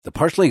The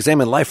Partially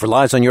Examined Life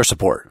relies on your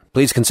support.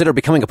 Please consider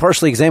becoming a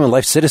Partially Examined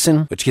Life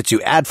citizen, which gets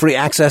you ad-free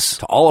access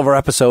to all of our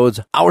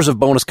episodes, hours of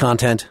bonus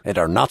content, and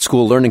our Not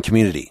School Learning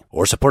community.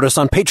 Or support us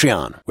on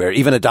Patreon, where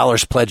even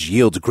 $1 pledge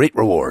yields great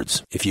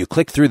rewards. If you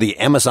click through the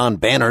Amazon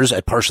banners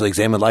at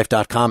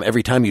partiallyexaminedlife.com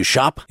every time you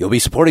shop, you'll be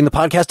supporting the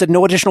podcast at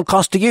no additional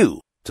cost to you.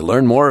 To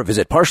learn more,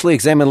 visit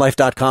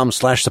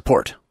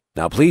partiallyexaminedlife.com/support.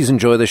 Now please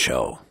enjoy the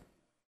show.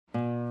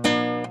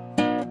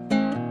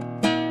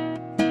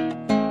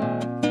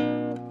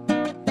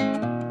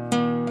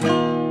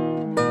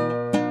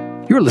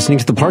 You're listening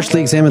to The Partially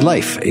Examined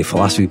Life, a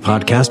philosophy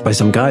podcast by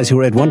some guys who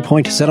were at one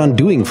point set on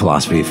doing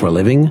philosophy for a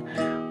living,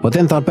 but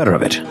then thought better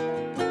of it.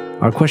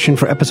 Our question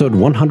for episode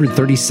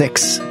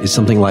 136 is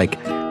something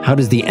like, how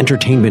does the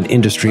entertainment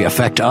industry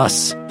affect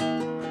us?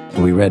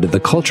 We read The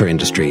Culture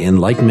Industry,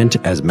 Enlightenment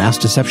as Mass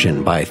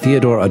Deception by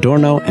Theodor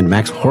Adorno and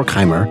Max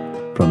Horkheimer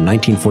from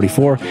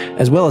 1944,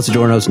 as well as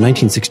Adorno's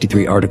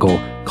 1963 article,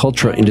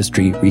 Culture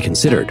Industry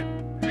Reconsidered.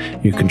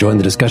 You can join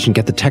the discussion,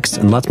 get the text,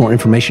 and lots more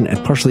information at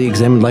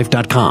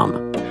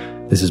partiallyexaminedlife.com.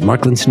 This is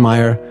Mark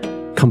Linsenmeyer,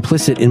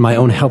 complicit in my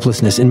own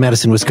helplessness in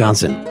Madison,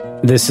 Wisconsin.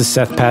 This is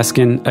Seth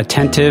Paskin,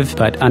 attentive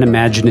but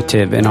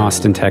unimaginative in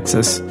Austin,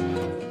 Texas.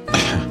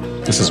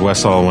 This is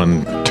Wes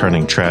Alwyn,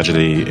 turning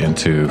tragedy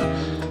into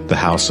the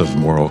House of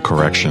Moral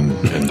Correction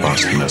in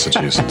Boston,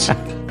 Massachusetts.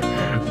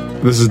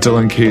 This is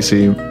Dylan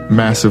Casey,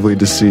 massively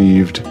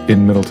deceived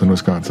in Middleton,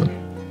 Wisconsin.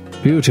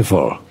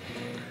 Beautiful.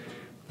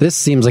 This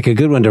seems like a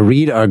good one to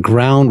read our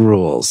ground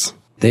rules.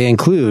 They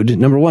include,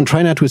 number one,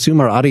 try not to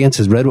assume our audience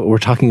has read what we're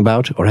talking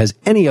about or has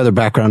any other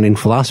background in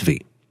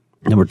philosophy.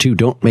 Number two,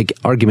 don't make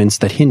arguments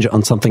that hinge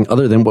on something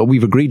other than what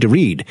we've agreed to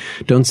read.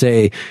 Don't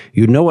say,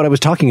 you know what I was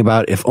talking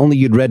about if only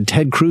you'd read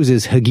Ted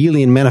Cruz's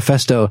Hegelian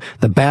Manifesto,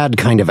 the bad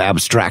kind of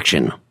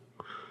abstraction.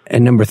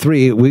 And number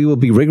three, we will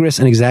be rigorous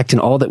and exact in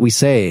all that we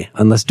say,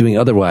 unless doing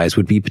otherwise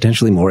would be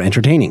potentially more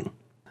entertaining.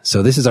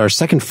 So this is our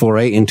second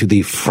foray into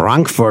the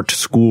Frankfurt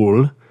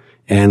School.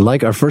 And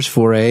like our first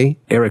foray,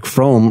 Eric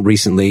Fromm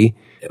recently,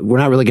 we're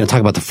not really going to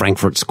talk about the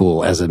Frankfurt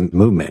School as a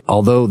movement,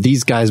 although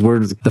these guys were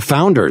the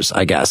founders,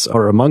 I guess,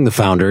 or among the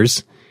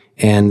founders.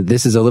 And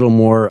this is a little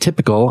more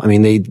typical. I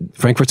mean,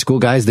 Frankfurt School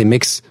guys, they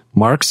mix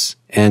Marx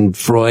and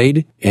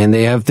Freud, and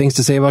they have things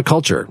to say about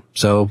culture.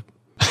 So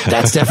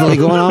that's definitely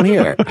going on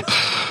here.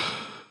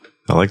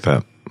 I like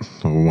that.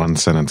 A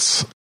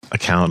one-sentence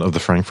account of the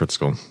Frankfurt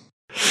School.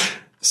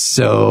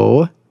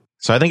 So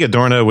I think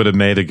Adorno would have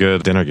made a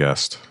good dinner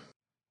guest.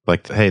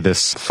 Like, hey,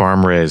 this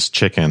farm-raised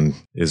chicken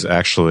is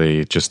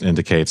actually just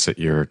indicates that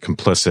you're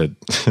complicit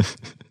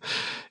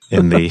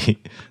in the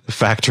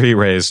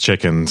factory-raised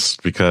chickens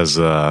because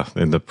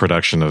in the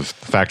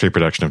factory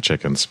production of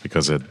chickens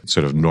because it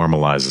sort of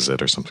normalizes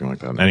it or something like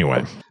that.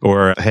 Anyway,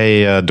 or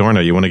hey,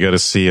 Adorno, you want to go to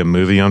see a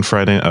movie on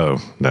Friday? Oh,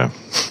 no.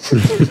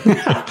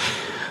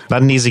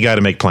 Not an easy guy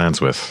to make plans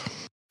with.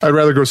 I'd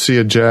rather go see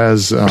a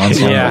jazz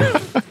ensemble. Yeah.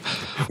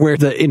 where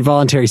the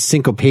involuntary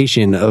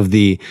syncopation of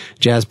the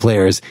jazz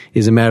players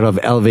is a matter of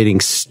elevating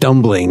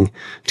stumbling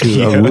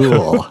to a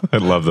rule. I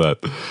love that.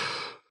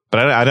 But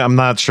I'm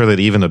not sure that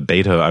even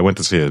I went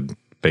to see a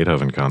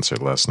Beethoven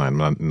concert last night.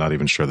 I'm not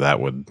even sure that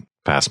would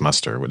pass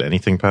muster. Would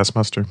anything pass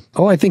muster?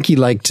 Oh, I think he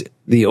liked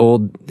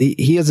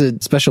he has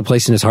a special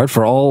place in his heart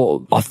for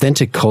all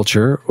authentic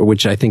culture,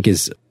 which I think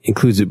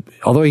includes,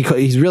 although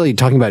he's really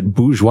talking about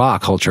bourgeois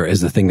culture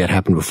as the thing that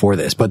happened before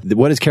this. But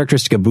what is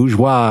characteristic of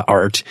bourgeois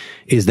art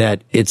is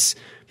that it's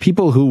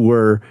people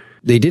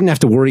they didn't have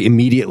to worry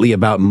immediately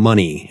about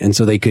money. And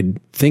so they could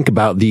think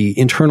about the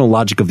internal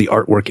logic of the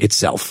artwork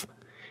itself.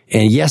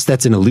 And yes,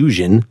 that's an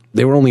illusion.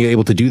 They were only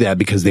able to do that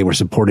because they were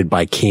supported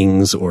by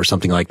kings or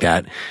something like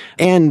that.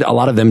 And a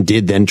lot of them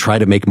did then try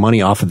to make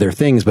money off of their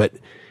things, but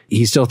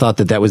he still thought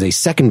that was a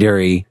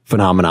secondary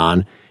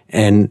phenomenon.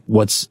 And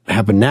what's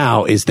happened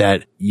now is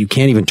that you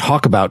can't even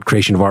talk about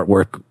creation of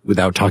artwork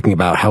without talking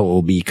about how it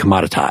will be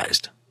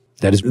commoditized.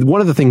 That is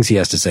one of the things he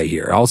has to say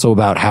here. Also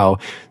about how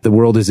the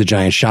world is a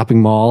giant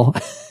shopping mall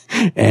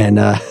and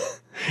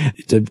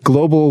it's a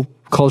global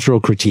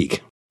cultural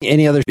critique.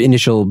 Any other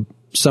initial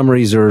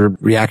summaries or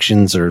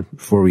reactions or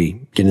before we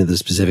get into the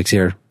specifics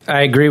here?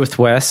 I agree with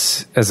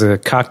Wes. As a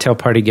cocktail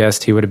party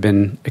guest, he would have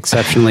been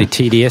exceptionally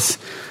tedious.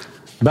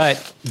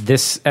 But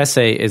this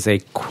essay is a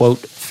quote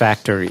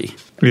factory.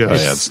 Yes. Oh,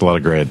 yeah, it's a lot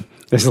of great.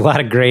 There's a lot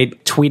of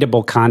great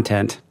tweetable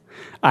content.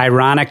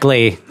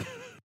 Ironically.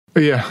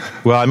 Yeah.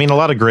 Well, I mean, a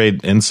lot of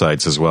great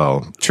insights as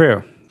well.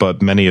 True.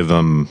 But many of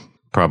them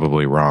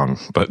probably wrong.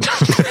 But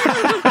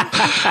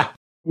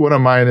one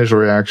of my initial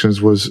reactions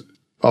was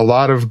a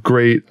lot of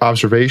great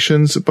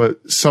observations, but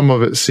some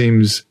of it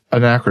seems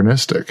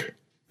anachronistic.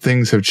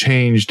 Things have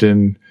changed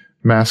in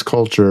mass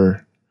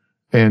culture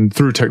and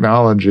through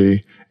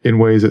technology in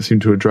ways that seem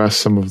to address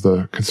some of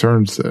the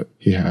concerns that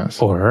he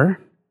has. Or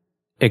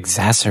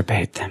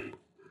exacerbate them.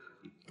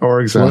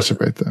 Or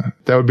exacerbate them.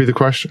 That would be the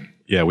question.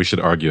 Yeah, we should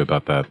argue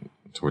about that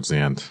towards the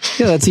end.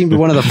 Yeah, that seemed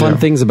one of the fun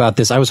things about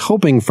this. I was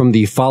hoping from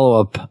the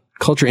follow-up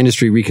Culture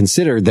Industry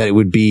Reconsidered that it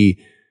would be,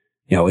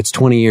 it's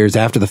 20 years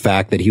after the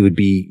fact that he would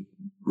be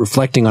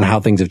reflecting on how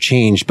things have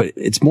changed, but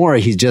it's more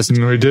he's just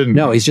No, he didn't.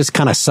 No, he's just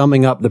kind of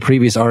summing up the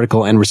previous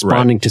article and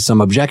responding to some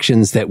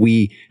objections that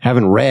we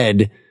haven't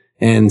read,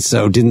 and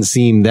so didn't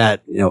seem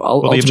that, you know,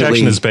 Well, the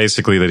objection is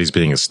basically that he's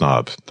being a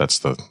snob. That's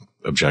the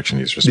objection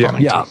he's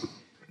responding yeah. to.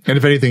 And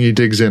if anything, he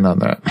digs in on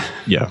that.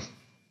 Yeah.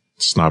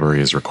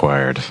 Snobbery is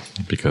required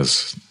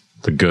because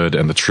the good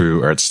and the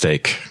true are at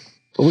stake.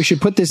 Well, we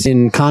should put this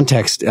in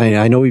context.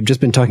 I know we've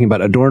just been talking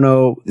about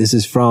Adorno. This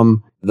is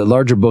from the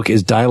larger book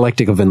is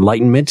Dialectic of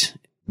Enlightenment.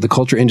 The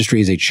culture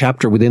industry is a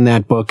chapter within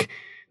that book.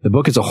 The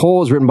book as a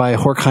whole is written by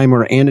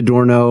Horkheimer and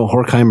Adorno.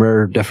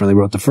 Horkheimer definitely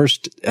wrote the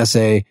first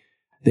essay.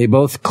 They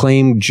both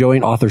claim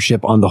joint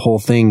authorship on the whole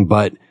thing,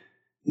 but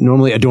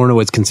normally Adorno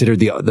is considered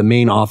the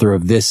main author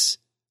of this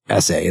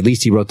essay. At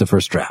least he wrote the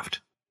first draft.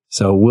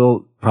 So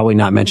we'll probably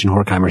not mention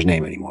Horkheimer's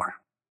name anymore.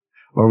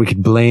 Or we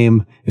could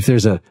blame, if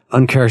there's a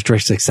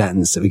uncharacteristic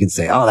sentence that we can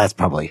say, oh, that's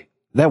probably,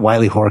 that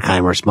Wiley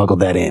Horkheimer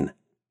smuggled that in.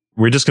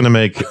 We're just going to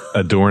make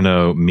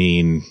Adorno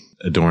mean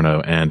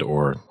Adorno and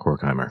or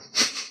Horkheimer.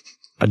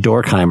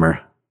 Adorkheimer.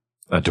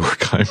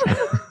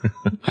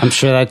 Adorkheimer. I'm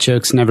sure that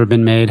joke's never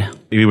been made.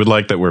 We would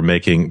like that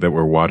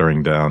we're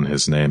watering down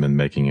his name and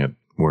making it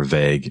more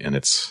vague in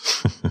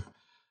its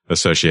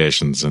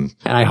associations. And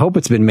I hope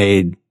it's been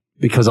made,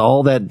 because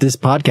all that this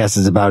podcast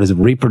is about is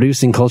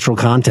reproducing cultural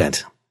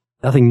content.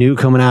 Nothing new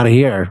coming out of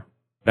here.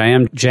 I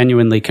am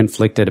genuinely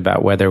conflicted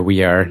about whether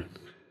we are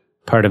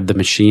part of the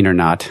machine or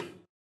not.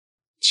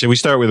 should we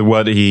start with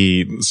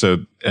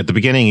so at the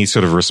beginning, he's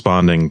sort of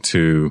responding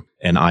to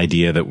an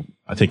idea that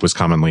I think was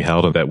commonly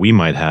held that we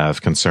might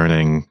have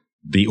concerning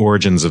the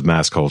origins of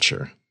mass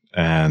culture.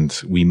 And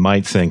we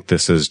might think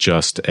this is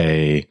just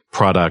a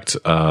product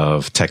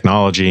of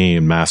technology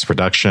and mass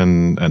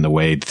production and the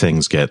way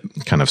things get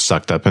kind of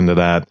sucked up into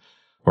that,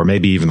 or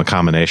maybe even the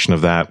combination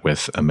of that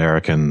with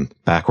American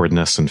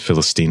backwardness and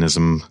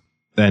Philistinism.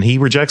 And he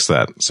rejects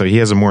that. So he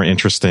has a more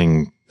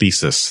interesting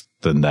thesis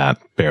than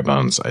that bare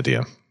bones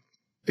idea.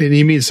 And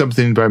he means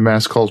something by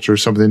mass culture,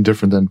 something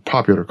different than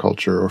popular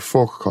culture or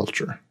folk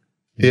culture.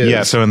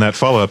 Yeah. So in that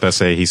follow-up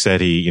essay, he said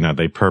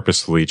they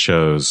purposely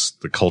chose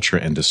the culture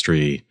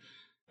industry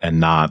and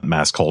not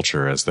mass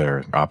culture as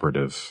their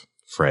operative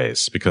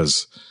phrase,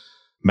 because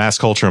mass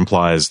culture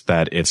implies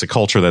that it's a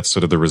culture that's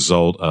sort of the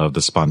result of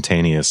the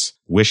spontaneous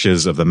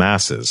wishes of the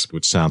masses,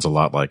 which sounds a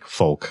lot like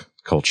folk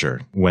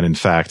culture, when in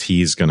fact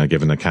he's going to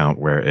give an account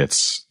where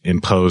it's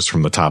imposed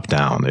from the top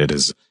down. It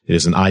is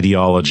an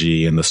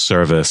ideology in the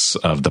service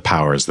of the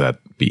powers that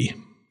be.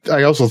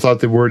 I also thought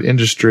the word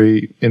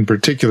industry in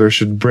particular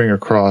should bring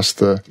across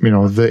the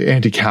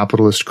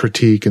anti-capitalist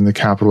critique and the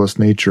capitalist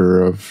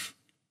nature of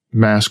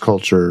mass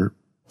culture,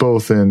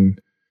 both in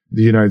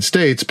the United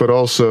States, but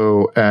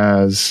also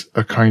as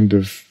a kind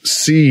of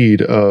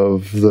seed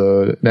of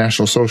the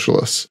National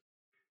Socialists.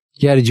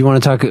 Yeah. Did you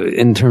want to talk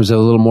in terms of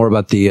a little more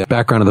about the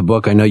background of the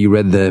book? I know you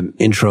read the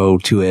intro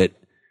to it.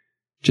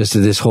 Just that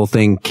this whole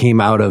thing came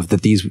out of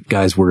that these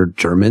guys were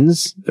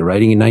Germans. They're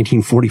writing in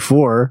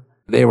 1944.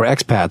 They were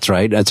expats,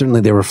 right? And certainly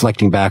they're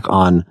reflecting back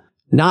on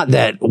not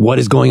that what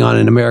is going on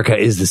in America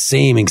is the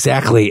same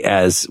exactly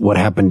as what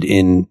happened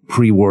in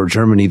pre-war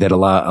Germany that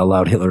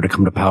allowed Hitler to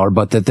come to power,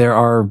 but that there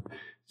are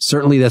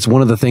certainly that's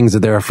one of the things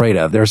that they're afraid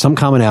of. There are some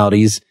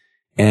commonalities,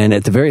 and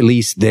at the very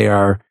least, they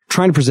are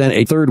trying to present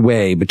a third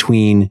way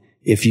between,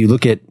 if you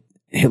look at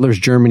Hitler's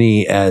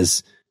Germany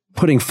as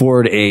putting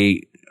forward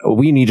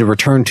we need to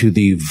return to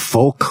the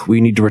folk,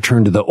 we need to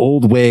return to the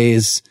old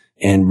ways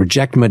and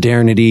reject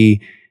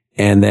modernity.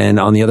 And then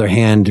on the other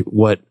hand,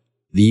 what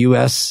the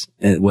U.S.,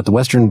 what the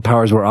Western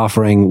powers were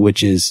offering,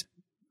 which is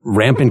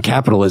rampant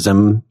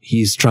capitalism,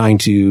 he's trying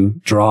to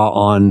draw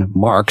on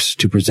Marx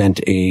to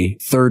present a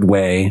third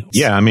way.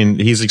 Yeah, I mean,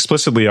 he's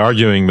explicitly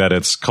arguing that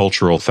it's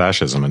cultural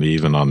fascism, and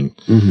even on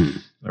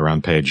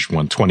around page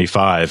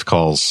 125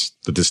 calls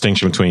the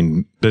distinction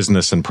between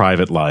business and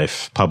private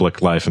life,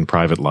 public life and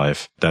private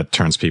life, that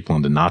turns people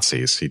into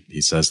Nazis.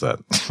 He says that.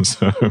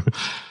 So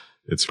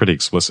it's pretty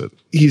explicit.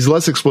 He's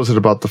less explicit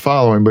about the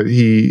following, but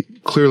he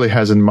clearly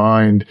has in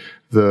mind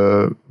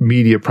the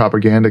media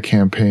propaganda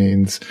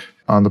campaigns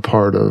on the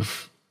part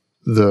of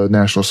the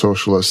National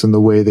Socialists and the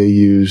way they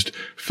used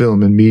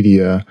film and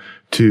media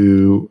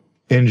to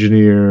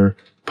engineer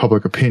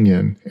public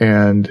opinion.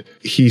 And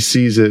he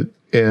sees it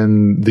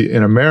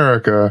in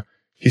America.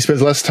 He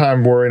spends less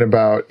time worrying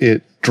about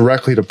it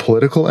directly to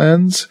political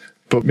ends,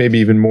 but maybe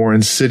even more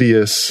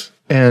insidious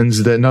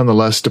ends that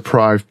nonetheless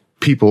deprive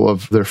people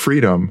of their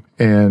freedom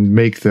and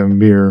make them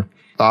mere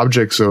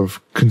objects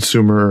of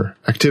consumer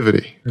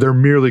activity. They're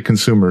merely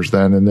consumers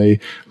then, and they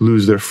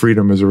lose their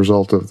freedom as a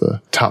result of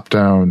the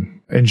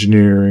top-down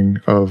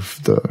engineering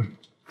of the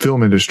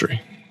film industry.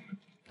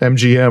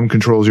 MGM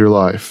controls your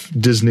life.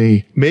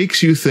 Disney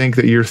makes you think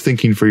that you're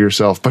thinking for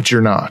yourself, but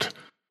you're not.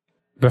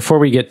 Before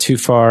we get too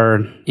far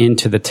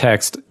into the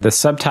text, the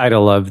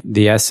subtitle of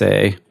the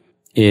essay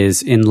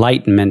is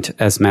Enlightenment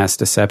as Mass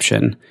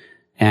Deception.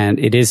 And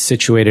it is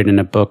situated in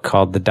a book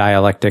called The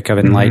Dialectic of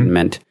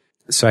Enlightenment.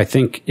 So I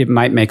think it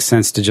might make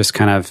sense to just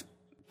kind of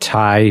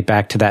tie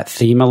back to that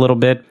theme a little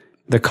bit.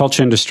 the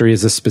culture industry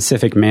is a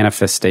specific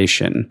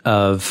manifestation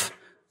of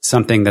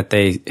something that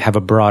they have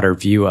a broader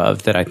view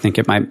of that I think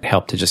it might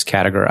help to just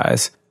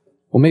categorize.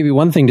 Well, maybe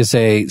one thing to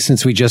say,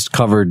 since we just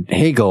covered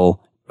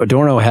Hegel,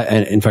 Adorno,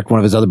 in fact, one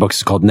of his other books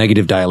is called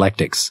Negative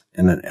Dialectics.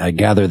 And I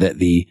gather that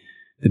the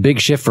big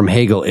shift from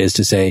Hegel is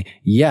to say,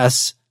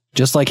 yes,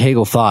 just like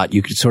Hegel thought,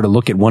 you could sort of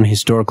look at one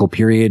historical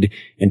period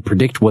and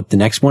predict what the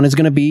next one is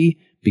going to be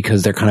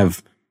because they're kind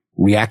of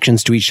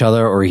reactions to each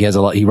other, or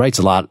he writes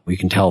a lot. We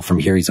can tell from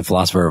here he's a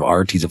philosopher of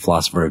art, he's a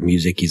philosopher of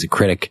music, he's a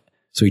critic.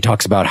 So he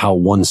talks about how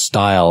one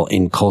style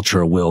in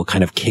culture will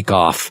kind of kick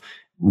off,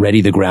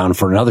 ready the ground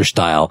for another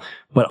style.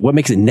 But what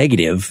makes it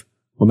negative,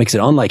 what makes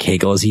it unlike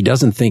Hegel, is he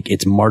doesn't think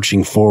it's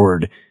marching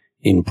forward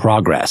in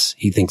progress.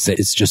 He thinks that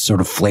it's just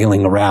sort of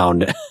flailing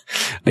around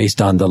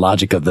based on the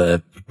logic of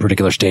the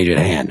particular stage at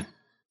hand.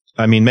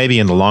 I mean, maybe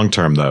in the long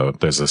term, though,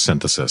 there's a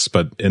synthesis.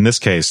 But in this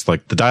case,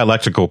 like the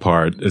dialectical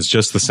part is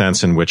just the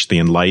sense in which the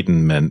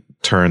Enlightenment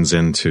turns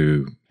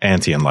into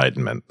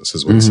anti-Enlightenment. This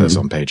is what it says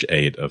on page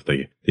 8 of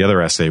the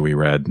other essay we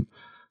read.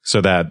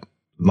 So that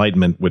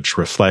Enlightenment, which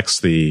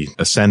reflects the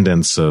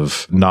ascendance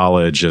of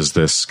knowledge as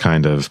this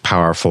kind of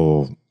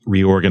powerful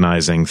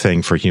reorganizing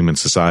thing for human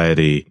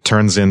society,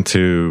 turns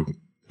into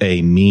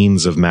a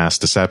means of mass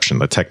deception.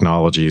 The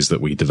technologies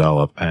that we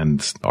develop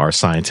and our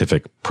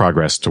scientific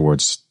progress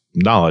towards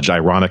knowledge,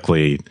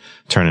 ironically,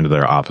 turn into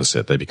their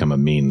opposite. They become a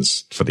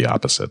means for the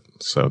opposite.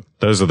 So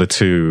those are the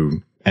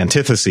two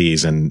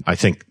antitheses. And I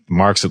think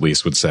Marx at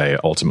least would say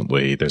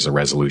ultimately there's a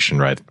resolution,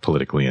 right,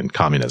 politically in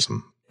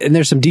communism. And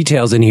there's some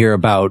details in here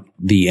about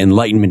the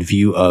Enlightenment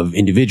view of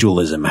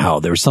individualism, how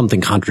there's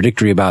something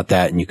contradictory about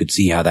that, and you could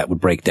see how that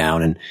would break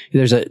down. And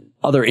there's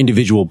other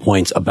individual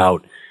points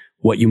about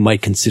what you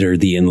might consider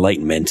the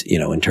Enlightenment,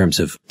 in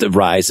terms of the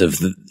rise of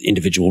the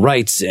individual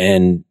rights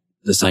and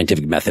the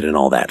scientific method and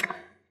all that.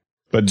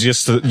 But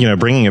just,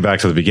 bringing it back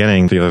to the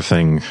beginning, the other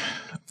thing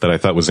that I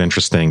thought was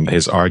interesting,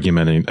 his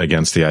argument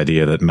against the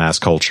idea that mass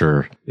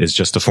culture is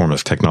just a form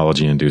of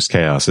technology-induced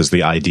chaos, is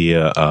the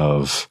idea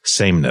of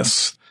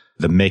sameness,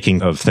 the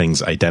making of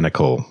things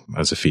identical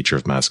as a feature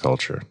of mass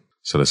culture.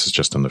 So this is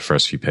just in the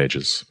first few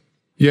pages.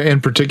 Yeah,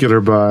 in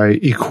particular by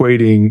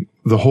equating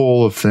the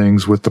whole of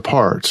things with the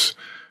parts,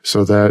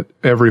 so that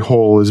every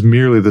whole is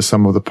merely the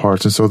sum of the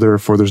parts. And so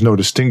therefore there's no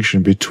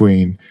distinction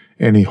between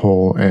any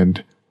whole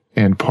and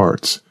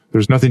parts.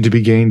 There's nothing to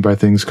be gained by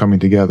things coming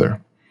together.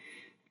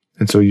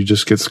 And so you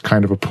just get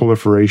kind of a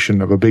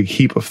proliferation of a big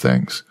heap of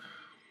things.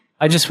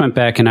 I just went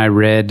back and I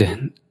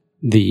read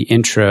the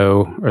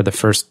intro or the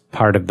first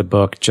part of the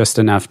book just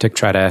enough to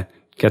try to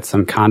get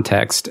some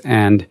context.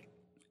 And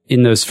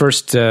in those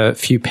first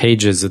few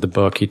pages of the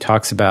book, he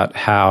talks about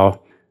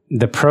how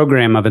the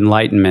program of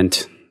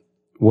enlightenment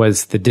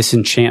was the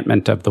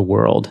disenchantment of the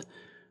world,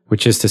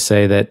 which is to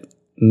say that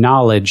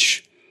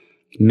knowledge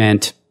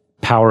meant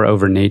power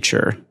over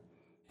nature.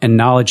 And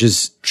knowledge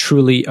is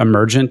truly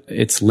emergent.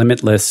 It's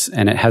limitless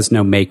and it has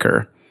no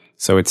maker.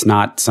 So it's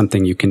not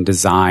something you can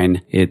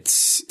design.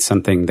 It's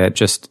something that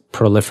just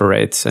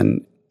proliferates.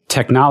 And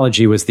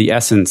technology was the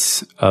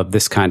essence of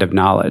this kind of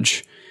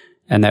knowledge.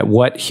 And that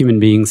what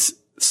human beings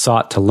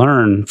sought to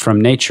learn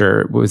from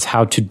nature was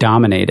how to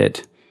dominate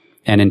it,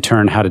 and in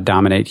turn, how to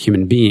dominate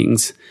human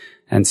beings.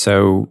 And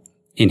so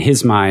in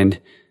his mind,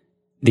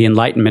 the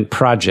Enlightenment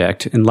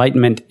project,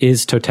 enlightenment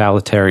is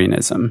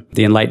totalitarianism.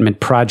 The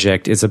Enlightenment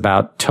project is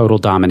about total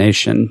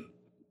domination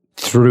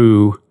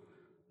through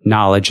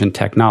knowledge and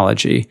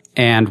technology.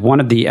 And one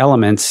of the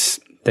elements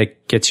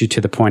that gets you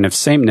to the point of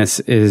sameness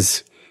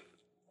is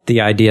the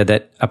idea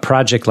that a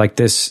project like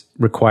this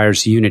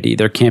requires unity.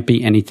 There can't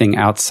be anything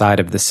outside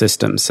of the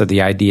system. So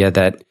the idea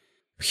that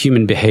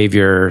human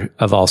behavior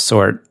of all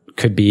sort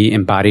could be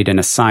embodied in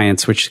a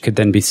science, which could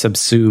then be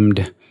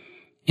subsumed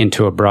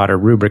into a broader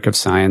rubric of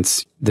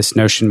science. This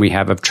notion we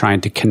have of trying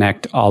to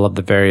connect all of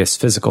the various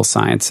physical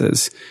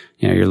sciences.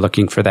 You're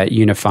looking for that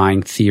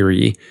unifying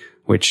theory,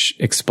 which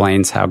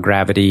explains how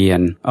gravity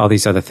and all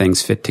these other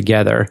things fit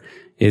together,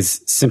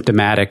 is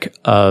symptomatic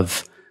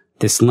of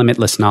this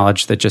limitless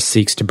knowledge that just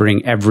seeks to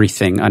bring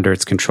everything under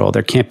its control.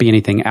 There can't be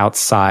anything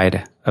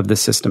outside of the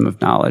system of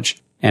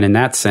knowledge. And in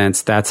that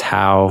sense, that's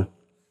how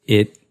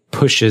it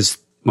pushes,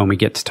 when we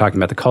get to talking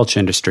about the culture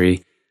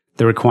industry,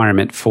 the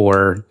requirement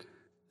for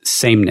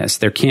sameness.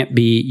 You can't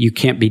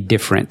be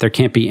different. There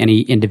can't be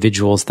any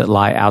individuals that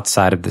lie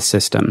outside of the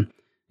system.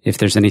 If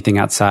there's anything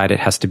outside, it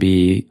has to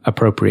be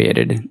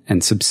appropriated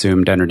and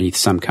subsumed underneath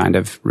some kind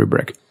of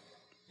rubric.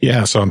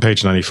 Yeah, so on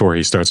page 94,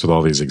 he starts with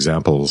all these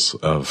examples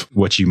of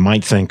what you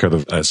might think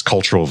of as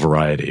cultural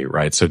variety,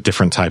 right? So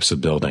different types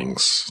of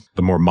buildings.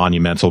 The more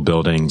monumental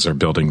buildings are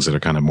buildings that are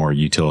kind of more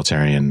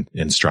utilitarian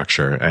in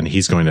structure. And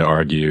he's going to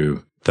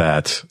argue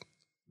that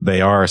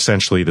they are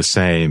essentially the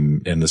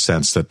same in the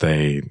sense that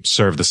they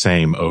serve the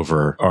same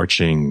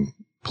overarching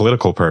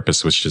political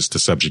purpose, which is to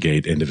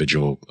subjugate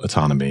individual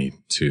autonomy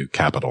to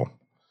capital.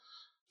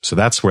 So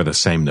that's where the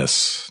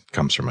sameness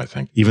comes from, I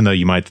think. Even though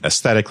you might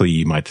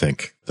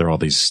think there are all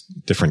these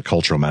different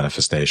cultural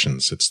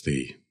manifestations, it's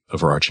the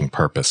overarching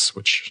purpose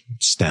which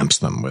stamps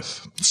them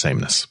with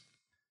sameness.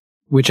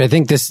 Which I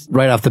think this,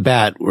 right off the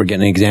bat, we're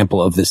getting an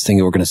example of this thing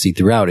that we're going to see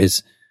throughout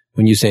is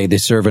when you say they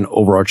serve an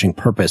overarching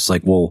purpose,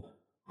 like, well,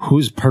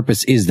 whose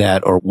purpose is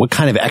that? Or what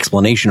kind of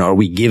explanation are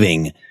we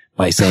giving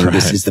by saying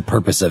this is the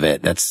purpose of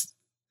it?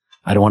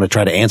 I don't want to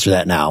try to answer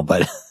that now,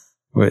 but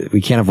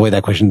we can't avoid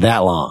that question that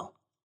long.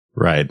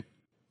 Right.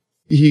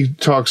 He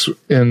talks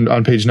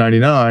on page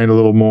 99 a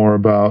little more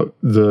about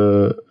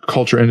the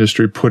culture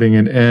industry putting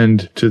an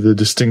end to the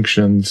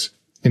distinctions.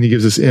 And he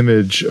gives this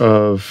image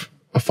of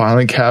a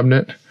filing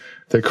cabinet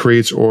that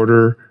creates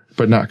order,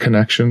 but not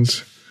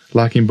connections,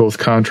 lacking both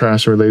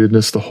contrast and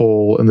relatedness. The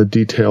whole and the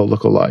detail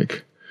look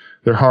alike.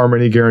 Their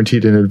harmony,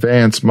 guaranteed in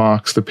advance,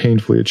 mocks the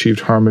painfully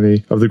achieved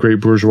harmony of the great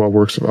bourgeois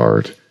works of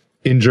art.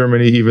 In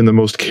Germany, even the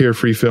most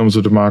carefree films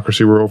of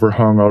democracy were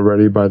overhung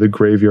already by the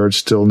graveyard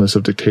stillness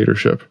of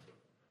dictatorship.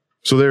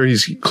 So there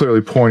he's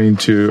clearly pointing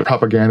to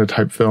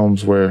propaganda-type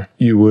films where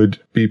you would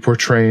be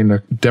portraying a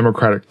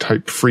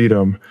democratic-type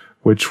freedom,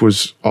 which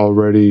was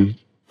already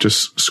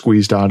just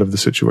squeezed out of the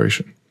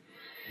situation.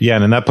 Yeah,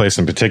 and in that place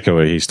in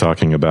particular, he's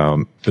talking about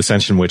the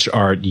sense in which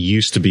art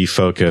used to be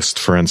focused,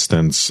 for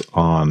instance,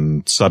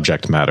 on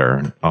subject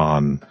matter,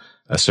 on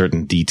a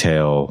certain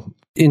detail.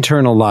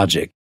 Internal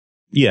logic.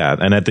 Yeah,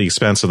 and at the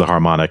expense of the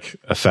harmonic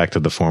effect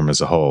of the form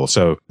as a whole.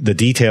 So the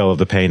detail of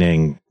the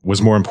painting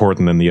was more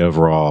important than the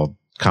overall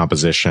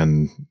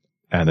composition,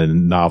 and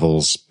in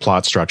novels,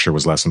 plot structure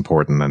was less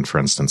important than, for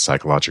instance,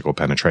 psychological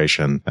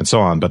penetration and so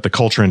on. But the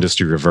culture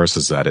industry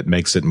reverses that. It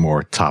makes it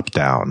more top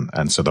down.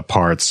 And so the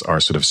parts are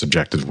sort of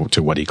subjected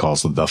to what he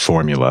calls the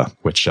formula,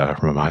 which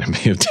reminded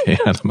me of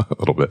Diana a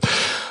little bit.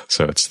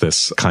 So it's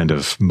this kind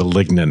of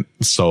malignant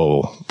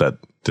soul that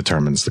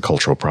determines the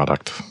cultural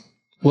product.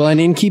 Well,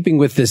 and in keeping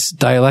with this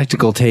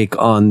dialectical take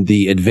on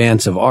the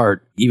advance of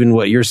art, even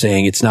what you're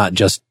saying, it's not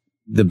just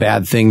the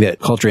bad thing that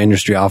culture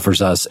industry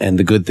offers us and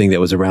the good thing that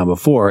was around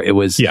before. It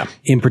was,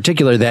 in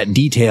particular, that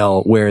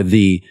detail where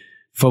the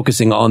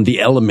focusing on the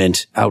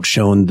element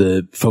outshone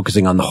the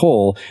focusing on the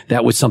whole.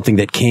 That was something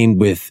that came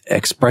with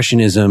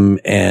expressionism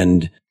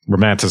and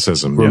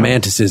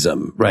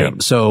romanticism. Right. Yeah.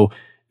 So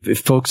if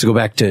folks go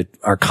back to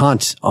our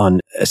Kant on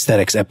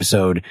aesthetics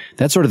episode,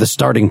 that's sort of the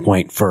starting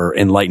point for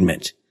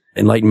Enlightenment.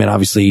 Enlightenment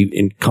obviously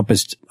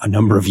encompassed a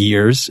number of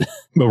years.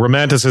 Well,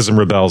 Romanticism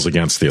rebels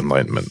against the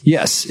Enlightenment.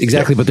 Yes,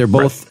 exactly. Yeah. But they're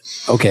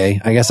both,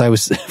 okay, I guess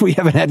we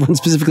haven't had one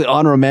specifically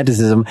on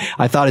Romanticism.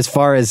 I thought as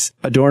far as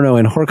Adorno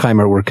and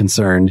Horkheimer were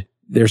concerned,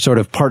 they're sort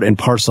of part and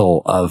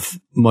parcel of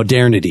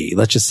modernity.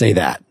 Let's just say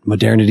that.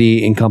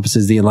 Modernity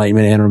encompasses the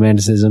Enlightenment and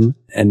Romanticism.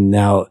 And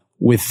now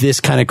with this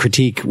kind of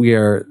critique, we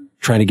are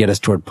trying to get us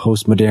toward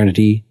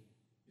postmodernity.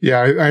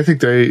 Yeah, I think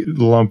they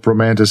lump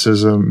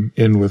Romanticism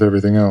in with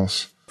everything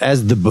else.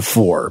 As the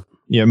before.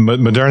 Yeah,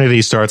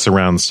 modernity starts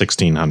around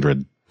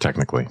 1600,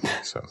 technically.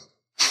 So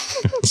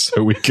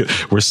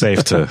we're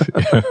safe to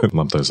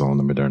lump those all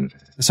into modernity.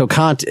 So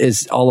Kant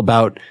is all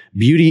about,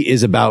 beauty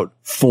is about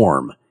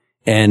form.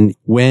 And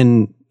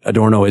when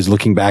Adorno is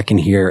looking back in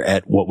here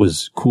at what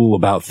was cool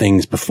about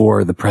things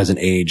before the present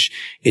age,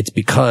 it's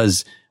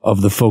because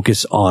of the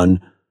focus on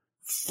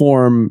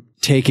form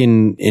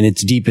taken in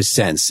its deepest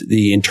sense,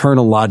 the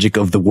internal logic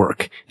of the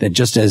work, that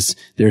just as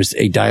there's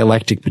a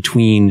dialectic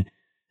between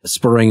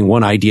spurring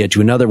one idea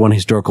to another, one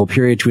historical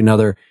period to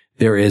another,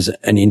 there is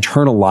an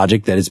internal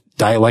logic that is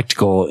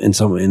dialectical in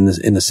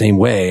the same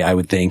way, I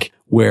would think,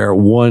 where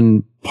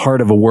one part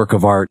of a work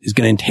of art is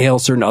going to entail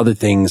certain other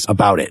things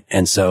about it.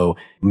 And so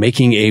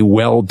making a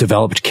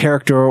well-developed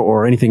character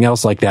or anything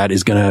else like that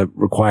is going to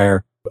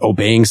require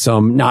obeying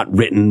some not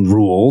written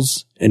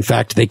rules. In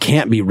fact, they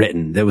can't be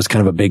written. That was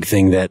kind of a big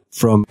thing that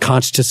from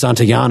Kant to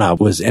Santayana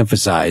was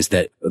emphasized,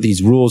 that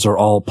these rules are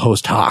all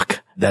post hoc.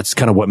 That's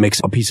kind of what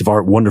makes a piece of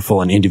art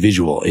wonderful and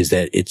individual, is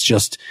that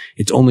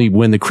it's only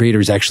when the creator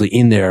is actually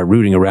in there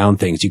rooting around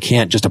things. You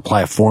can't just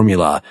apply a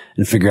formula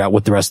and figure out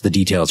what the rest of the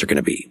details are going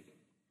to be.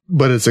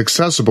 But it's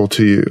accessible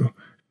to you.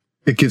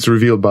 It gets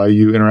revealed by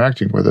you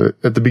interacting with it.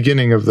 At the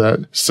beginning of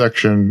that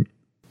section,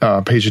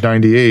 page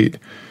 98,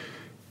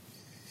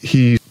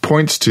 he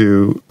points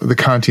to the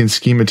Kantian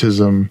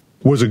schematism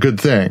was a good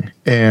thing,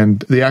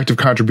 and the active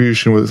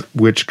contribution with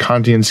which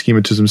Kantian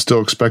schematism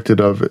still expected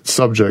of its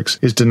subjects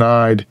is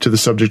denied to the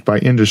subject by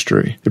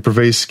industry. It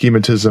pervades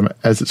schematism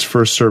as its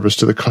first service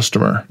to the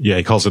customer. Yeah,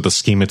 he calls it the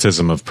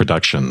schematism of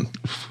production.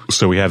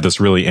 So we have this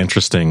really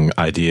interesting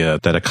idea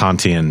that a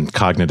Kantian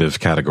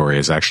cognitive category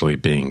is actually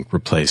being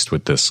replaced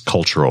with this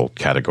cultural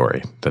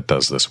category that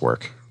does this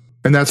work.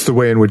 And that's the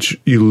way in which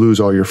you lose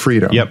all your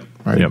freedom. Yep.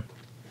 Right? Yep.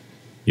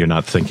 You're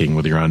not thinking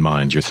with your own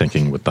mind, you're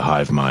thinking with the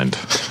hive mind.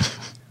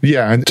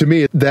 Yeah, and to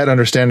me, that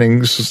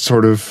understanding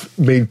sort of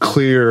made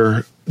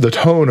clear the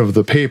tone of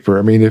the paper.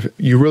 I mean, if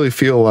you really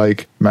feel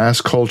like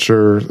mass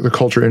culture, the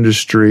culture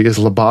industry is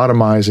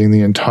lobotomizing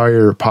the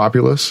entire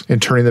populace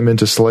and turning them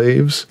into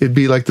slaves, it'd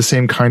be like the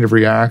same kind of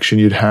reaction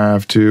you'd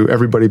have to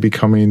everybody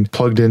becoming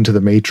plugged into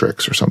the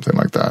Matrix or something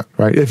like that,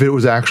 right? If it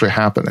was actually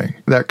happening.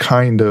 That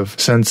kind of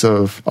sense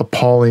of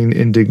appalling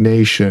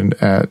indignation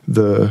at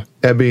the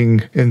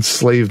ebbing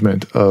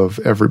enslavement of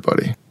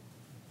everybody.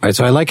 All right,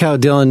 so I like how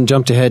Dylan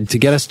jumped ahead to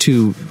get us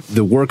to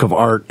the work of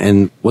art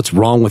and what's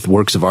wrong with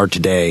works of art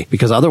today.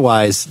 Because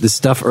otherwise, the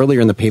stuff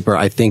earlier in the paper,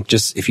 I think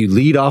just if you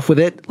lead off with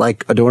it,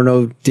 like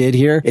Adorno did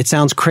here, it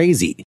sounds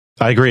crazy.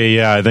 I agree.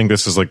 Yeah, I think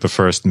this is like the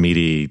first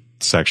meaty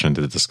section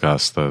to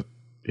discuss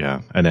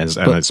and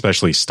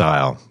especially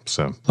style.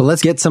 So, but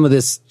let's get some of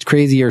this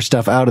crazier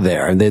stuff out of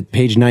there. The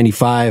page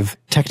 95,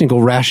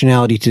 technical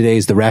rationality today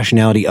is the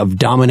rationality of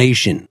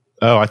domination.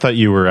 Oh, I thought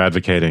you were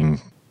advocating.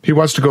 He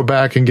wants to go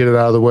back and get it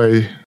out of the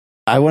way.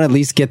 I want to at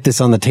least get this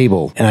on the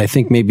table. And I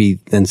think maybe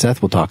then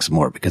Seth will talk some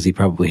more because he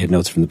probably had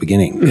notes from the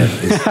beginning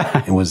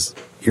and was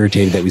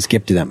irritated that we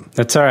skipped to them.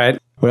 That's all right.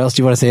 What else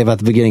do you want to say about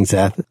the beginning,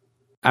 Seth?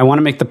 I want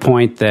to make the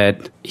point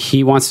that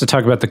he wants to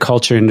talk about the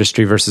culture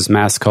industry versus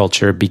mass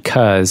culture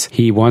because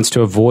he wants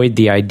to avoid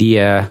the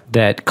idea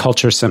that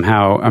culture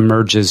somehow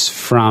emerges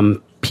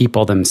from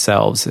people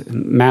themselves.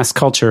 Mass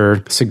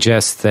culture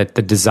suggests that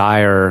the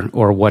desire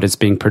or what is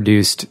being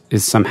produced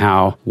is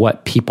somehow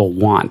what people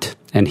want.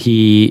 And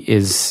he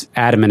is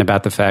adamant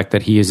about the fact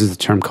that he uses the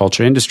term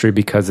culture industry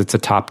because it's a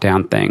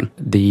top-down thing.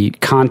 The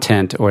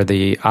content or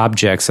the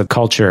objects of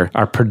culture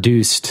are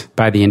produced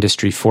by the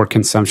industry for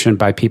consumption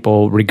by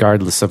people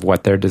regardless of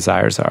what their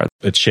desires are.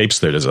 It shapes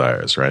their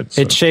desires, right?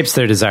 It shapes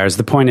their desires.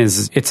 The point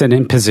is, it's an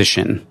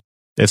imposition.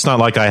 It's not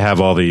like I have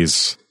all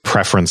these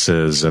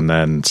preferences and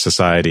then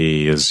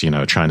society is,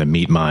 trying to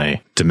meet my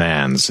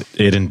demands.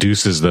 It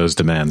induces those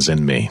demands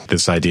in me.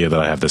 This idea that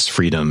I have this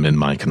freedom in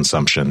my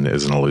consumption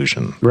is an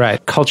illusion.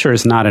 Right. Culture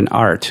is not an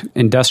art.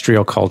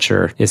 Industrial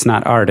culture is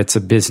not art. It's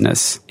a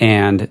business.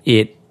 And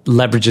it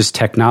leverages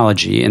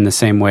technology in the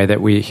same way that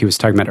he was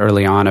talking about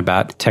early on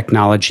about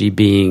technology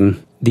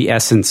being the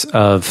essence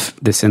of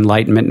this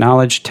Enlightenment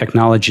knowledge.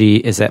 Technology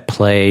is at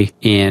play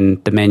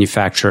in the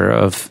manufacture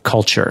of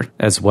culture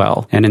as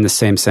well. And in the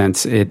same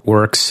sense, it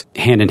works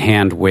hand in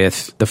hand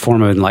with the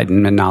form of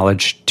Enlightenment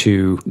knowledge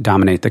to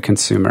dominate the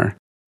consumer.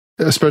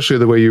 Especially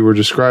the way you were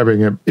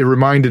describing it. It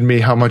reminded me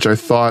how much I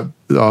thought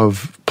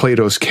of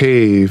Plato's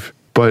cave,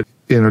 but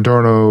in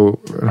Adorno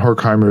and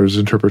Horkheimer's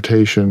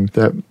interpretation,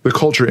 that the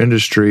culture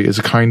industry is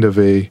a kind of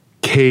a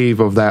cave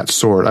of that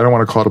sort. I don't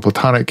want to call it a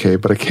Platonic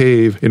cave, but a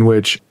cave in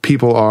which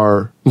people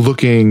are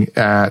looking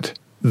at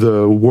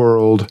the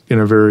world in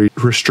a very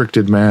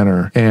restricted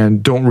manner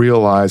and don't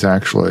realize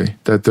actually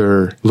that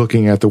they're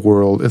looking at the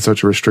world in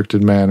such a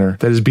restricted manner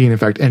that is being in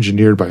fact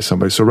engineered by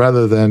somebody. So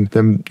rather than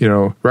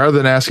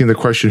asking the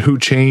question, who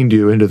chained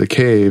you into the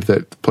cave,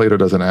 that Plato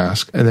doesn't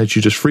ask, and that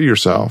you just free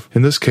yourself.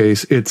 In this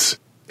case, it's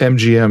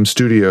MGM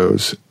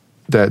Studios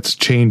that's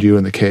chained you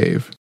in the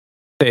cave.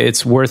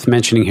 It's worth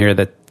mentioning here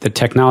that the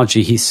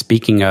technology he's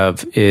speaking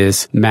of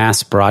is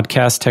mass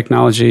broadcast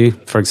technology,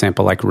 for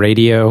example, like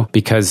radio,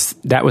 because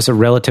that was a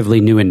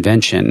relatively new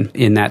invention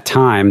in that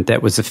time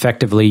that was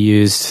effectively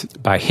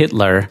used by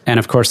Hitler and,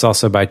 of course,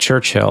 also by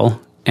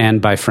Churchill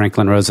and by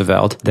Franklin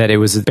Roosevelt, that it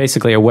was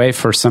basically a way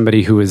for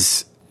somebody who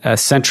was a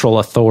central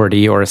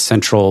authority or a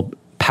central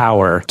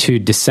power to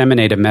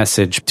disseminate a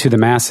message to the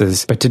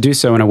masses, but to do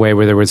so in a way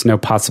where there was no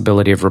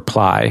possibility of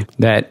reply.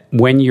 That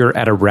when you're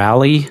at a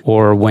rally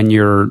or when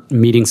you're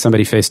meeting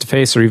somebody face to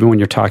face or even when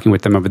you're talking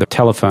with them over the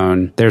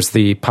telephone, there's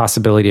the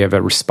possibility of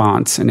a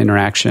response and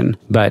interaction.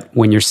 But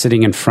when you're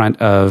sitting in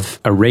front of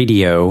a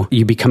radio,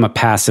 you become a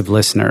passive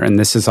listener. And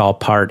this is all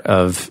part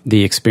of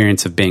the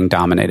experience of being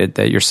dominated,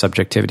 that your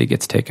subjectivity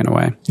gets taken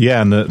away.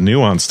 Yeah, and the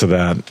nuance to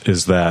that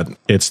is that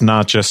it's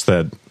not just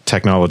that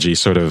technology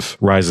sort of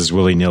rises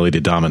willy-nilly to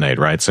dominate,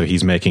 right? So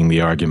he's making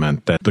the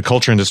argument that the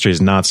culture industry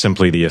is not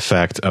simply the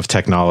effect of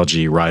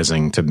technology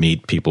rising to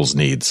meet people's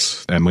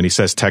needs. And when he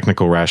says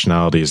technical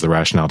rationality is the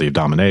rationality of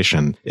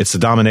domination, it's the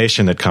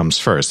domination that comes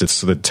first. It's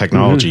the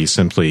technology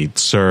simply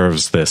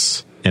serves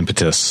this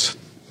impetus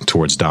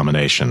towards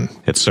domination.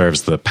 It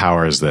serves the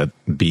powers that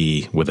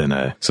be within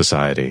a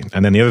society.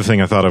 And then the other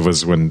thing I thought of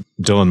was when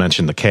Dylan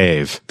mentioned the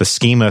cave, the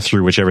schema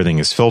through which everything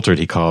is filtered,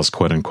 he calls,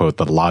 quote unquote,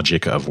 the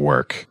logic of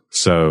work.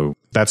 So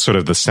that's sort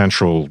of the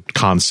central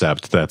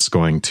concept that's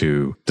going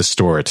to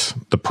distort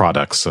the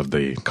products of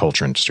the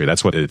culture industry.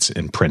 That's what it's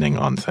imprinting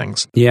on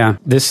things. Yeah,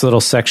 this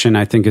little section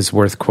I think is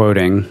worth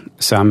quoting.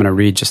 So I'm going to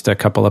read just a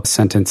couple of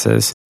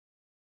sentences.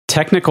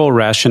 Technical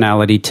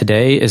rationality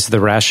today is the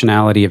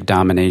rationality of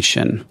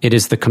domination. It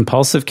is the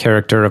compulsive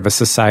character of a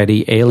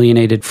society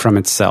alienated from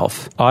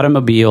itself.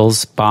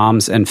 Automobiles,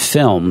 bombs, and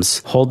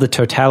films hold the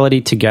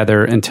totality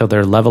together until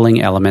their leveling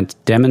element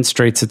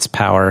demonstrates its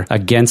power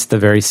against the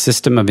very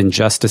system of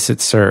injustice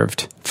it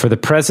served. For the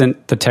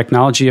present, the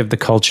technology of the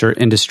culture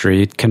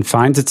industry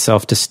confines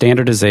itself to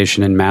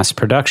standardization and mass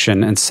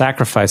production and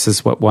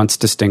sacrifices what once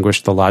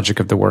distinguished the logic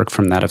of the work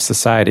from that of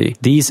society.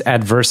 These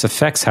adverse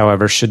effects,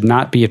 however, should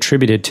not be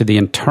attributed to the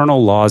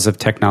internal laws of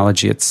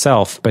technology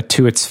itself, but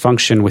to its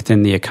function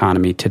within the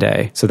economy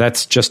today. So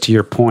that's just to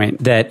your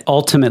point, that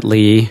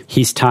ultimately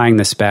he's tying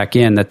this back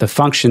in, that the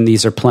function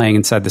these are playing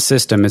inside the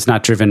system is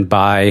not driven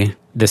by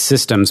the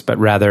systems, but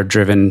rather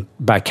driven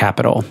by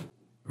capital.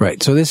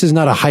 Right. So this is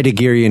not a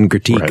Heideggerian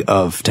critique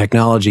of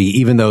technology,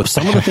 even though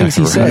some of the things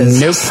he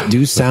says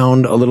do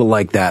sound a little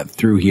like that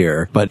through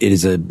here. But it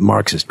is a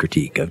Marxist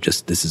critique of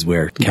just this is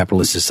where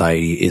capitalist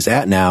society is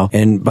at now.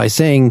 And by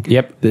saying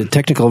the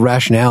technical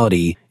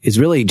rationality is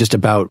really just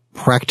about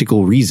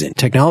practical reason.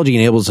 Technology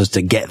enables us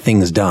to get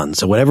things done.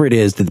 So whatever it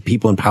is that the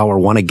people in power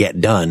want to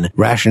get done,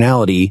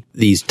 rationality,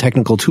 these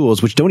technical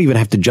tools, which don't even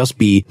have to just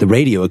be the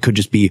radio. It could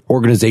just be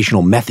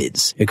organizational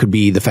methods. It could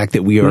be the fact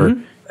that we are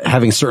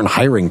having certain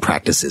hiring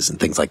practices and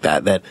things like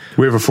that, that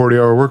we have a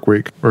 40-hour work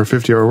week or a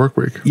 50-hour work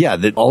week. Yeah,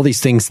 that all these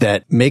things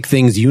that make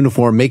things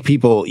uniform, make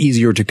people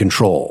easier to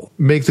control.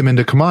 Make them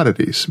into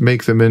commodities,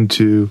 make them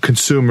into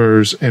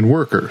consumers and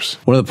workers.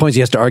 One of the points he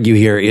has to argue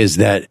here is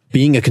that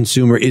being a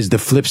consumer is the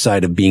flip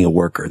side of being a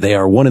worker. They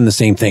are one and the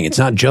same thing. It's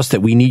not just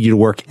that we need you to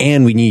work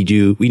and we need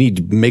to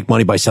make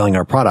money by selling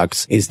our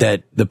products, is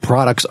that the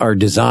products are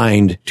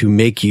designed to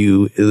make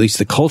you, at least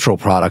the cultural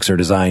products are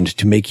designed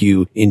to make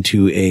you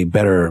into a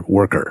better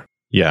worker.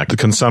 Yeah, the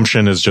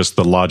consumption is just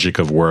the logic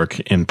of work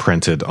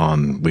imprinted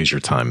on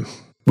leisure time.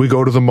 We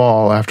go to the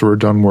mall after we're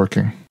done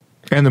working.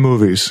 And the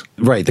movies.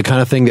 Right. The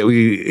kind of thing that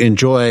we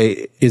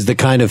enjoy is the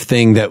kind of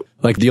thing that,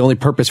 like, the only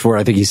purpose for it,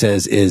 I think he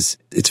says, is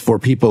it's for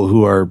people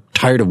who are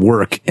tired of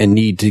work and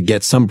need to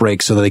get some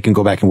break so that they can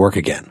go back and work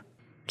again.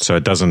 So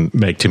it doesn't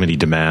make too many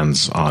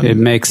demands on it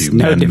makes you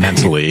no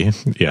mentally.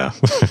 Yeah.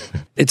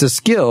 It's a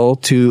skill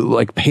to,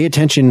 like, pay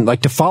attention,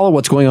 like, to follow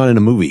what's going on in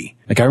a movie.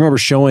 Like, I remember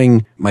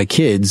showing my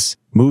kids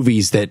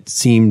movies that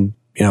seemed,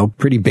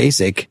 pretty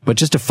basic, but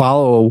just to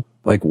follow,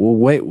 like, well,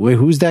 wait,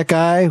 who's that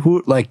guy?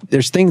 Who, like,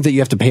 there's things that you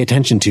have to pay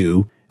attention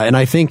to. And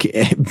I think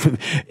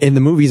in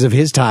the movies of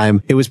his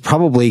time, it was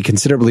probably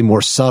considerably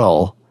more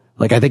subtle.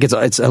 Like, I think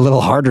it's a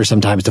little harder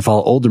sometimes to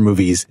follow older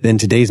movies than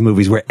today's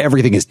movies where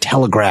everything is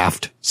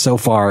telegraphed so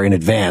far in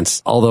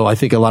advance. Although I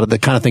think a lot of the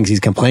kind of things he's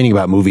complaining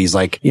about movies,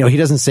 like, he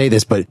doesn't say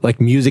this, but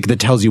like music that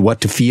tells you what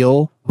to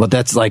feel, but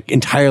that's like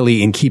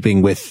entirely in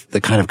keeping with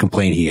the kind of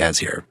complaint he has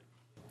here.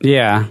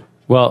 Yeah.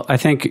 Well, I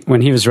think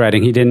when he was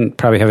writing, he didn't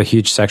probably have a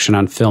huge section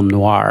on film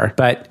noir,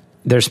 but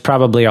there's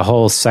probably a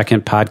whole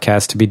second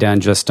podcast to be done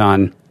just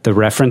on the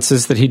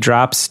references that he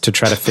drops to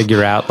try to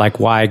figure out, like,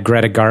 why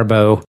Greta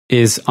Garbo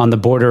is on the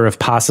border of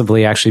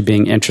possibly actually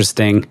being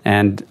interesting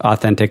and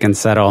authentic and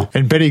subtle.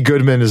 And Benny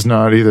Goodman is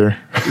not either.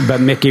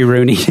 But Mickey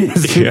Rooney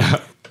is.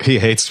 Yeah. He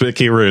hates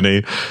Mickey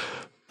Rooney.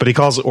 But he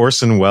calls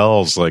Orson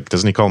Welles, like,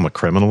 doesn't he call him a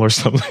criminal or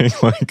something?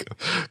 Like,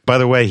 by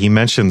the way, he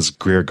mentions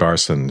Greer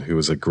Garson, who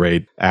was a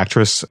great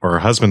actress. Her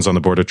husband's on the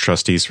board of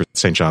trustees for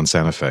St. John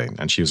Santa Fe,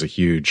 and she was a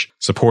huge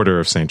supporter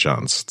of St.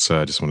 John's.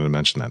 So I just wanted to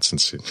mention that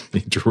since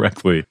he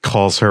directly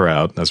calls her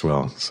out as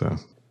well. So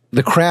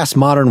the crass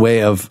modern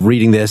way of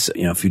reading this,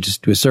 if you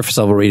just do a surface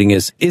level reading,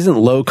 isn't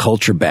low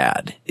culture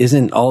bad?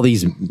 Isn't all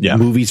these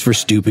movies for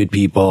stupid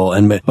people?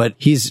 But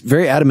he's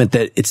very adamant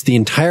that it's the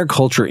entire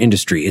culture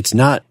industry. It's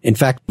not, in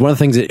fact, one of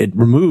the things that it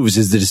removes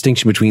is the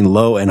distinction between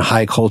low and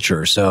high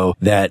culture. So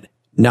that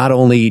not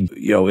only,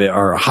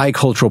 are high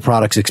cultural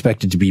products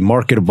expected to be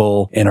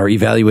marketable and are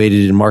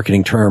evaluated in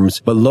marketing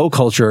terms, but low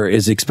culture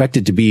is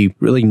expected to be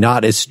really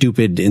not as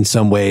stupid in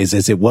some ways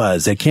as it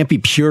was. It can't be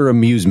pure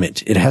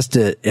amusement. It has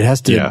to.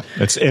 Yeah,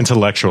 it's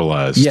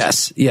intellectualized.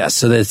 Yes.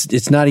 So that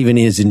it's not even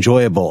as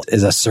enjoyable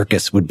as a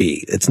circus would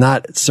be. It's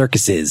not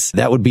circuses.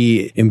 That would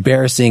be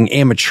embarrassing,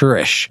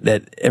 amateurish,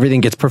 that everything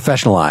gets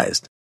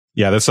professionalized.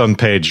 Yeah, that's on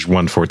page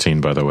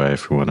 114, by the way,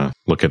 if you want to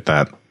look at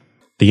that.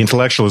 The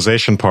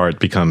intellectualization part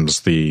becomes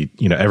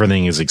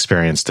everything is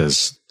experienced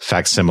as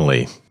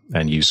facsimile.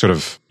 And you sort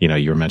of,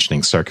 you were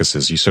mentioning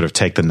circuses. You sort of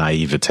take the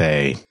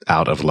naivete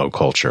out of low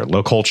culture.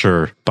 Low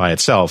culture by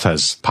itself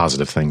has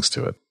positive things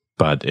to it,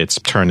 but it's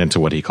turned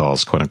into what he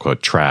calls, quote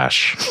unquote,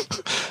 trash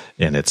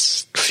in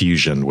its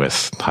fusion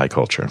with high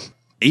culture.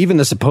 Even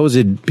the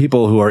supposed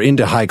people who are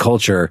into high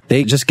culture,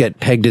 they just get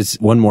pegged as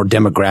one more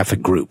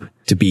demographic group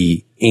to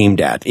be aimed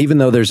at. Even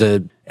though there's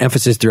a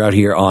emphasis throughout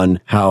here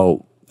on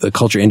how the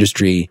culture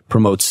industry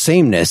promotes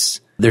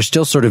sameness, there's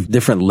still sort of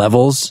different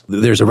levels.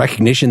 There's a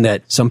recognition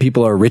that some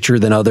people are richer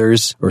than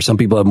others, or some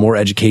people have more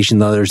education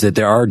than others, that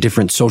there are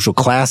different social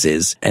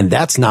classes, and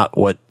that's not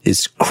what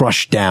is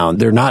crushed down.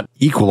 They're not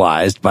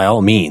equalized by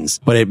all means,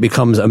 but it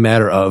becomes a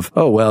matter of,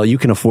 oh, well, you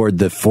can afford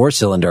the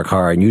 4-cylinder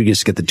car and you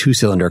just get the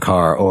 2-cylinder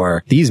car,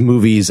 or these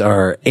movies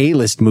are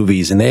A-list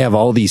movies and they have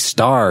all these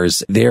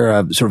stars.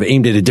 They're sort of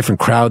aimed at a different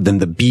crowd than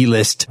the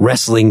B-list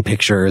wrestling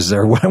pictures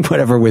or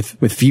whatever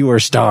with fewer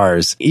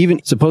stars.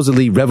 Even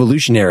supposedly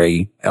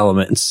revolutionary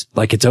elements,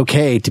 like it's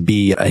okay to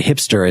be a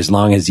hipster as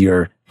long as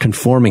you're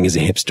conforming as a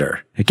hipster.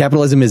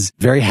 Capitalism is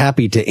very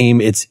happy to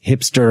aim its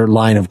hipster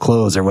line of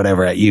clothes or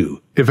whatever at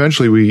you.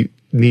 Eventually, we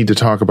need to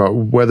talk about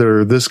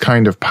whether this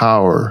kind of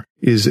power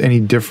is any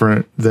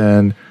different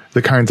than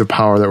the kinds of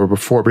power that were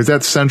before, because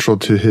that's central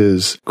to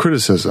his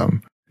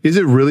criticism. Is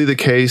it really the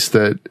case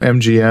that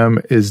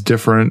MGM is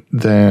different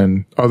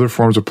than other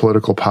forms of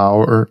political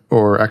power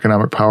or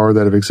economic power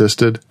that have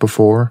existed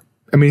before?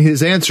 I mean,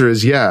 his answer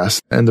is yes.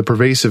 And the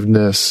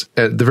pervasiveness,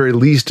 at the very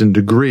least in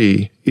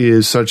degree,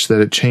 is such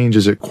that it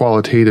changes it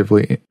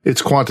qualitatively.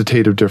 Its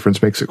quantitative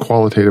difference makes it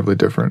qualitatively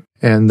different.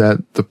 And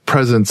that the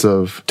presence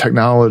of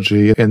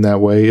technology in that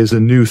way is a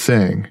new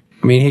thing.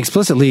 I mean, he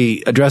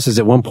explicitly addresses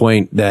at one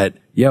point that,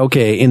 yeah,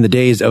 okay, in the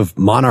days of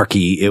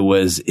monarchy, it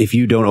was, if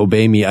you don't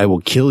obey me, I will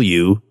kill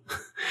you.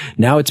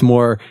 Now it's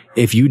more,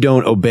 if you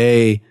don't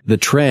obey the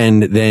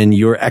trend, then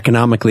you're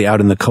economically out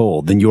in the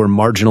cold, then you're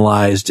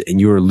marginalized and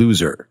you're a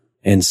loser.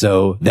 And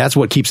so that's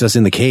what keeps us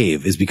in the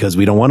cave, is because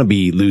we don't want to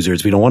be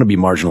losers. We don't want to be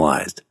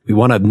marginalized. We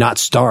want to not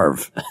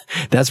starve.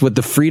 That's what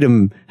the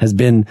freedom has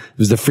been. It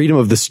was the freedom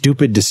of the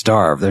stupid to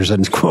starve. There's a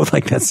quote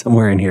like that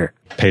somewhere in here.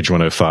 Page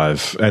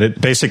 105. And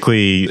it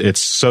basically, it's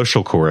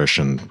social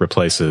coercion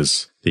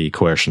replaces the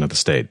coercion of the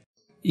state.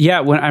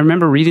 Yeah, when I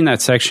remember reading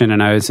that section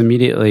and I was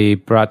immediately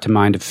brought to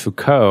mind of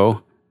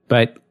Foucault,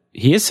 but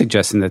he is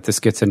suggesting that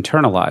this gets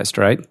internalized,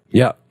 right?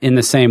 Yeah. In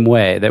the same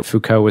way that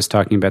Foucault was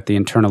talking about the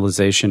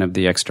internalization of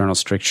the external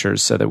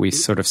strictures so that we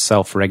sort of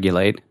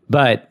self-regulate.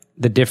 But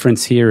the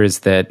difference here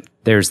is that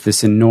there's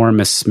this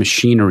enormous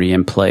machinery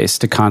in place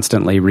to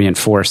constantly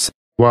reinforce.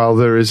 While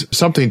there is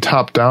something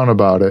top-down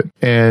about it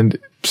and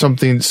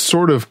something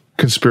sort of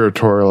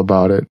conspiratorial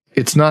about it,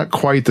 it's not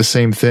quite the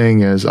same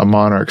thing as a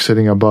monarch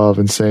sitting above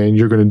and saying,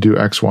 you're going to do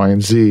X, Y,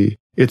 and Z.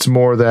 It's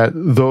more that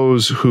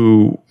those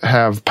who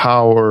have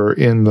power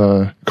in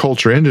the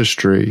culture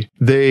industry,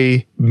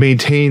 they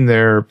maintain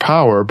their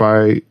power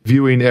by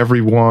viewing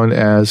everyone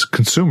as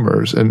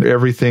consumers, and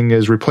everything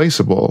is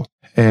replaceable,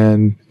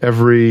 and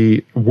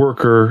every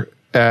worker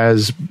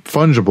as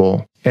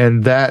fungible.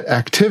 And that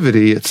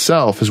activity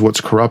itself is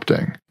what's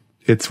corrupting.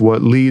 It's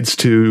what leads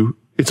to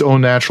its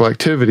own natural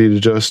activity to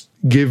just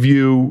give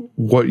you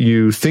what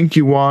you think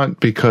you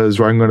want, because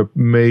I'm going to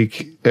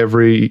make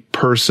every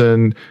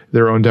person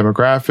their own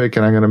demographic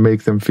and I'm going to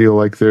make them feel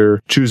like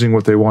they're choosing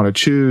what they want to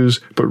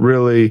choose. But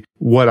really,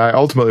 what I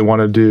ultimately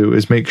want to do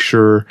is make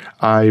sure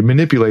I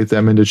manipulate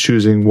them into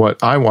choosing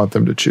what I want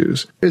them to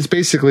choose. It's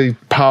basically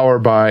power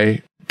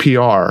by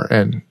PR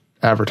and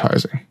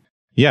advertising.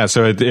 Yeah,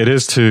 so it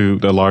is to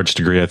a large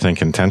degree, I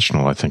think,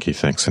 intentional, I think he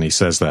thinks. And he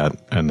says that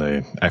in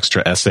the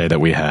extra essay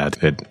that we had.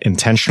 It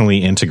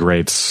intentionally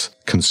integrates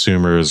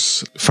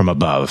consumers from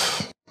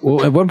above.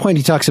 Well, at one point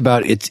he talks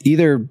about it's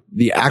either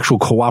the actual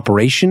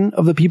cooperation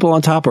of the people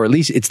on top, or at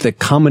least it's the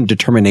common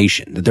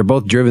determination, that they're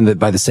both driven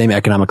by the same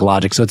economic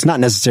logic. So it's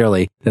not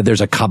necessarily that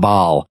there's a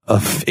cabal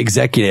of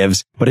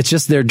executives, but it's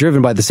just they're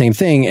driven by the same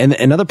thing. And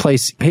another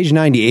place, page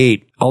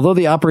 98, although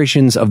the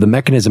operations of the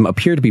mechanism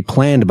appear to be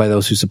planned by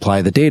those who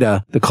supply the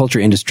data, the culture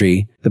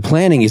industry, the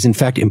planning is in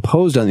fact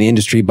imposed on the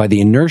industry by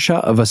the inertia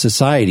of a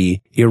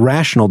society,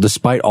 irrational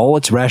despite all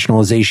its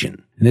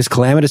rationalization. And this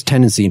calamitous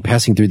tendency in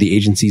passing through the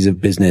agencies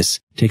of business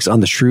takes on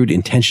the shrewd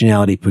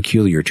intentionality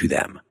peculiar to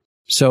them.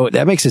 So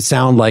that makes it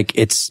sound like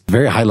it's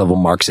very high-level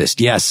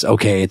Marxist. Yes,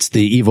 okay, it's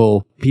the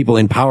evil people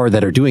in power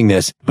that are doing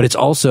this, but it's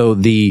also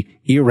the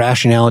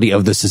irrationality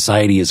of the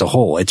society as a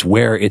whole. It's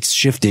where it's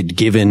shifted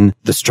given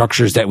the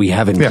structures that we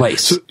have in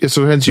place.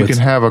 So hence you can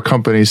have a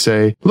company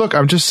say, look,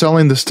 I'm just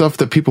selling the stuff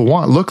that people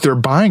want. Look, they're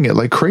buying it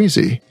like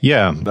crazy.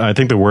 Yeah, I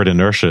think the word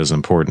inertia is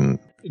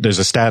important. There's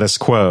a status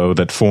quo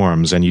that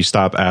forms and you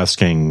stop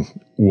asking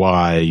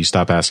why, you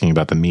stop asking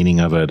about the meaning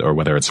of it or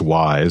whether it's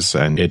wise,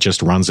 and it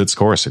just runs its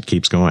course. It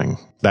keeps going.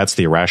 That's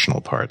the irrational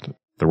part.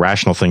 The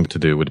rational thing to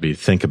do would be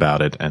think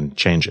about it and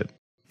change it.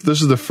 This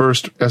is the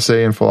first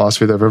essay in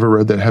philosophy that I've ever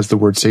read that has the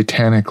word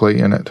satanically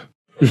in it.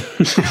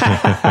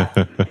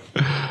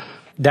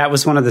 That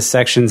was one of the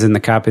sections in the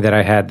copy that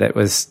I had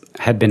that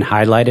had been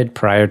highlighted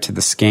prior to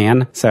the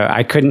scan. So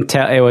I couldn't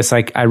tell. It was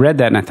like, I read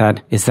that and I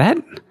thought,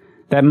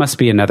 that must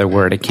be another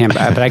word. It can't,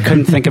 but I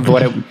couldn't think of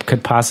what it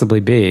could possibly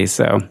be.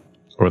 So,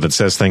 or that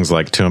says things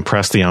like, to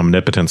impress the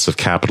omnipotence of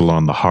capital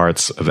on the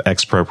hearts of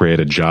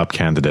expropriated job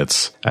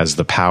candidates as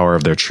the power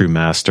of their true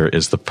master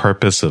is the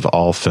purpose of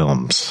all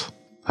films.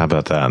 How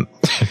about that?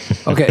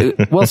 Okay.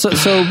 Well, so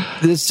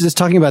this is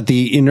talking about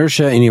the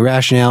inertia and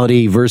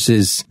irrationality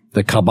versus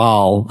the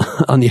cabal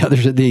on the other,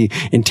 the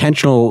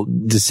intentional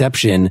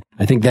deception.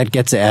 I think that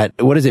gets at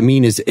what does it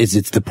mean is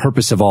it's the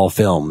purpose of all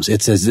films.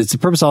 It says it's the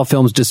purpose of all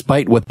films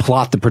despite what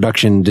plot the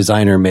production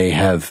designer may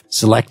have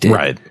selected.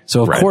 Right.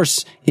 So of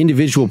course,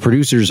 individual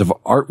producers of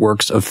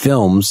artworks of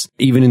films,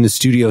 even in the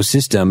studio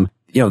system,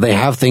 they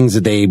have things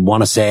that they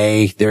want to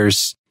say.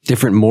 There's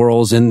different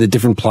morals in the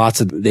different plots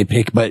that they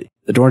pick, but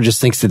Adorno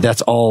just thinks that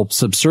that's all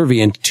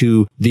subservient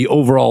to the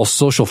overall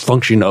social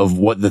function of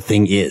what the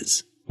thing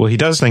is. Well, he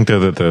does think, though,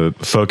 that the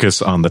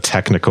focus on the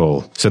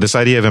technical, so this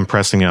idea of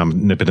impressing the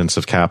omnipotence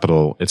of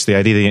capital, it's the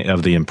idea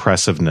of the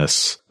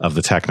impressiveness of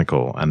the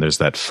technical. And there's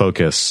that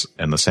focus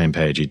in the same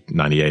page,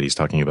 98, he's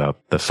talking about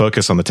the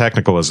focus on the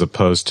technical as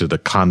opposed to the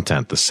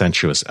content, the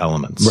sensuous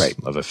elements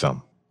of a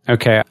film.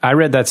 Okay, I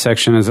read that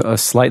section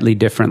as slightly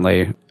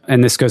differently.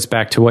 And this goes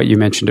back to what you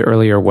mentioned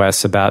earlier,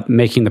 Wes, about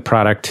making the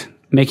product,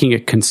 making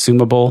it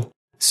consumable.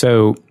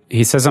 So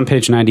he says on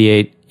page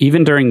 98,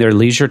 even during their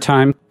leisure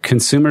time,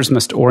 consumers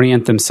must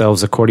orient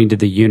themselves according to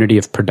the unity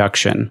of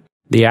production.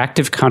 the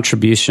active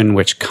contribution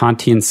which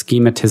Kantian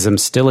schematism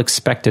still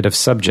expected of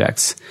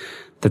subjects,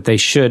 that they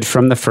should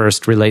from the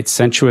first relate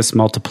sensuous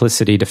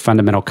multiplicity to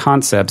fundamental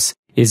concepts,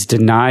 is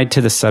denied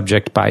to the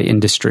subject by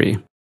industry.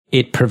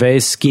 It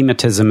purveys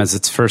schematism as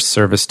its first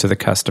service to the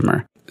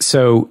customer.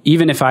 So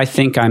even if I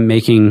think I'm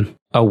making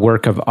a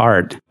work of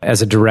art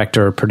as a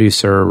director or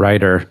producer or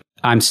writer,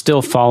 I'm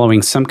still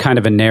following some kind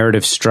of a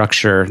narrative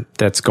structure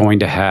that's going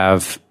to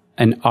have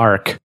an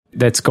arc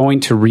that's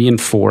going to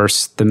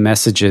reinforce the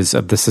messages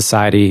of the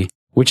society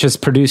which has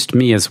produced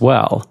me as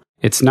well.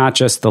 It's not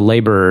just the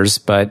laborers,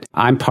 but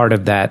I'm part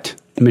of that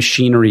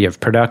machinery of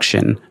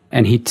production.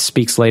 And he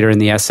speaks later in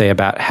the essay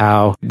about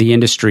how the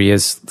industry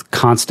is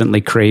constantly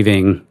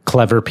craving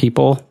clever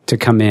people to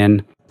come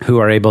in who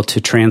are able to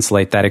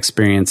translate that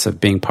experience of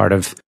being part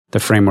of the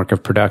framework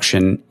of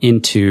production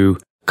into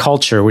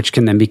culture, which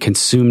can then be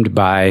consumed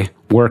by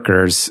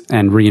workers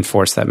and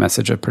reinforce that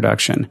message of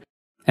production.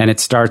 And it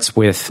starts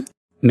with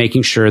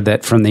making sure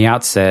that from the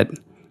outset,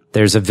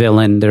 there's a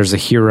villain, there's a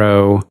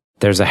hero,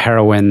 there's a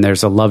heroine,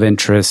 there's a love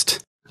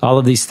interest. All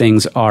of these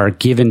things are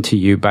given to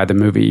you by the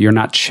movie. You're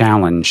not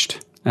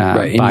challenged.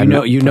 Right.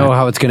 And you know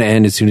how it's going to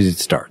end as soon as it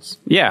starts.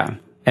 Yeah.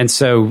 And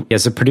so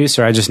as a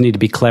producer, I just need to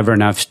be clever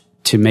enough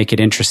to make it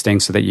interesting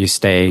so that you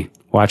stay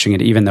watching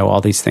it, even though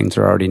all these things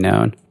are already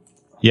known.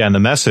 Yeah. And the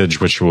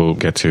message, which we'll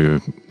get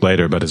to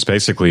later, but it's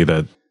basically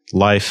that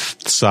life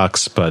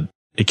sucks, but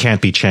it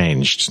can't be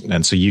changed.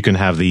 And so you can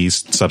have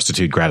these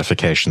substitute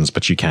gratifications,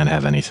 but you can't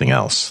have anything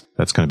else.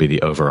 That's going to be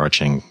the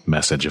overarching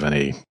message of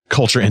any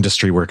culture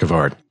industry work of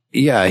art.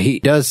 Yeah, he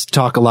does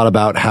talk a lot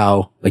about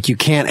how, like, you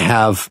can't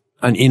have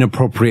an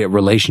inappropriate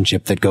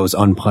relationship that goes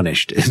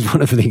unpunished is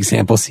one of the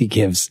examples he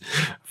gives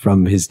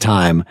from his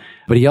time.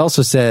 But he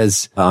also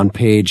says on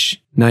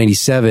page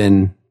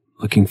 97,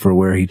 looking for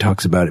where he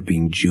talks about it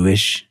being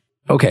Jewish.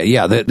 Okay,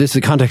 yeah,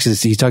 the context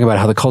is he's talking about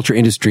how the culture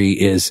industry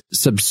is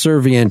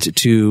subservient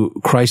to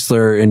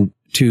Chrysler and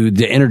to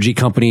the energy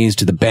companies,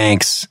 to the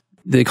banks.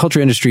 The culture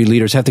industry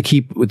leaders have to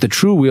keep with the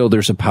true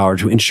wielders of power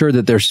to ensure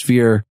that their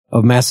sphere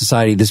of mass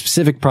society, the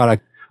specific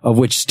product of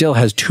which still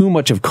has too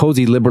much of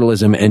cozy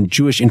liberalism and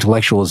Jewish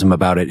intellectualism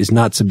about it, is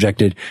not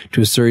subjected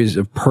to a series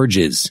of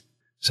purges.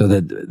 So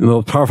that the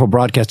most powerful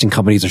broadcasting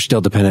companies are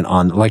still dependent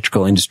on the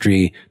electrical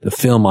industry, the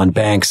film on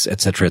banks, et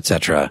cetera, et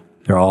cetera.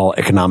 They're all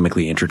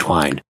economically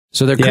intertwined.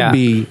 So there could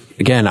be,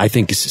 again, I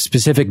think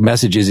specific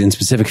messages in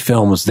specific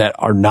films that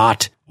are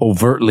not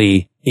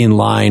overtly in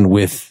line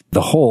with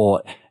the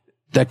whole.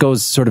 That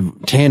goes sort of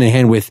hand in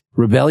hand with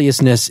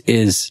rebelliousness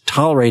is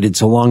tolerated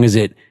so long as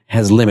it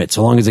has limits,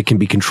 so long as it can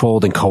be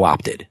controlled and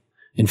co-opted.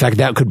 In fact,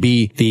 that could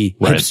be the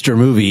hipster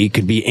movie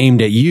could be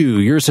aimed at you.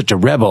 You're such a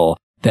rebel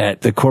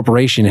that the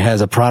corporation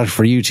has a product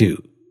for you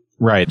too.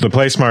 Right. The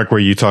place mark where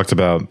you talked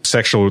about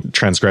sexual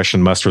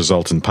transgression must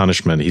result in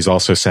punishment. He's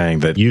also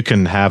saying that you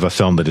can have a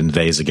film that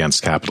inveighs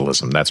against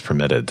capitalism. That's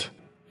permitted.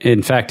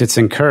 In fact, it's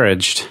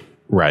encouraged.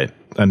 Right.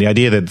 And the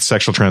idea that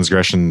sexual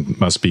transgression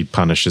must be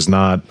punished is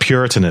not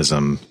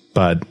Puritanism,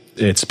 but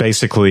it's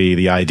basically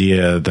the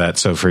idea that,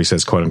 so for he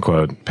says, quote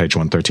unquote, page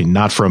 113,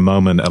 not for a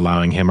moment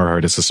allowing him or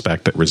her to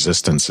suspect that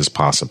resistance is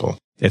possible.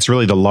 It's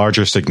really the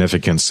larger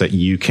significance that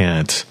you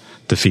can't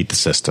defeat the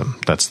system.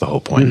 That's the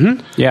whole point.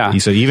 Mm-hmm. Yeah. He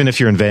said, even if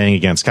you're inveighing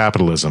against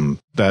capitalism,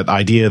 that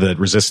idea that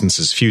resistance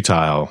is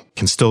futile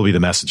can still be the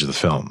message of the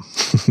film,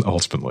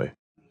 ultimately.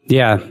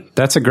 Yeah,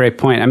 that's a great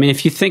point. I mean,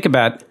 if you think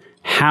about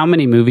how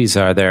many movies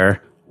are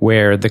there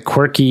where the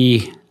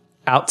quirky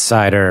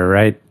outsider,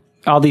 right?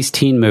 All these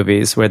teen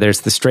movies where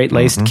there's the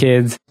straight-laced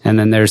kids, and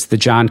then there's the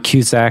John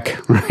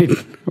Cusack, right?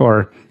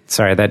 Or,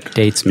 sorry, that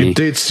dates me. It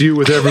dates you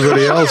with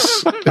everybody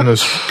else in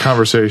this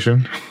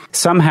conversation.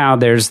 Somehow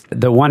there's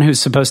the one who's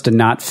supposed to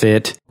not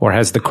fit or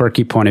has the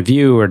quirky point of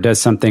view or does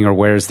something or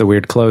wears the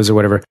weird clothes or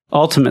whatever,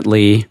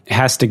 ultimately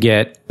has to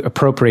get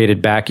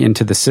appropriated back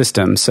into the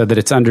system so that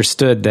it's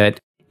understood that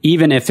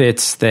even if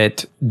it's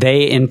that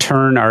they in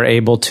turn are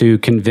able to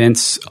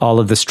convince all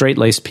of the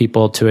straight-laced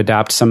people to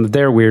adopt some of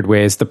their weird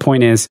ways, the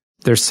point is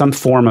there's some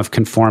form of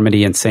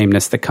conformity and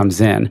sameness that comes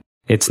in.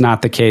 It's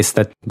not the case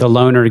that the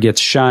loner gets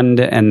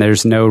shunned and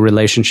there's no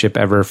relationship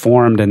ever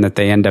formed and that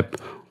they end up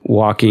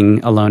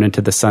walking alone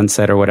into the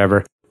sunset or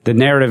whatever. The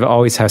narrative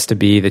always has to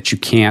be that you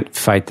can't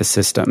fight the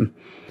system.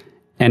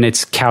 And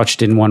it's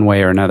couched in one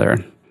way or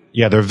another.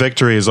 Yeah, their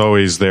victory is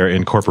always their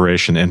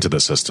incorporation into the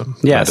system.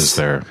 Yes. That is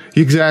their...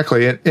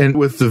 Exactly. And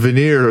with the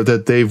veneer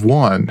that they've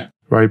won,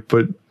 right?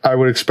 But I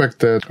would expect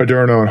that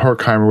Adorno and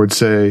Horkheimer would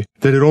say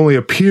that it only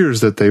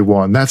appears that they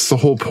won. That's the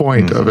whole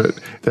point of it,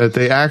 that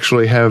they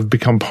actually have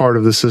become part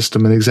of the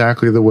system in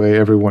exactly the way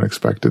everyone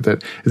expected,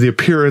 that the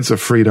appearance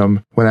of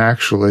freedom when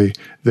actually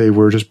they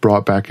were just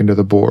brought back into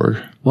the Borg.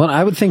 Well,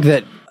 I would think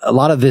that a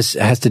lot of this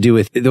has to do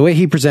with the way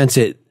he presents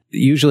it.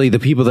 Usually the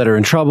people that are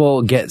in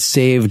trouble get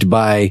saved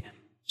by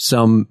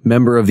some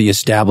member of the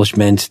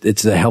establishment.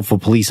 It's a helpful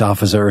police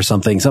officer or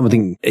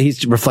something.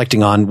 He's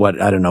reflecting on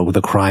what, I don't know,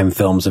 the crime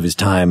films of his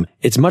time.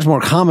 It's much more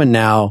common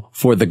now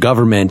for the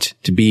government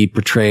to be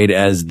portrayed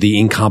as the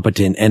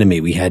incompetent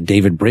enemy. We had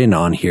David Brin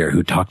on here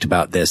who talked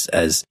about this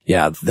as,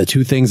 the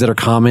two things that are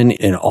common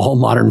in all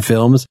modern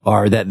films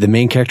are that the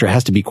main character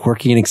has to be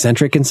quirky and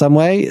eccentric in some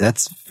way.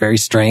 That's very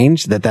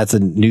strange that that's a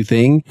new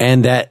thing.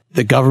 And that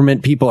the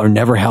government people are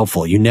never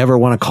helpful. You never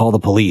want to call the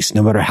police,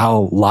 no matter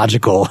how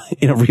logical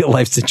in a real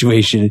life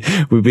situation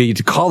would be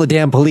to call the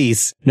damn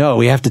police. No,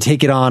 we have to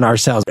take it on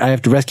ourselves. I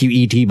have to rescue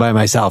E.T. by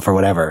myself or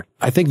whatever.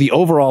 I think the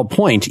overall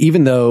point,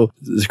 even though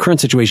the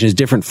current situation is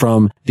different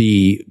from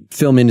the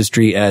film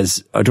industry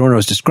as Adorno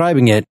is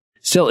describing it,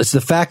 still it's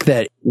the fact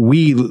that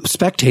we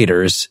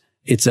spectators,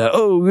 it's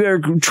we're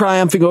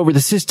triumphing over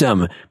the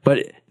system.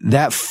 But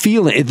that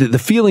feeling, the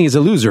feeling is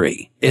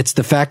illusory. It's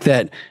the fact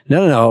that,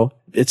 no,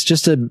 it's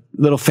just a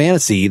little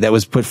fantasy that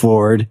was put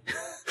forward.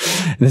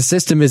 The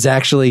system is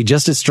actually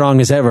just as strong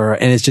as ever.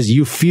 And it's just,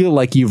 you feel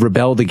like you've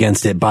rebelled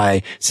against it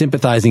by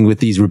sympathizing with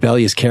these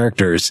rebellious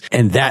characters.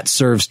 And that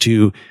serves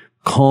to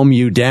calm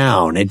you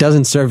down. It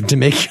doesn't serve to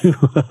make you...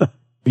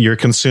 You're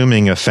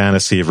consuming a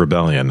fantasy of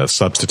rebellion, a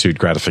substitute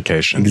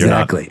gratification.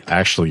 Exactly. You're not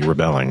actually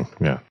rebelling.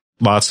 Yeah.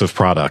 Lots of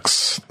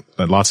products,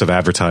 lots of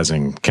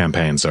advertising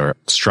campaigns are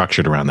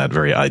structured around that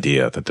very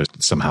idea that they're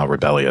somehow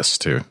rebellious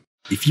to.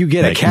 If you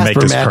get a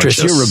Casper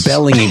mattress, you're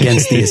rebelling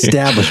against the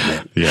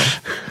establishment. Yeah.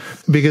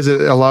 Because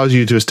it allows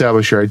you to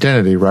establish your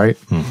identity, right?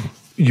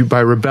 Mm-hmm.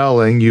 By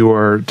rebelling, you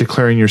are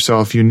declaring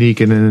yourself unique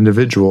and an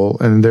individual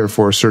and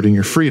therefore asserting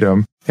your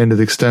freedom. And to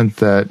the extent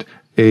that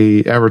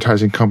a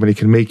advertising company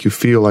can make you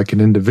feel like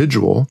an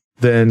individual,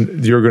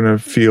 then you're going to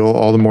feel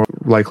all the more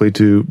likely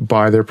to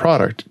buy their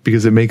product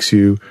because it makes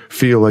you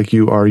feel like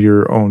you are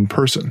your own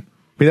person.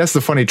 I mean, that's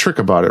the funny trick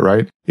about it,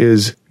 right?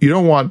 Is you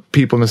don't want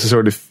people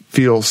necessarily to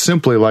feel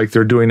simply like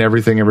they're doing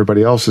everything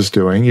everybody else is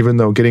doing, even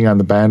though getting on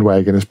the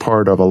bandwagon is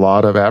part of a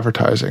lot of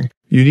advertising.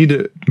 You need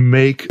to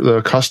make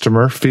the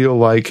customer feel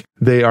like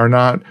they are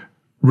not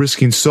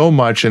risking so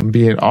much and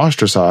being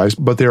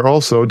ostracized, but they're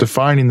also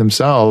defining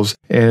themselves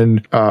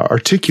and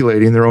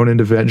articulating their own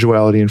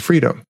individuality and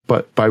freedom,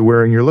 but by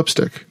wearing your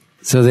lipstick.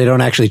 So they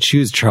don't actually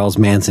choose Charles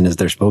Manson as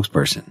their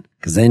spokesperson,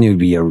 because then you'd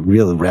be a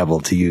real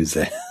rebel to use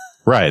it.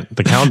 Right.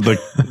 The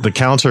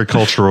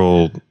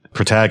countercultural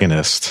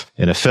protagonist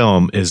in a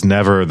film is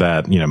never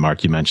that,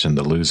 Mark, you mentioned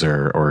the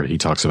loser, or he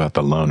talks about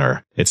the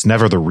loner. It's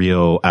never the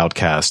real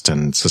outcast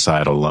and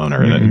societal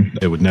loner. Mm-hmm.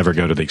 It would never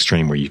go to the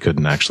extreme where you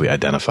couldn't actually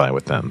identify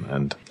with them,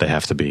 and they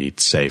have to be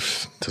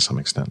safe to some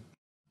extent.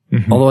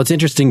 Mm-hmm. Although it's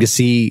interesting to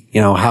see,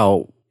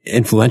 how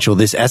influential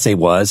this essay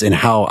was and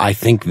how I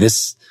think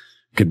this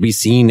could be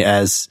seen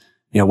as,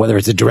 whether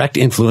it's a direct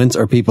influence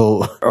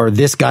or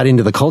this got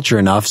into the culture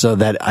enough so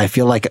that I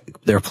feel like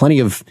there are plenty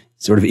of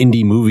sort of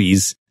indie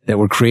movies that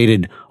were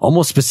created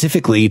almost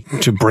specifically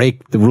to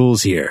break the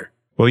rules here.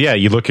 Well, yeah,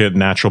 you look at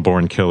Natural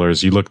Born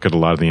Killers, you look at a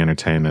lot of the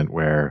entertainment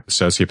where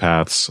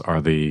sociopaths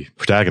are the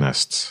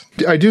protagonists.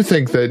 I do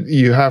think that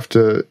you have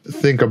to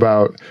think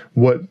about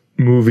what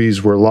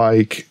movies were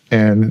like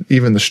and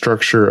even the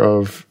structure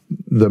of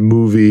the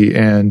movie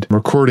and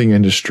recording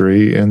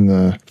industry in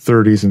the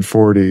 30s and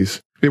 40s.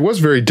 It was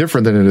very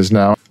different than it is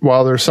now.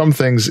 While there are some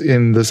things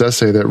in this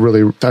essay that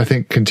really, I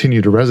think,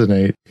 continue to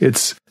resonate,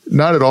 it's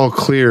not at all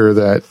clear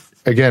that,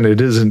 again,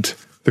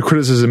 the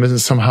criticism isn't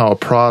somehow a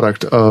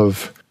product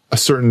of a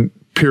certain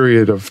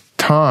period of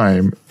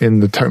time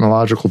in the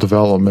technological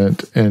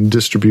development and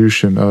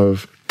distribution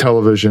of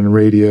television,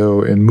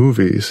 radio, and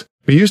movies.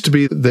 It used to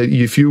be that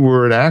if you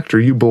were an actor,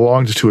 you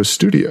belonged to a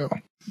studio.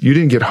 You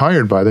didn't get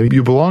hired by them.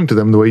 You belonged to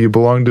them the way you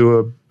belonged to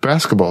a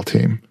basketball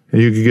team.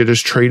 And you could get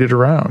just traded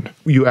around.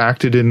 You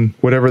acted in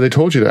whatever they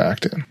told you to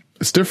act in.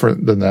 It's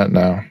different than that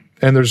now.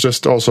 And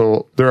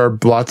there are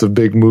lots of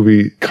big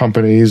movie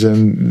companies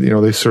and,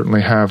 they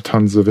certainly have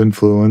tons of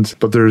influence,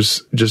 but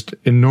there's just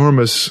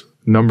enormous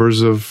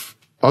numbers of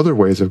other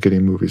ways of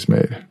getting movies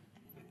made.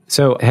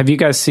 So have you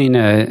guys seen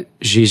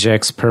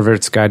Zizek's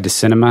Pervert's Guide to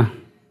Cinema?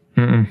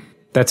 Mm-mm.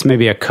 That's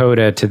maybe a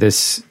coda to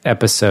this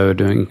episode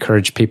to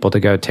encourage people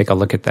to go take a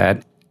look at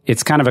that.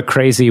 It's kind of a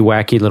crazy,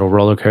 wacky little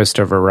roller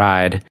coaster of a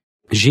ride.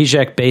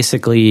 Zizek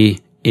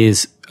basically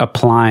is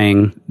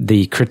applying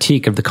the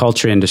critique of the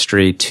culture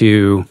industry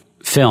to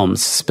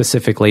films,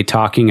 specifically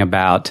talking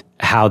about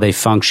how they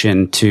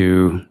function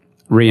to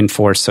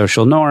reinforce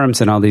social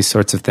norms and all these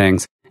sorts of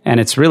things. And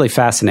it's really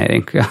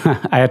fascinating,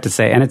 I have to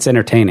say, and it's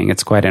entertaining.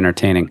 It's quite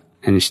entertaining,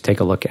 and you should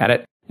take a look at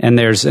it. And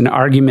there's an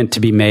argument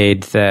to be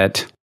made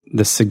that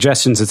the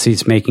suggestions that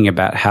he's making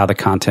about how the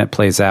content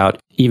plays out,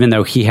 even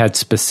though he had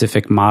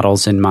specific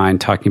models in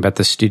mind, talking about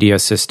the studio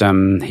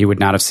system, he would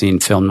not have seen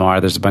film noir.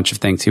 There's a bunch of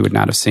things he would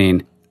not have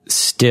seen,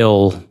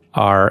 still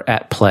are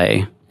at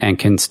play and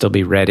can still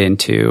be read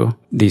into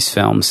these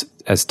films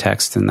as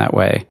text in that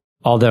way.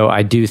 Although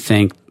I do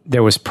think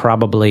there was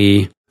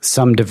probably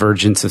some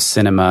divergence of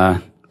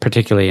cinema,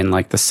 particularly in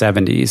like the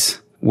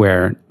 70s,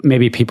 where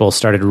maybe people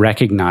started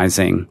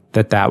recognizing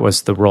that that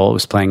was the role it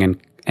was playing. And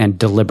and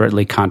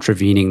deliberately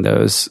contravening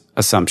those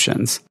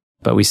assumptions.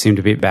 But we seem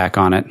to be back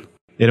on it.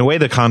 In a way,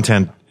 the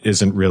content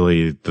isn't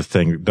really the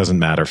thing, doesn't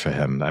matter for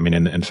him. I mean,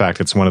 in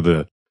fact, it's one of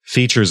the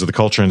features of the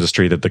culture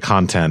industry that the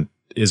content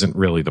isn't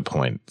really the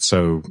point.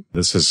 So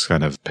this is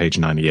kind of page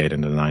 98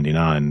 into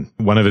 99.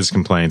 One of his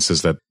complaints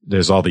is that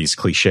there's all these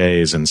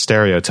cliches and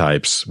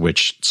stereotypes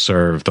which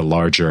serve the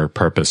larger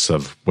purpose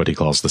of what he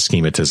calls the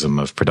schematism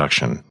of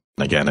production.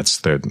 Again,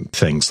 it's the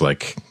things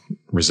like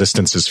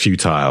resistance is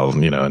futile,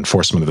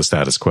 enforcement of the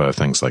status quo,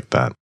 things like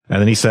that. And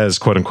then he says,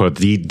 quote unquote,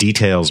 the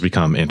details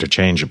become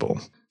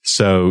interchangeable.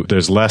 So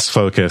there's less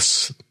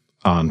focus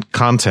on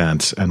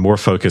content and more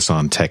focus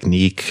on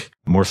technique,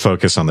 more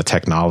focus on the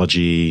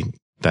technology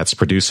that's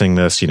producing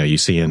this. You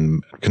see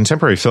in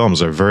contemporary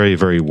films are very,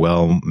 very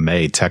well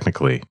made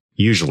technically,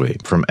 usually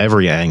from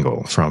every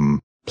angle,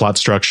 from plot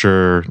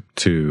structure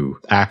to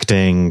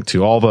acting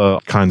to all the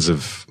kinds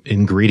of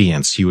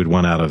ingredients you would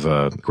want out of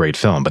a great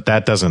film. But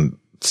that doesn't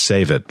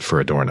save it for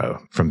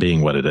Adorno from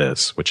being what it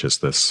is, which is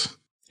this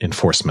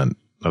enforcement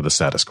of the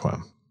status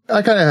quo.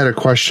 I kind of had a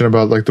question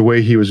about like the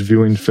way he was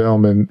viewing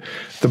film, and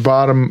the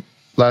bottom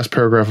last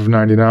paragraph of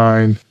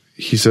 99,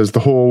 he says the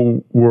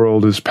whole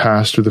world is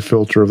passed through the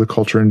filter of the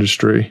culture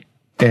industry,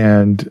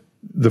 and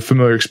the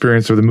familiar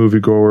experience of the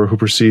moviegoer who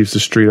perceives the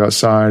street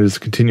outside is the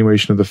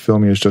continuation of the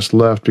film he has just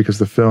left, because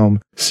the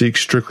film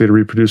seeks strictly to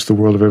reproduce the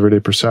world of everyday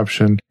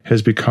perception,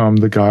 has become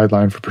the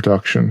guideline for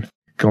production.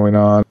 Going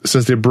on,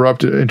 since the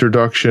abrupt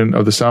introduction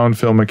of the sound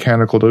film,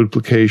 mechanical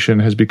duplication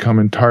has become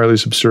entirely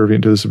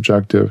subservient to this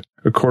objective.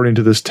 According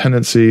to this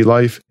tendency,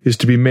 life is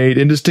to be made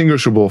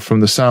indistinguishable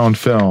from the sound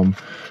film.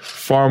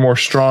 Far more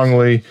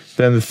strongly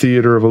than the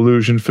theater of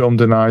illusion, film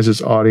denies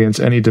its audience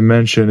any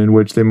dimension in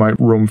which they might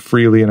roam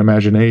freely in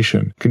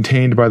imagination,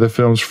 contained by the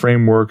film's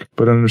framework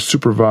but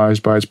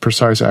unsupervised by its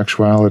precise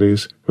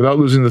actualities. Without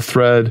losing the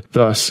thread,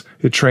 thus,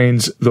 it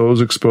trains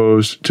those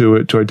exposed to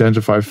it to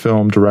identify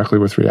film directly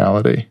with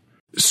reality.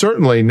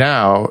 Certainly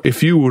now,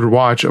 if you were to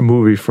watch a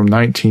movie from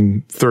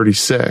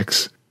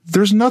 1936,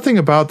 there's nothing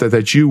about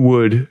that you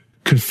would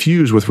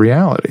confuse with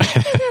reality,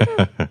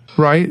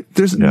 right?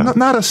 There's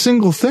not a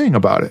single thing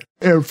about it.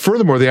 And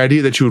furthermore, the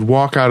idea that you would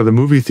walk out of the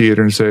movie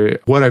theater and say,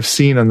 what I've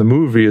seen on the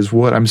movie is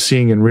what I'm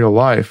seeing in real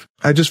life,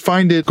 I just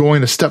find it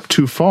going a step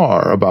too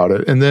far about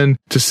it. And then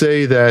to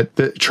say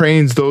that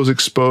trains those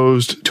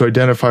exposed to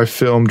identify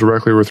film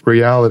directly with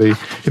reality,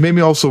 it made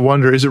me also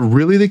wonder, is it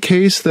really the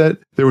case that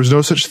there was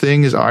no such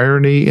thing as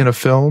irony in a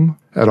film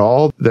at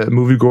all that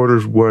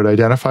moviegoers would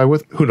identify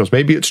with? Who knows?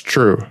 Maybe it's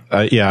true.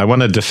 I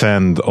want to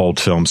defend old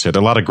films here. There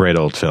are a lot of great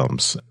old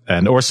films.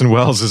 And Orson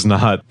Welles is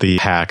not the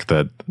hack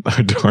that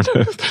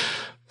Adorno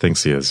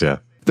thinks he is, yeah.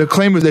 The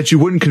claim is that you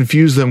wouldn't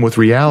confuse them with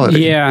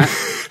reality. Yeah.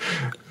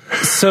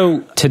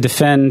 So to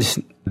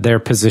defend their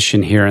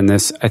position here in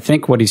this, I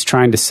think what he's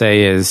trying to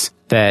say is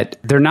that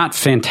they're not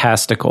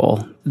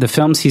fantastical. The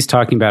films he's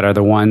talking about are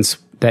the ones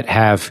that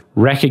have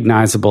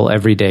recognizable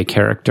everyday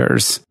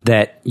characters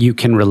that you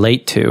can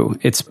relate to.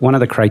 It's one of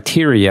the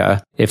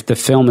criteria if the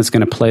film is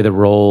going to play the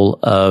role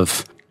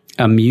of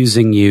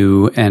amusing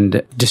you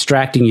and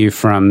distracting you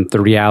from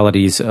the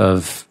realities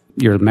of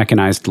your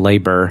mechanized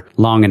labor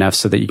long enough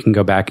so that you can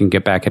go back and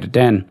get back at it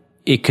then.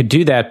 It could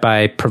do that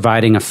by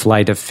providing a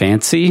flight of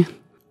fancy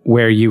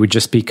where you would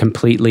just be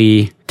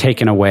completely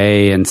taken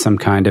away in some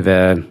kind of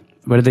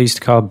what do they used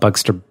to call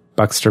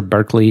Buxter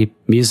Berkeley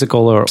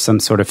musical or some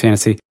sort of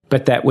fantasy.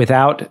 But that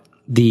without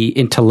the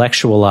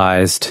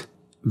intellectualized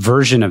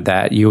version of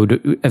that, you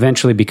would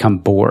eventually become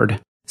bored.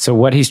 So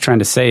what he's trying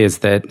to say is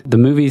that the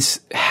movies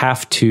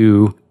have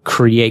to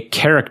create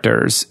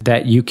characters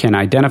that you can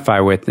identify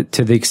with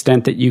to the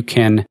extent that you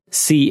can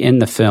see in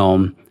the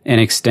film an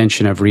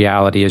extension of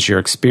reality as you're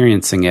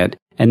experiencing it.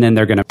 And then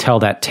they're going to tell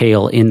that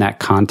tale in that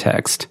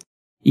context,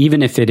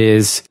 even if it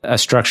is a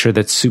structure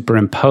that's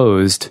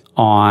superimposed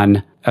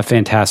on a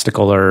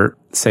fantastical or,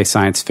 say,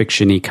 science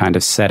fiction-y kind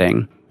of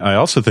setting. I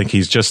also think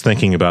he's just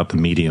thinking about the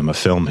medium of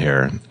film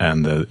here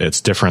and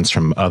its difference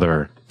from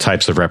other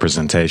types of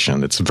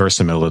representation. It's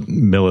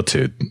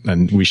verisimilitude.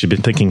 And we should be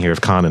thinking here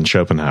of Kant and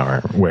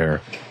Schopenhauer,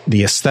 where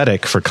the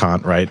aesthetic for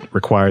Kant, right,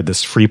 required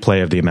this free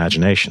play of the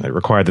imagination. It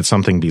required that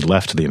something be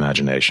left to the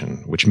imagination,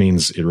 which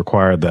means it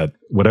required that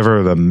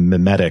whatever the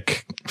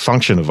mimetic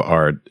function of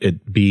art,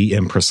 it be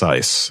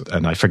imprecise.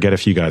 And I forget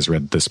if you guys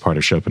read this part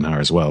of Schopenhauer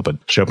as well, but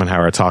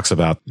Schopenhauer talks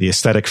about the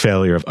aesthetic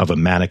failure of a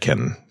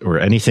mannequin or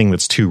anything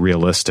that's too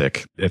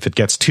realistic. If it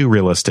gets too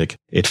realistic,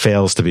 it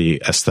fails to be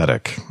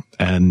aesthetic.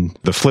 And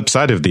the flip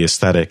side of the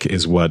aesthetic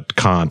is what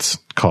Kant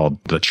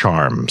called the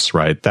charms,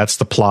 right? That's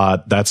the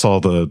plot. That's all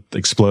the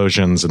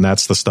explosions. And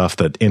that's the stuff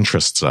that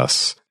interests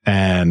us.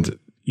 And,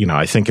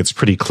 I think it's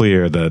pretty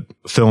clear that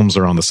films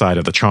are on the side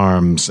of the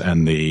charms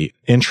and the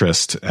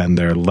interest, and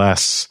they're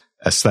less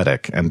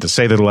aesthetic. And to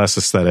say they're less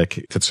aesthetic,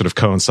 it sort of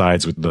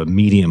coincides with the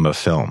medium of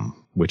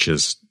film, which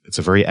is, it's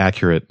a very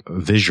accurate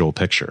visual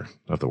picture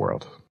of the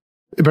world.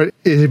 But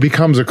it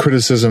becomes a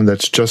criticism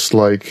that's just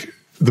like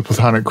the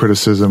Platonic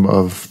criticism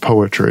of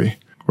poetry,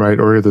 right?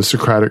 Or the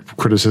Socratic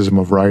criticism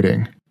of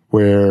writing,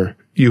 where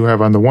you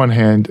have on the one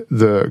hand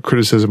the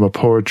criticism of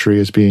poetry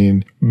as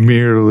being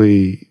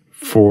merely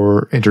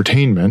for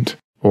entertainment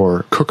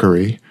or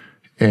cookery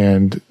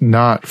and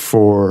not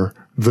for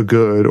the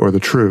good or the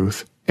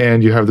truth.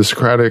 And you have the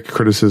Socratic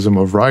criticism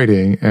of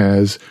writing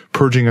as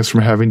purging us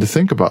from having to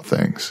think about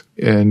things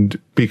and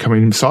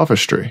becoming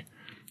sophistry.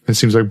 It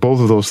seems like both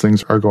of those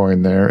things are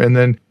going there. And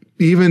then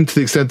even to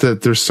the extent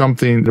that there's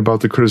something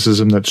about the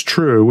criticism that's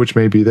true, which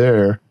may be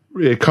there,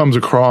 it comes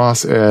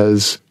across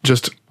as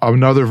just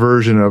another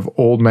version of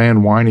old man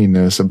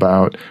whininess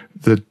about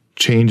the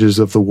changes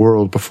of the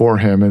world before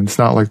him. And it's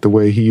not like the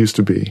way he used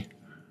to be.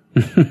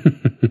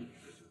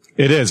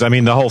 It is. I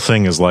mean, the whole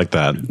thing is like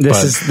that.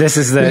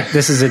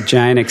 This is a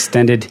giant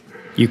extended,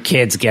 you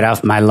kids get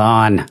off my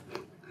lawn.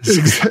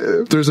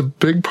 There's a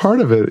big part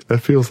of it that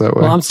feels that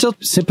way. Well, I'm still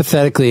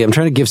I'm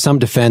trying to give some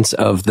defense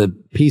of the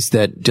piece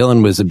that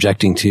Dylan was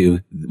objecting to,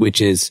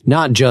 which is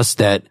not just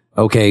that,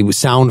 okay,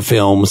 sound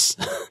films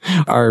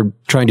are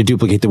trying to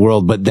duplicate the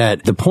world, but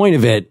that the point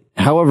of it,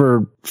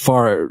 however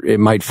far it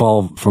might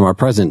fall from our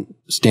present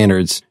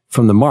standards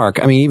from the mark,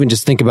 I mean, even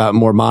just think about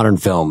more modern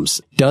films.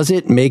 Does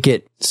it make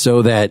it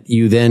so that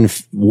you then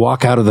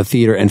walk out of the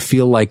theater and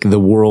feel like the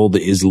world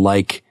is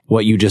like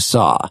what you just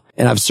saw?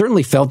 And I've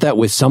certainly felt that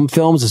with some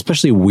films,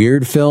 especially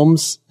weird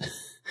films.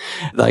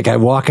 Like I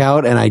walk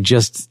out and I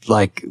just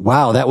like,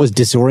 wow, that was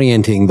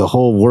disorienting. The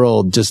whole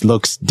world just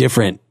looks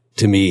different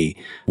to me.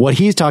 What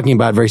he's talking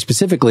about very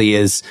specifically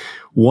is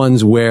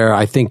ones where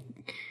I think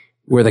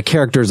where the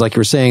characters, like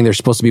you're saying, they're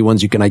supposed to be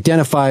ones you can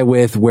identify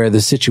with, where the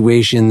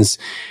situations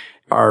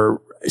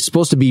are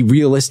supposed to be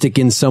realistic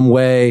in some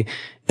way.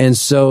 And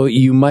so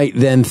you might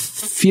then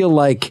feel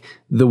like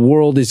the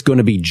world is going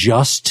to be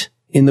just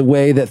in the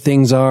way that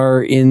things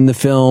are in the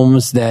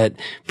films, that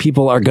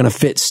people are going to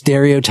fit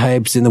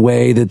stereotypes in the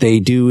way that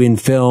they do in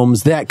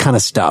films, that kind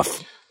of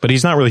stuff. But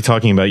he's not really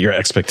talking about your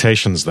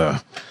expectations, though.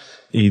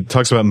 He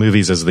talks about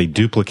movies as the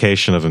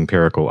duplication of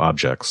empirical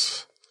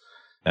objects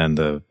and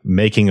the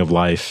making of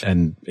life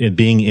and it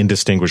being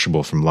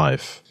indistinguishable from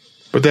life.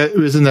 But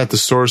isn't that the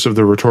source of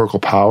the rhetorical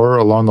power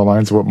along the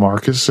lines of what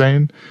Mark is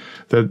saying?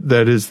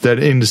 That is that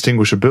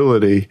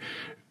indistinguishability,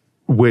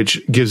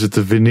 which gives it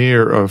the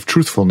veneer of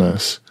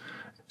truthfulness.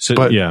 So,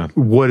 but yeah,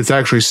 what it's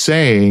actually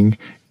saying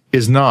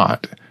is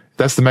not.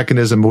 That's the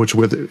mechanism which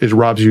with it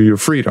robs you of your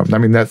freedom. I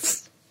mean,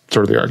 that's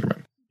sort of the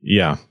argument.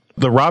 Yeah.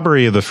 The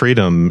robbery of the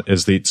freedom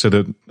is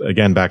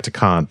again, back to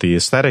Kant, the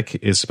aesthetic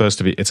is supposed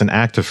to be, it's an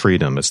act of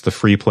freedom. It's the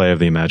free play of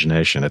the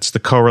imagination. It's the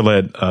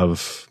correlate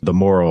of the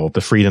moral,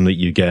 the freedom that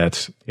you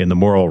get in the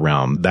moral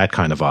realm, that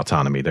kind of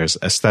autonomy. There's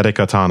aesthetic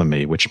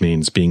autonomy, which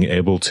means being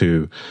able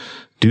to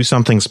do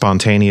something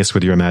spontaneous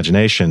with your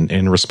imagination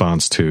in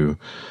response to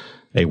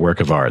a work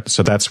of art.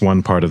 So that's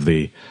one part of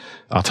the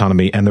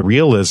autonomy, and the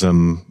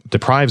realism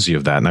deprives you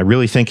of that. And I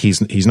really think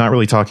he's not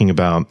really talking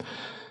about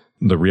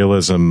the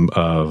realism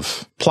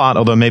of plot,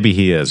 although maybe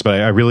he is, but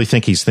I really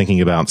think he's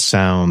thinking about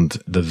sound,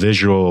 the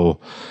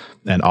visual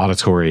and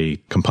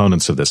auditory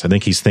components of this. I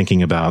think he's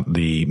thinking about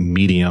the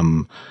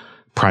medium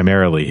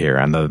primarily here.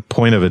 And the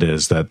point of it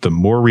is that the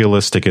more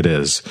realistic it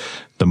is,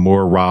 the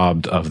more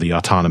robbed of the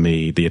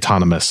autonomy, the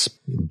autonomous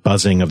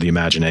buzzing of the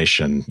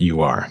imagination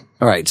you are.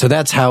 All right. So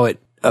that's how it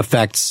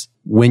affects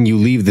when you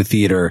leave the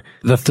theater,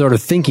 the sort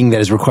of thinking that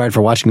is required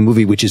for watching a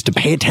movie, which is to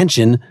pay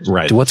attention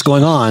to what's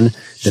going on,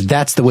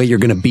 that's the way you're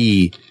going to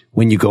be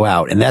when you go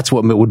out. And that's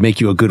what would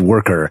make you a good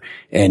worker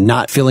and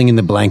not filling in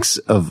the blanks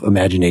of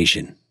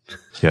imagination.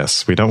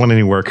 Yes. We don't want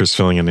any workers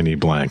filling in any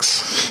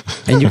blanks.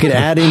 And you could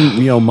add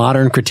in,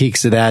 modern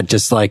critiques of that,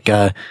 just like,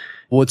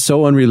 it's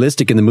so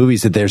unrealistic in the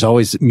movies that there's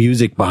always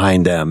music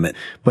behind them.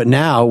 But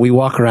now we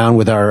walk around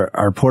with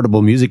our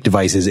portable music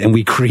devices and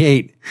we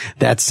create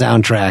that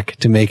soundtrack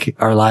to make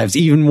our lives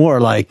even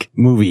more like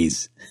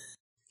movies.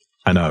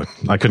 I know.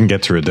 I couldn't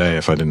get through a day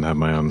if I didn't have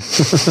my own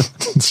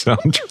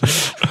soundtrack.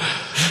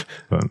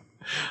 But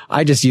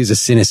I just use a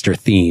sinister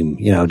theme,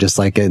 just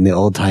like in the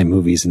old time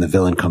movies and the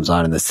villain comes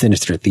on and the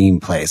sinister theme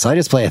plays. So I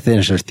just play a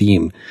sinister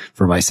theme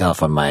for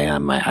myself on my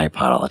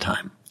iPod all the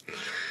time.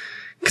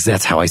 Because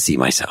that's how I see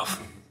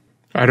myself.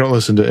 I don't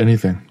listen to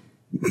anything.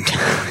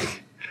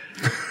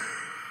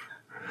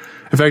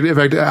 In fact,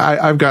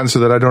 I've gotten so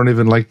that I don't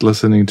even like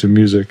listening to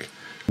music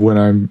when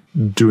I'm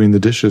doing the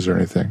dishes or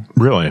anything.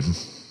 Really?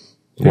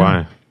 Yeah.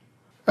 Why?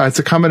 It's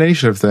a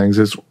combination of things.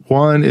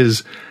 One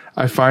is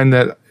I find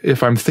that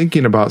if I'm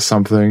thinking about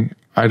something,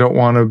 I don't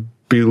want to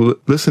be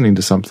listening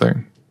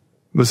to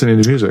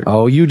music.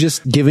 Oh, you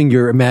just giving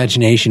your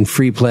imagination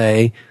free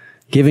play,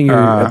 giving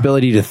your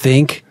ability to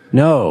think.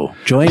 No,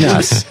 join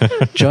us.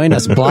 Join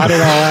us. Blot it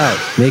all out.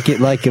 Make it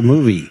like a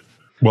movie.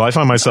 Well, I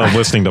find myself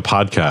listening to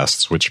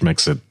podcasts, which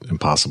makes it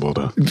impossible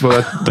to think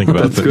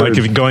about it. Good. Like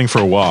if you're going for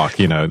a walk,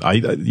 I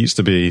used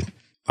to be,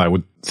 I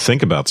would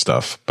think about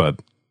stuff, but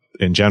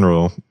in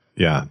general,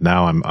 yeah,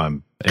 now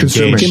I'm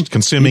engaged,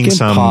 consuming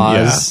some.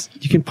 Pause. Yeah.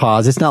 You can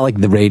pause. It's not like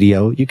the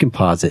radio. You can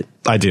pause it.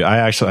 I do.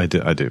 I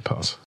do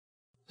pause.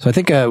 So I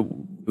think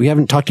we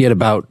haven't talked yet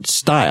about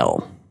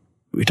style.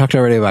 We talked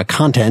already about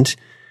content.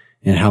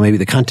 and how maybe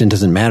the content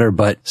doesn't matter,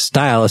 but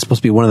style is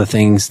supposed to be one of the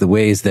things, the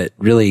ways that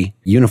really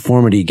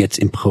uniformity gets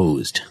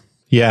imposed.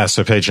 Yeah,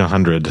 so page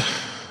 100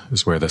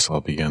 is where this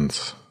all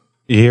begins.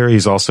 Here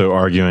he's also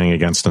arguing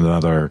against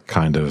another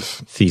kind of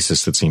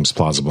thesis that seems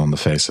plausible in the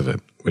face of it,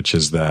 which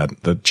is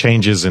that the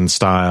changes in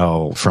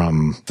style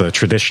from the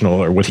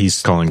traditional, or what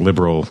he's calling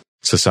liberal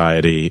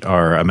society,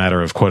 are a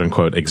matter of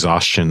quote-unquote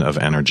exhaustion of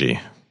energy.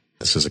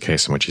 This is a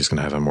case in which he's going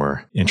to have a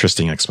more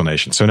interesting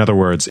explanation. So in other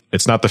words,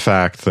 it's not the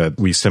fact that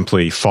we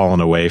simply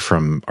fallen away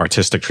from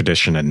artistic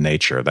tradition and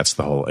nature. That's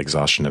the whole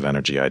exhaustion of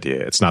energy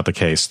idea. It's not the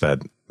case that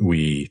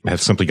we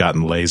have simply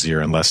gotten lazier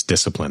and less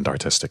disciplined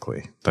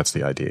artistically. That's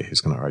the idea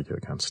he's going to argue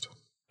against.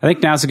 I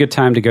think now's a good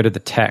time to go to the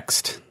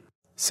text.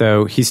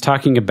 So he's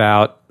talking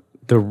about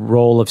the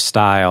role of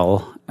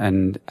style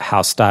and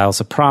how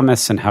style's a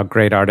promise and how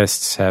great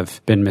artists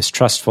have been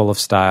mistrustful of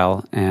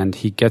style. And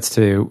he gets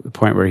to the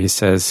point where he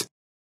says,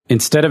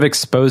 instead of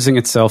exposing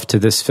itself to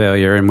this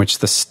failure in which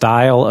the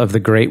style of the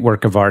great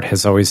work of art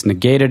has always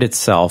negated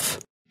itself,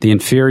 the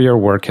inferior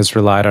work has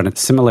relied on its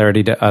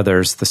similarity to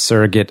others, the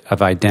surrogate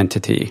of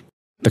identity.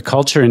 The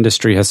culture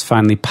industry has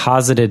finally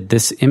posited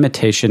this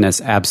imitation as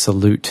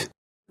absolute.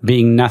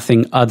 Being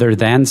nothing other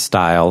than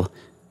style,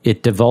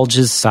 it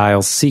divulges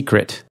style's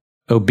secret,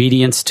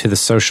 obedience to the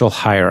social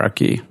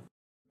hierarchy.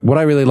 What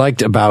I really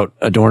liked about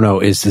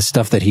Adorno is the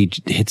stuff that he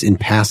hits in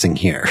passing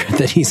here,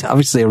 that he's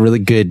obviously a really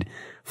good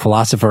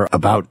philosopher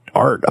about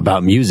art,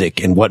 about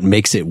music, and what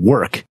makes it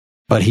work.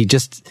 But he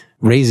just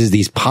raises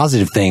these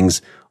positive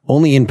things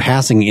only in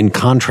passing, in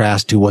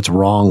contrast to what's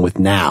wrong with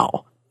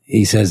now.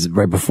 He says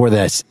right before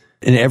this,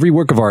 in every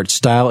work of art,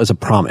 style is a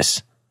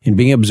promise. In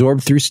being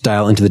absorbed through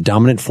style into the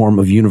dominant form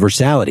of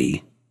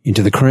universality,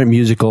 into the current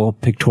musical,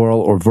 pictorial,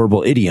 or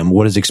verbal idiom,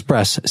 what is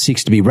expressed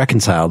seeks to be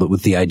reconciled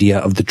with the idea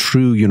of the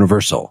true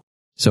universal.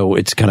 So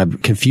it's kind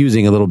of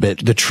confusing a little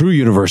bit. The true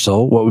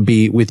universal, what would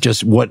be with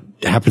just what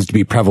happens to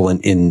be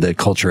prevalent in the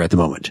culture at the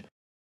moment.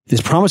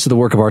 This promise of the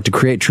work of art to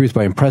create truth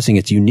by impressing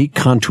its unique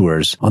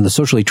contours on the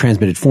socially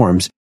transmitted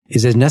forms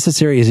is as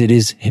necessary as it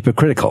is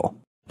hypocritical.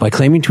 By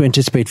claiming to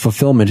anticipate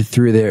fulfillment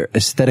through their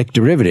aesthetic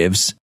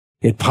derivatives,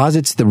 it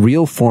posits the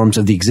real forms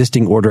of the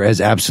existing order as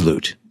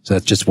absolute. So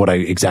that's just what I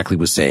exactly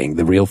was saying.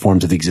 The real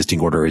forms of the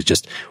existing order is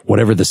just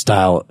whatever the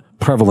style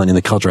prevalent in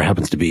the culture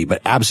happens to be.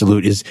 But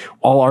absolute is,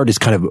 all art is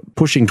kind of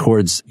pushing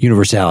towards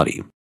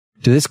universality.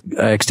 To this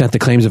extent, the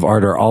claims of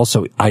art are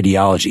also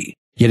ideology.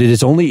 Yet it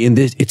is only in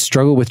its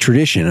struggle with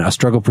tradition, a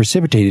struggle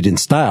precipitated in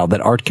style,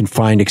 that art can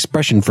find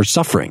expression for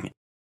suffering.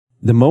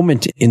 The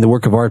moment in the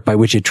work of art by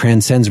which it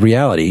transcends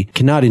reality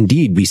cannot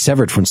indeed be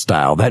severed from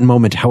style. That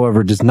moment,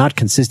 however, does not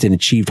consist in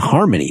achieved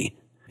harmony,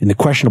 in the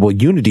questionable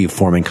unity of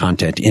form and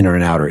content, inner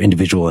and outer,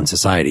 individual and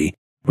society,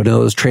 but in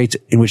those traits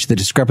in which the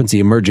discrepancy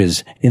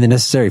emerges in the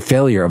necessary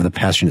failure of the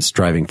passionate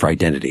striving for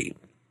identity.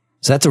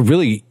 So that's a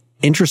really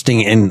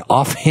interesting and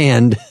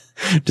offhand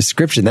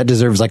description. That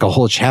deserves like a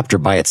whole chapter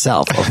by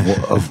itself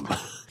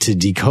of to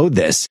decode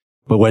this.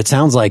 But what it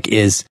sounds like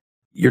is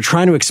you're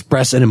trying to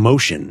express an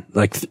emotion.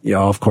 Like, you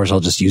know, of course, I'll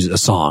just use a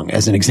song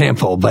as an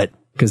example, but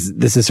because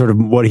this is sort of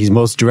what he's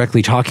most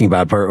directly talking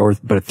about,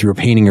 but through a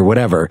painting or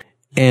whatever.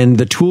 And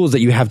the tools that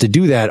you have to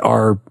do that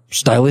are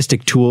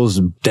stylistic tools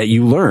that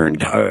you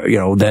learned,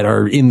 that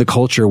are in the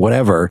culture,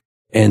 whatever.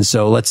 And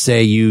so let's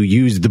say you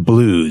use the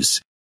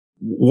blues.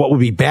 What would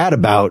be bad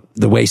about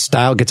the way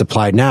style gets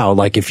applied now?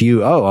 Like if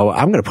you,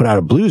 I'm going to put out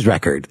a blues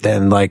record,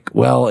 then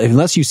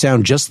unless you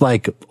sound just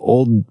like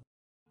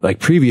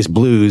previous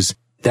blues,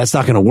 that's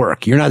not going to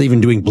work. You're not even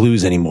doing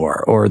blues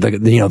anymore. Or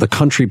the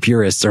country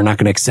purists are not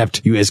going to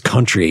accept you as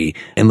country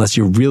unless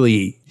you're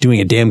really doing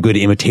a damn good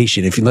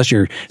imitation. Unless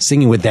you're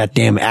singing with that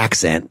damn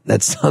accent,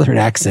 that Southern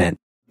accent.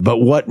 But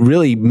what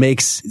really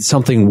makes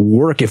something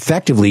work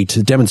effectively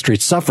to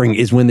demonstrate suffering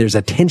is when there's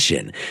a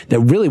tension. That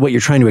really what you're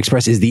trying to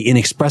express is the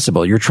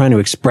inexpressible. You're trying to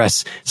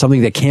express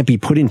something that can't be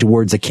put into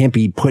words, that can't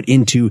be put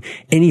into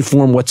any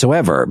form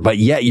whatsoever. But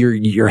yet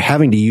you're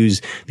having to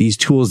use these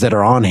tools that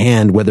are on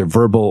hand, whether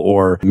verbal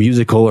or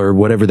musical or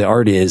whatever the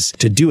art is,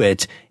 to do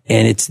it.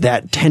 And it's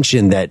that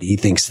tension that he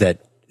thinks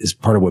that is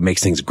part of what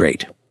makes things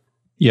great.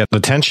 Yeah,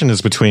 the tension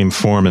is between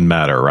form and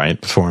matter,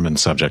 right? Form and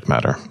subject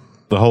matter.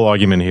 The whole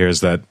argument here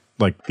is that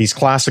like these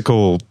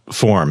classical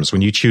forms,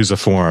 when you choose a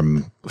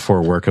form for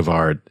a work of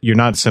art, you're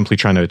not simply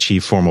trying to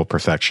achieve formal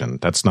perfection.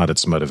 That's not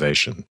its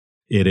motivation.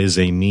 It is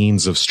a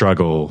means of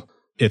struggle.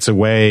 It's a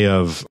way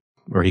of,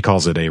 or he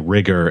calls it a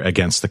rigor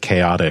against the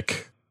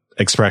chaotic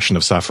expression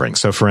of suffering.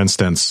 So for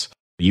instance,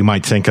 you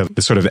might think of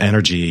the sort of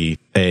energy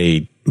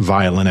a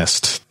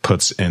violinist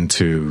puts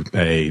into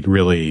a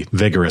really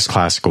vigorous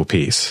classical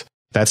piece.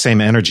 That same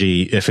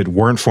energy, if it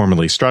weren't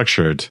formally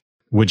structured,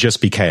 would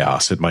just be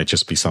chaos. It might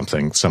just be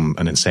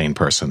an insane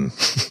person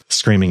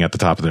screaming at the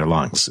top of their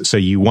lungs. So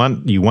you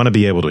want to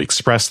be able to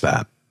express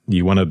that.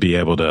 You want to be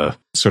able to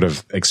sort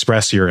of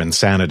express your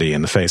insanity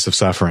in the face of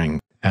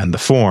suffering. And the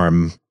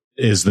form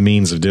is the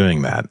means of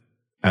doing that.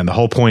 And the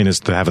whole point is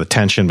to have a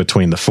tension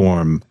between the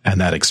form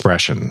and that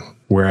expression.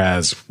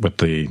 Whereas with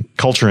the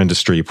culture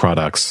industry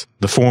products,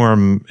 the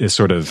form is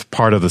sort of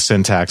part of the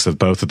syntax of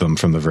both of them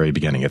from the very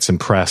beginning. It's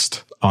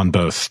impressed on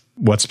both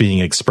what's being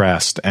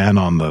expressed and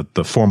on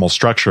the formal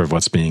structure of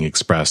what's being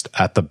expressed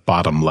at the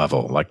bottom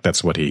level. Like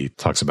that's what he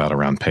talks about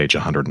around page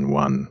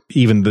 101.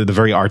 Even the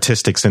very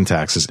artistic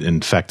syntax is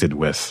infected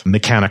with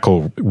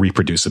mechanical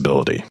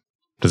reproducibility.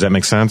 Does that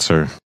make sense?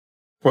 Or?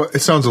 Well, it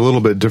sounds a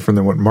little bit different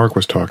than what Mark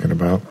was talking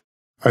about.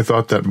 I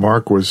thought that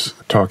Mark was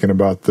talking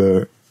about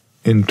the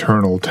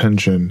internal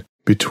tension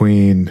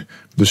between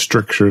the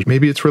strictures.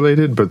 Maybe it's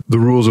related, but the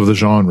rules of the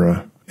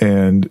genre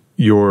and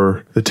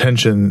the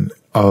tension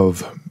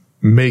of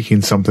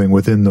making something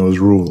within those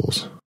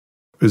rules.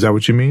 Is that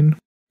what you mean?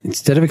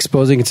 Instead of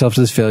exposing itself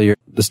to this failure,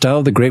 the style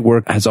of the great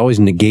work has always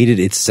negated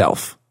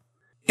itself.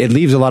 It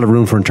leaves a lot of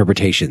room for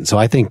interpretation. So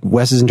I think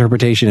Wes's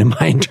interpretation and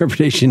my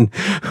interpretation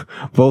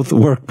both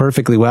work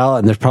perfectly well.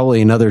 And there's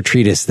probably another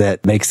treatise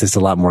that makes this a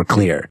lot more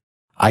clear.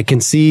 I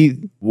can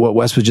see what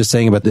Wes was just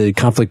saying about the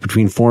conflict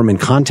between form and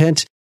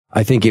content.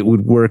 I think it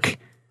would work,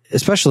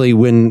 especially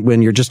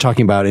when you're just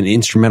talking about an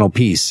instrumental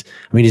piece.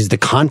 I mean, is the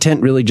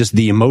content really just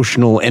the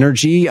emotional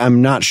energy?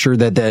 I'm not sure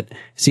that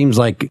seems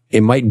like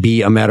it might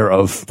be a matter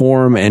of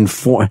form and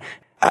form.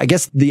 I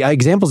guess the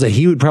examples that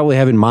he would probably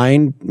have in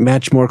mind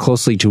match more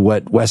closely to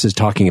what Wes is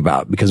talking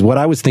about, because what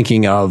I was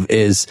thinking of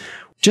is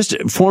just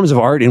forms of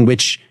art in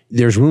which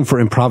there's room for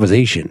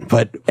improvisation.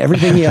 But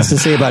everything he has to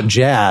say about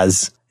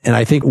jazz, and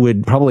I think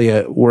would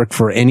probably work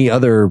for any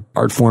other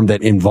art form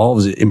that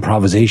involves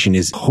improvisation,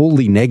 is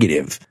wholly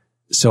negative.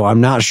 So I'm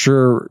not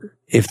sure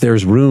if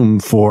there's room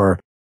for,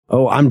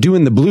 I'm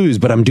doing the blues,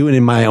 but I'm doing it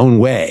in my own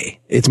way.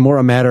 It's more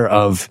a matter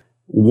of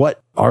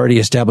what already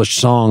established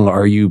song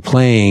are you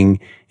playing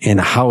and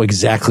how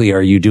exactly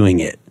are you doing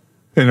it?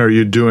 And are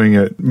you doing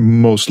it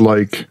most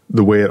like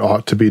the way it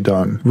ought to be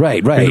done?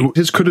 Right. And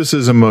his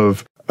criticism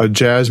of a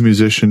jazz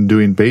musician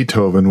doing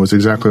Beethoven was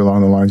exactly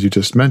along the lines you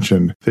just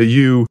mentioned, that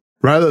you,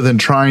 rather than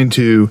trying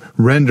to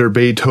render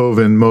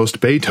Beethoven most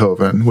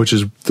Beethoven, which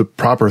is the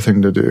proper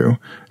thing to do,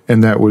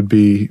 and that would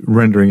be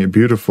rendering it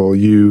beautiful,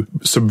 you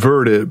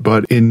subvert it,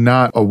 but in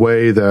not a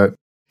way that,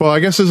 well, I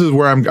guess this is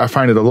where I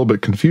find it a little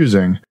bit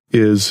confusing,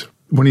 is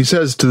when he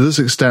says, to this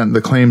extent,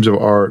 the claims of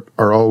art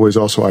are always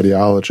also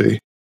ideology.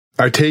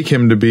 I take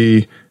him to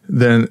be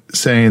then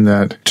saying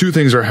that two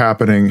things are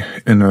happening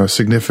in a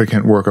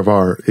significant work of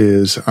art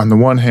is, on the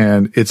one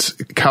hand, it's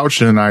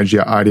couched in an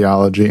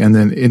ideology, and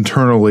then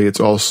internally it's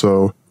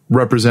also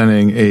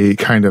representing a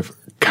kind of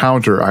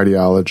counter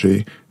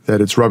ideology that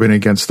it's rubbing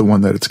against the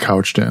one that it's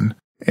couched in.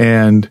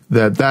 And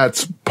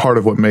that's part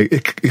of what makes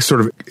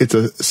it it's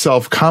a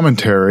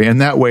self-commentary,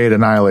 and that way it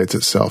annihilates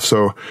itself.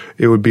 So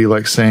it would be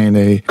like saying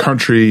a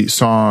country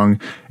song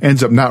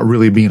ends up not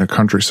really being a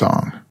country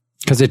song.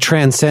 Because it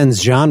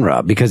transcends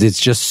genre, because it's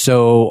just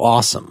so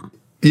awesome.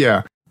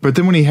 Yeah. But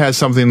then when he has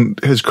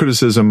his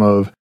criticism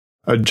of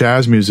a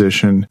jazz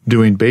musician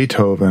doing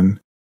Beethoven,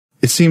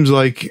 it seems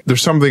like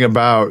there's something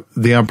about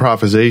the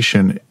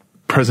improvisation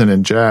present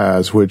in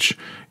jazz, which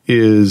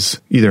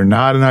is either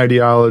not an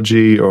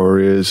ideology or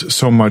is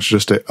so much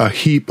just a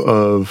heap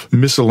of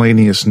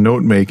miscellaneous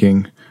note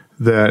making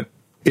that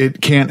it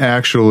can't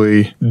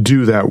actually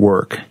do that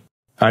work.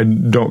 I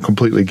don't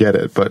completely get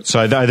it, but so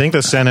I think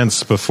the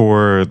sentence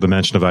before the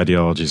mention of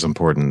ideology is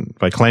important.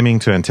 By claiming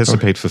to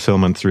anticipate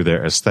fulfillment through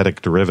their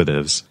aesthetic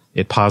derivatives,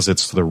 it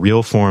posits the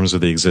real forms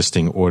of the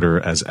existing order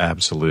as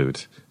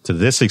absolute. To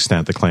this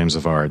extent, the claims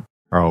of art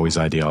are always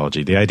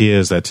ideology. The idea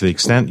is that to the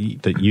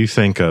extent that you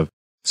think of,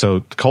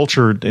 so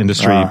culture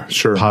industry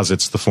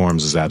posits the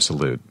forms as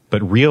absolute,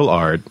 but real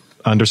art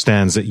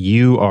understands that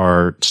you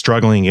are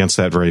struggling against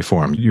that very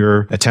form.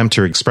 Your attempt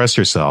to express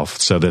yourself,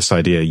 so this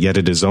idea, yet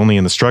it is only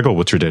in the struggle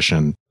with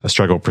tradition, a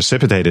struggle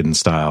precipitated in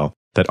style,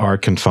 that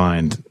art can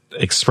find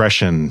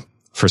expression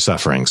for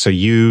suffering. So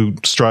you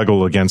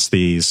struggle against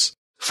these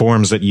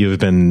forms that you've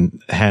been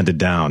handed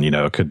down.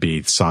 It could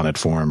be sonnet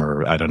form,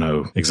 or I don't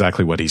know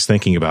exactly what he's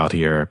thinking about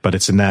here, but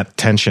it's in that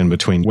tension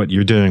between what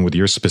you're doing with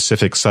your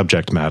specific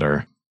subject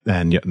matter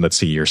and, let's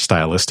see, your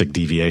stylistic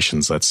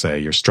deviations, let's say,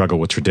 your struggle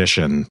with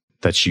tradition,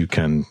 that you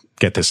can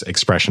get this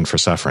expression for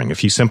suffering.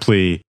 If you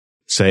simply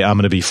say, I'm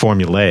going to be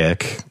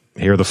formulaic,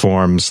 here are the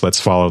forms,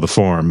 let's follow the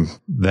form,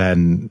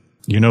 then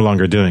you're no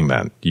longer doing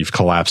that. You've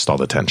collapsed all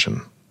the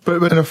tension.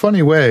 But in a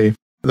funny way,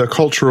 the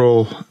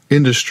cultural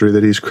industry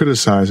that he's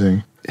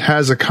criticizing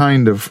has a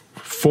kind of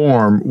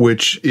form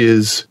which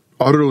is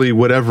utterly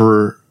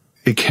whatever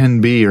it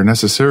can be or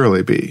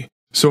necessarily be.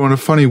 So in a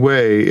funny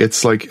way,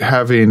 it's like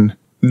having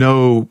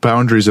no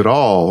boundaries at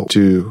all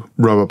to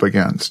rub up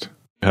against.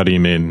 How do you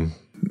mean?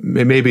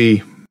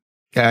 Maybe,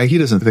 he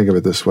doesn't think of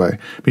it this way.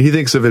 I mean, he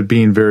thinks of it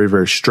being very,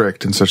 very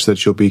strict and such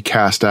that you'll be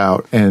cast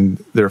out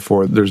and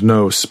therefore there's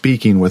no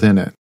speaking within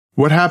it.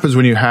 What happens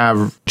when you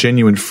have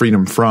genuine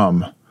freedom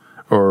from,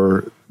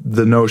 or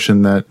the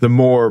notion that the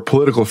more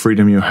political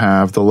freedom you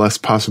have, the less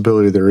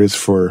possibility there is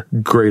for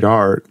great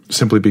art,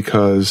 simply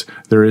because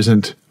there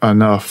isn't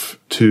enough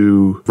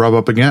to rub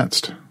up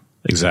against?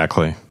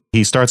 Exactly.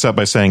 He starts out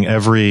by saying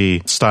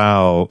every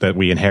style that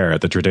we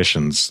inherit, the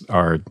traditions,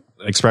 are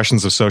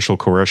expressions of social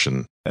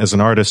coercion. As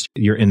an artist,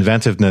 your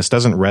inventiveness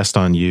doesn't rest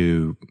on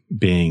you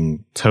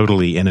being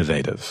totally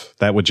innovative.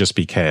 That would just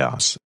be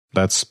chaos.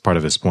 That's part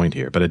of his point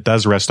here. But it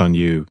does rest on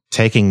you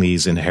taking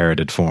these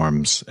inherited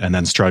forms and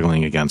then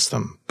struggling against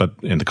them. But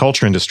in the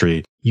culture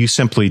industry, you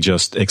simply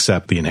just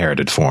accept the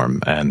inherited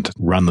form and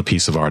run the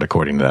piece of art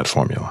according to that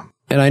formula.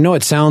 And I know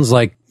it sounds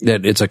like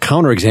that it's a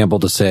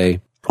counterexample to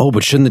say, oh,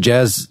 but shouldn't the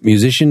jazz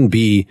musician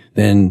be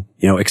then,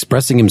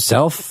 expressing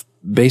himself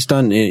based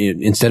on,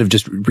 instead of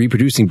just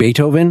reproducing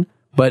Beethoven?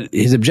 But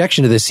his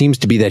objection to this seems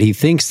to be that he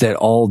thinks that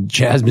all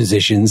jazz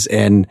musicians,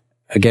 and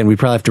again, we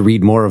probably have to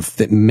read more of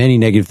the many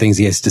negative things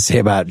he has to say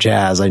about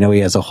jazz. I know he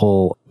has a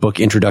whole book,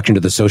 Introduction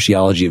to the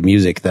Sociology of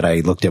Music, that I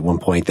looked at one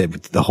point,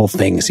 that the whole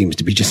thing seems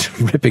to be just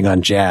ripping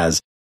on jazz.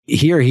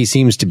 Here he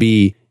seems to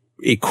be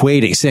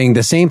equating, saying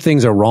the same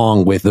things are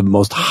wrong with the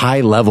most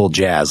high level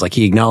jazz. Like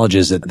he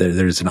acknowledges that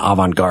there's an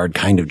avant-garde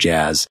kind of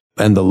jazz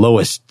and the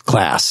lowest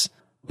class.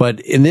 But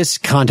in this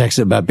context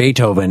about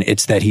Beethoven,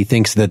 it's that he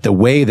thinks that the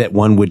way that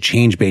one would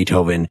change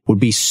Beethoven would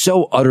be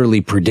so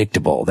utterly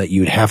predictable that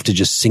you'd have to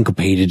just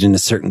syncopate it in a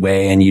certain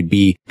way, and you'd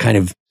be kind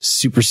of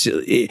super,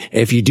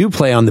 if you do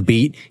play on the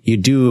beat, you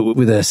do it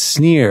with a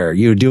sneer,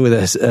 you do it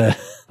with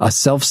a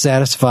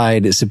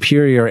self-satisfied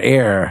superior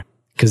air,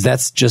 because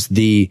that's just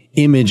the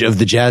image of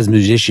the jazz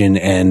musician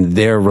and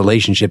their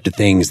relationship to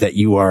things that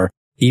you are.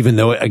 Even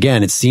though,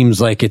 again, it seems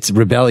like it's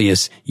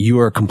rebellious, you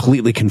are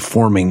completely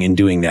conforming in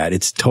doing that.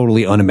 It's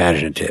totally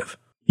unimaginative.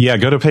 Yeah,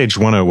 go to page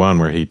 101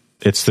 where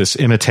it's this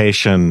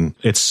imitation,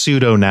 it's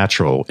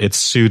pseudo-natural. It's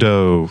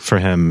pseudo for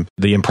him.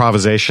 The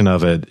improvisation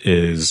of it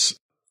is,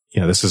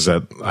 this is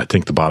at, I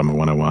think, the bottom of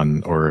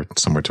 101 or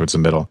somewhere towards the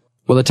middle.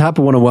 Well, the top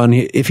of 101,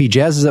 if he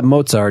jazzes up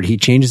Mozart, he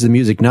changes the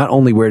music not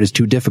only where it is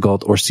too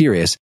difficult or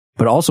serious,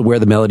 but also where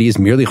the melody is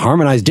merely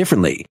harmonized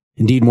differently.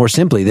 Indeed, more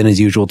simply than is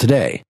usual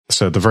today.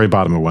 So at the very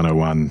bottom of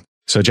 101.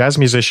 So a jazz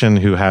musician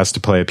who has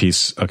to play a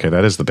piece, okay,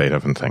 that is the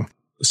Beethoven thing.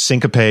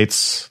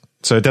 Syncopates.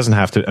 So it doesn't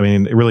have to,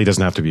 it really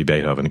doesn't have to be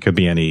Beethoven. It could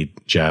be any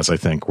jazz, I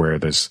think, where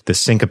there's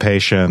this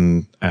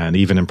syncopation and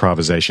even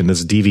improvisation,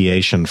 this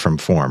deviation from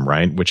form,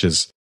 right?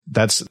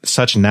 That's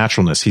such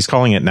naturalness. He's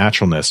calling it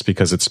naturalness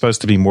because it's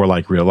supposed to be more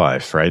like real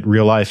life, right?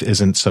 Real life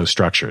isn't so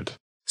structured.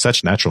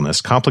 Such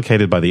naturalness,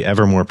 complicated by the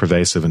ever more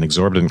pervasive and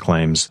exorbitant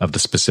claims of the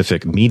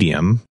specific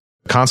medium,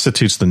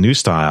 constitutes the new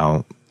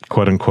style,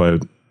 quote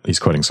unquote, he's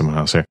quoting someone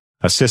else here,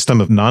 a system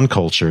of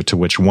non-culture to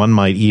which one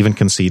might even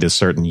concede a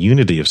certain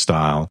unity of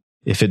style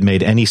if it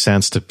made any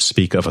sense to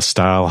speak of a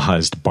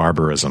stylized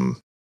barbarism.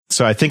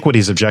 So I think what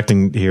he's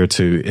objecting here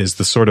to is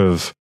the sort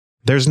of,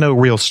 there's no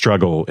real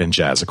struggle in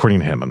jazz, according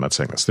to him. I'm not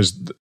saying this. There's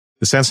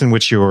the sense in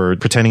which you're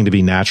pretending to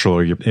be natural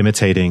or you're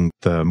imitating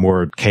the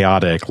more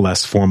chaotic,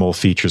 less formal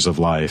features of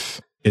life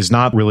is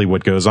not really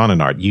what goes on in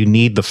art. You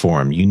need the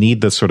form. You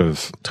need the sort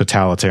of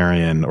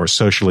totalitarian or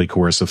socially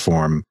coercive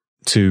form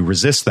to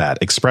resist that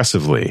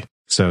expressively.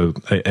 So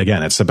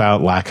again, it's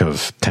about lack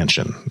of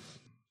tension.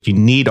 You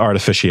need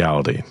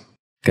artificiality.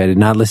 I did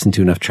not listen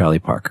to enough Charlie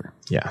Parker.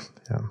 Yeah.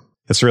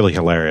 It's really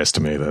hilarious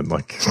to me that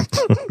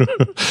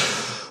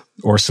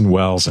Orson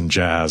Welles and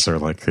jazz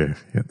are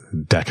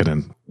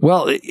decadent.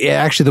 Well,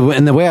 actually,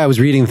 the way I was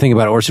reading the thing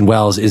about Orson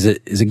Welles is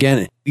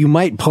again, you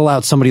might pull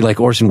out somebody like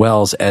Orson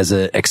Welles as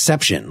an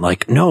exception.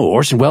 Like, no,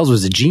 Orson Welles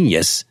was a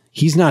genius.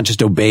 He's not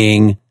just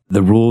obeying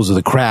the rules of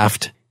the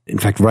craft. In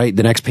fact, right,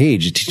 the next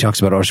page, he talks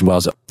about Orson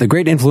Welles. The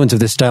great influence of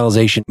this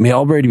stylization may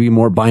already be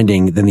more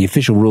binding than the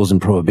official rules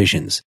and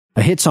prohibitions.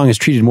 A hit song is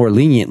treated more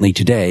leniently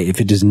today if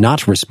it does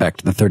not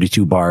respect the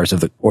 32 bars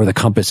or the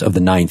compass of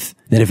the ninth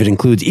than if it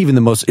includes even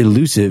the most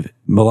elusive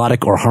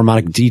melodic or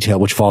harmonic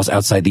detail which falls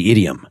outside the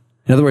idiom.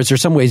 In other words,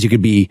 there's some ways you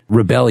could be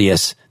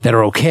rebellious that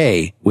are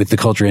okay with the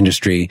culture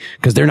industry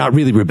because they're not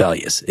really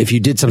rebellious. If you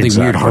did something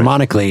weird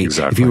harmonically,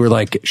 if you were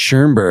like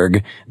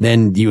Schoenberg,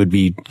 then you would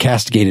be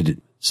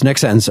castigated. So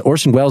next sentence,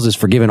 Orson Welles is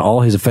forgiven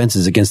all his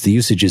offenses against the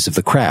usages of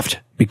the craft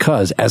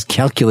because, as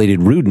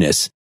calculated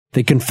rudeness,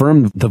 they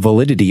confirm the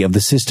validity of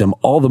the system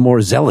all the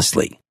more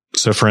zealously.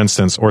 So, for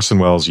instance, Orson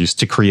Welles used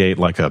to create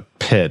like a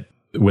pit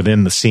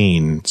within the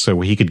scene so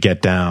he could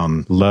get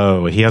down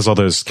low. He has all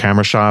those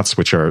camera shots,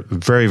 which are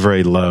very,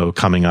 very low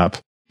coming up.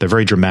 They're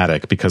very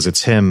dramatic because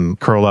it's him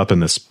curled up in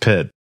this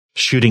pit,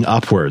 shooting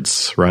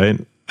upwards, right,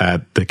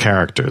 at the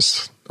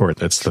characters. Or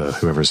it's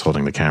whoever's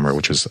holding the camera,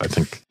 which is, I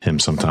think, him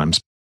sometimes.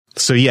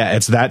 So yeah,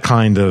 it's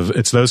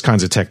those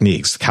kinds of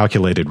techniques.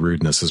 Calculated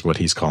rudeness is what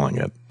he's calling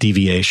it.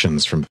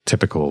 Deviations from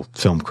typical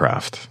film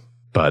craft.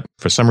 But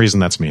for some reason,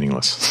 that's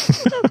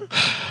meaningless.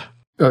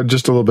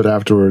 Just a little bit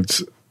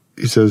afterwards,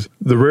 he says,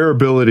 the rare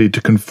ability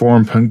to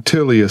conform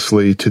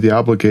punctiliously to the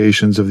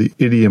obligations of the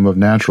idiom of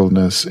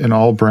naturalness in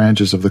all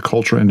branches of the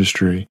cultural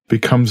industry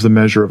becomes the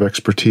measure of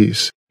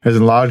expertise. As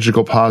in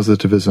logical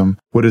positivism,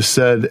 what is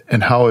said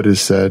and how it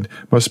is said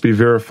must be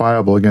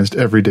verifiable against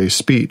everyday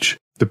speech.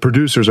 The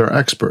producers are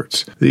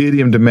experts. The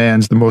idiom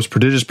demands the most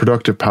prodigious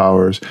productive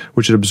powers,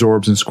 which it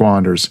absorbs and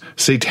squanders.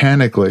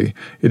 Satanically,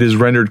 it has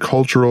rendered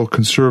cultural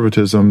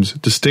conservatism's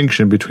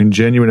distinction between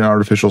genuine and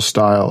artificial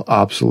style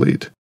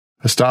obsolete.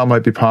 A style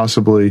might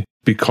possibly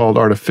be called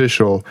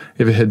artificial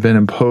if it had been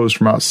imposed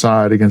from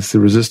outside against the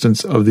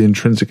resistance of the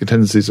intrinsic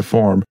tendencies of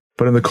form.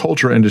 But in the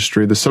culture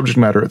industry, the subject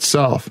matter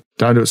itself,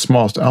 down to its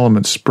smallest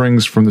elements,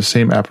 springs from the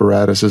same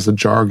apparatus as the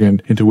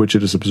jargon into which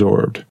it is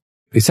absorbed.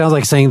 It sounds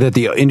like saying that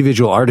the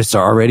individual artists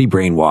are already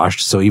brainwashed,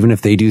 so even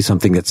if they do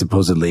something that's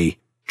supposedly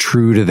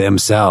true to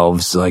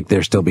themselves, like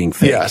they're still being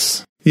fake.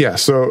 Yes. Yeah.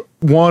 So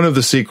one of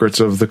the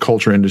secrets of the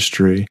culture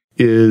industry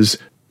is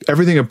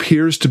everything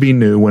appears to be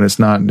new when it's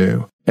not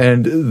new.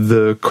 And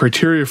the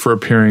criteria for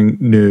appearing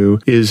new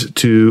is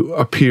to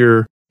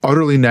appear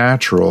utterly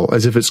natural,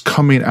 as if it's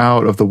coming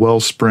out of the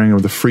wellspring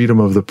of the freedom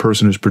of the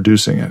person who's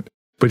producing it.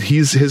 But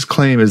his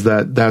claim is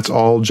that that's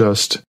all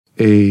just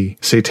a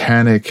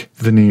satanic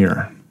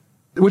veneer,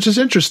 which is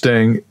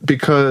interesting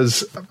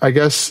because I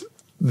guess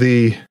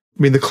the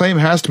claim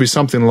has to be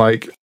something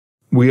like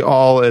we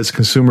all as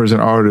consumers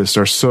and artists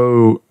are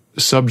so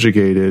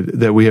subjugated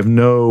that we have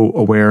no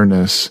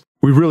awareness.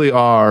 We really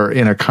are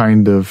in a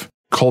kind of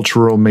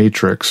cultural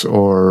matrix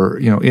or,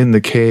 in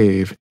the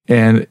cave,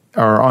 and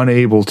are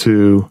unable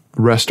to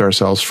wrest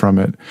ourselves from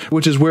it,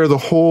 which is where the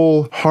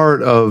whole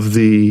heart of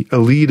the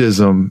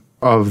elitism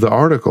of the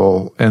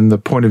article and the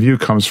point of view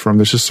comes from.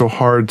 It's just so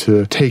hard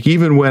to take,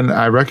 even when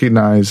I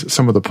recognize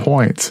some of the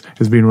points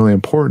as being really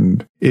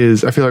important,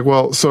 is I feel like,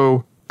 well,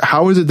 so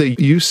how is it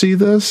that you see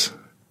this?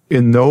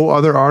 And no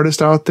other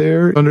artist out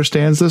there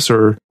understands this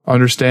or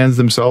understands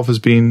themselves as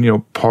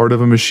being, part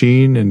of a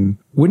machine. And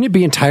wouldn't it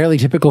be entirely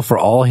typical for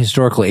all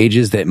historical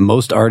ages that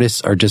most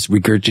artists are just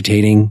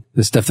regurgitating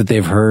the stuff that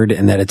they've heard,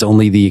 and that it's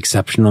only the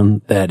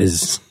exception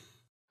that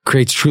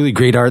creates truly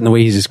great art in the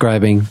way he's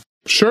describing?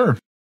 Sure.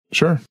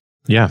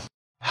 Yeah.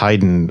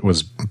 Haydn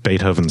was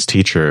Beethoven's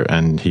teacher,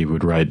 and he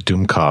would write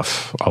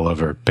Dummkopf all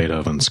over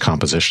Beethoven's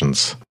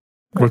compositions.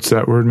 What's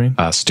that word mean?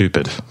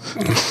 Stupid.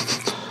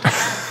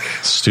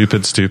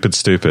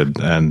 Stupid.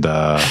 And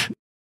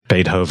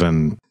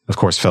Beethoven, of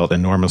course, felt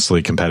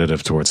enormously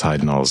competitive towards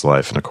Haydn all his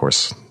life, and of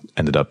course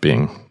ended up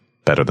being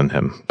better than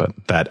him. But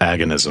that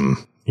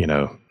agonism,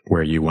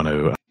 where you want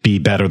to be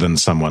better than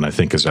someone, I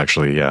think is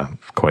actually,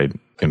 quite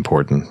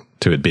important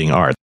to it being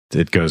art.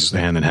 It goes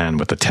hand in hand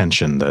with the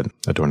tension that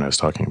Adorno is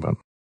talking about.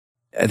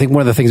 I think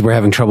one of the things we're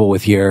having trouble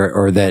with here,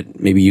 or that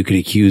maybe you could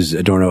accuse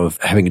Adorno of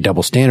having a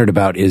double standard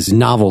about, is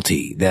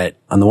novelty. That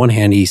on the one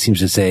hand, he seems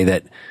to say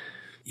that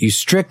you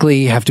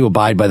strictly have to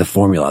abide by the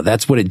formula.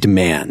 That's what it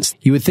demands.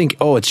 You would think,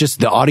 it's just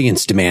the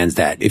audience demands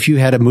that. If you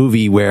had a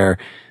movie where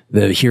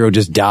the hero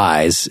just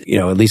dies,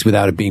 at least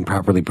without it being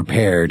properly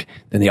prepared,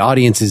 then the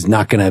audience is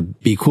not going to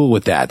be cool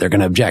with that. They're going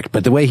to object.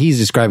 But the way he's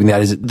describing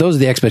that is those are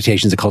the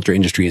expectations the culture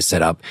industry has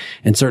set up.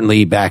 And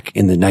certainly back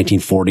in the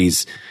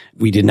 1940s,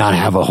 we did not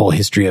have a whole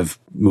history of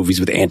movies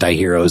with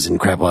anti-heroes and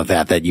crap like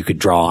that you could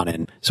draw on.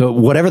 And so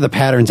whatever the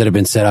patterns that have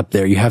been set up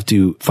there, you have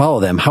to follow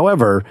them.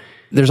 However,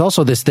 there's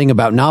also this thing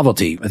about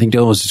novelty. I think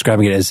Dylan was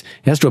describing it as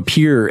it has to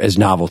appear as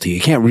novelty.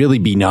 It can't really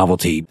be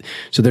novelty.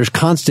 So there's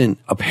constant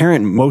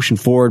apparent motion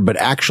forward, but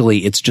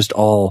actually it's just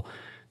all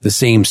the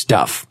same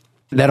stuff.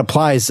 That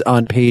applies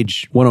on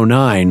page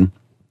 109.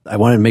 I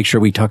wanted to make sure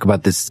we talk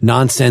about this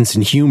nonsense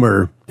and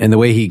humor. And the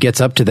way he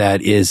gets up to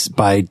that is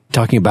by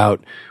talking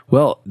about,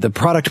 the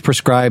product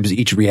prescribes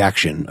each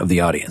reaction of the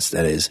audience.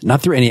 That is,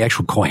 not through any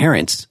actual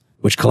coherence,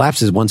 which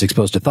collapses once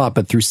exposed to thought,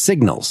 but through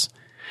signals.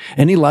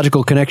 Any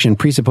logical connection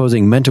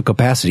presupposing mental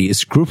capacity is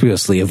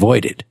scrupulously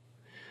avoided.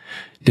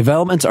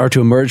 Developments are to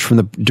emerge from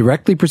the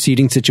directly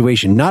preceding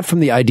situation, not from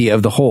the idea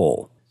of the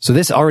whole. So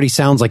this already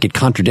sounds like it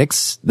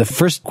contradicts. The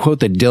first quote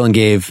that Dylan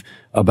gave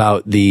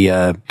about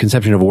the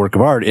conception of a work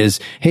of art is,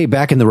 hey,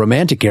 back in the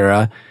Romantic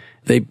era,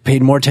 they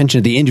paid more attention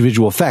to the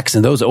individual effects,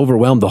 and those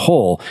overwhelmed the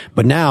whole.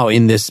 But now,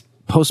 in this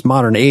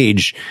postmodern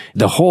age,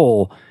 the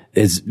whole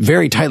is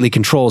very tightly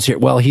controlled here.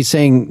 Well, he's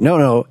saying,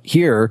 no,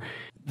 here,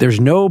 there's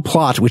no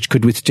plot which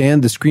could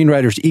withstand the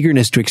screenwriter's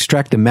eagerness to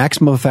extract the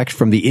maximum effect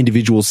from the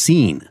individual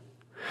scene.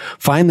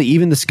 Finally,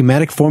 even the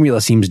schematic formula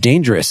seems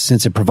dangerous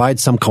since it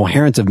provides some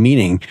coherence of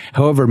meaning,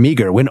 however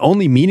meager, when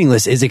only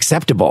meaningless is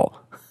acceptable.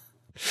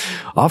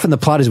 Often the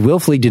plot is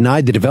willfully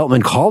denied the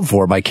development called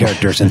for by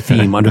characters and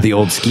theme under the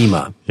old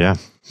schema. Yeah.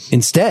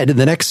 Instead,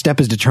 the next step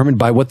is determined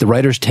by what the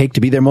writers take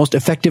to be their most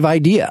effective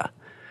idea.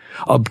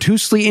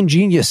 Obtusely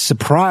ingenious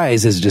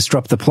surprises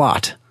disrupt the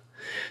plot.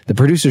 The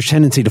producer's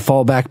tendency to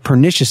fall back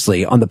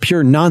perniciously on the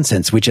pure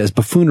nonsense which, as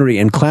buffoonery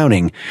and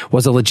clowning,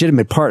 was a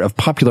legitimate part of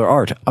popular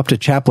art up to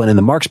Chaplin and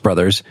the Marx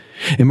Brothers,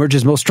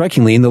 emerges most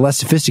strikingly in the less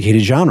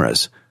sophisticated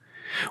genres.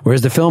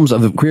 Whereas the films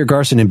of Greer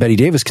Garson and Bette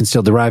Davis can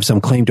still derive some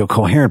claim to a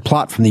coherent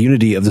plot from the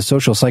unity of the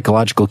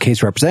social-psychological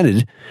case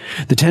represented,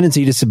 the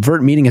tendency to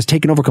subvert meaning has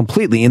taken over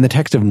completely in the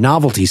text of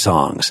novelty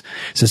songs,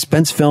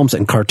 suspense films,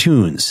 and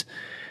cartoons.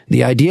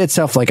 The idea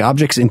itself, like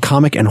objects in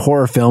comic and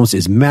horror films,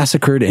 is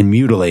massacred and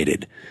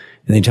mutilated.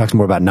 And then he talks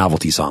more about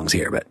novelty songs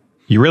here, but.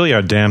 You really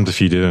are damned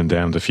if you do and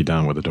damned if you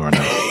don't with Adorno.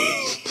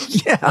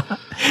 Yeah.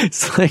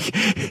 It's like.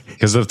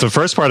 Because the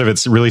first part of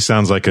it really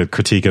sounds like a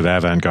critique of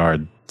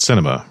avant-garde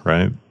cinema,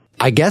 right?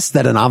 I guess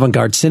that an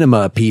avant-garde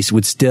cinema piece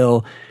would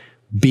still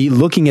be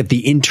looking at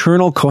the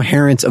internal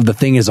coherence of the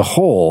thing as a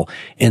whole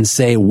and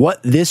say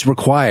what this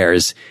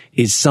requires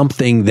is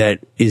something that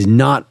is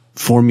not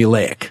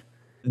formulaic.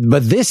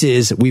 But this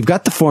is, we've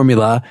got the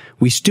formula,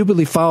 we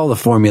stupidly follow the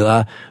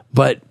formula,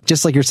 but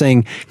just like you're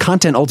saying,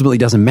 content ultimately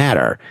doesn't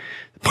matter.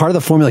 Part of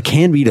the formula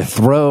can be to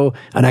throw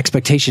an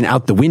expectation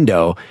out the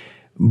window,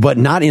 but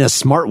not in a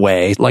smart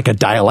way, like a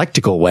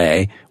dialectical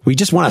way. We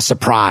just want a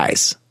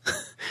surprise.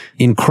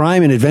 In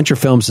crime and adventure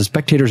films, the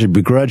spectators are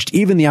begrudged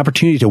even the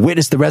opportunity to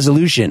witness the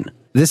resolution.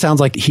 This sounds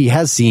like he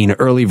has seen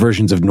early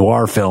versions of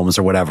noir films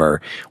or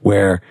whatever,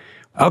 where,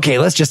 okay,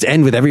 let's just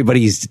end with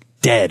everybody's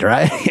dead,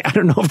 right? I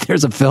don't know if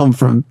there's a film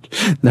from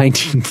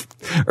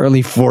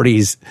early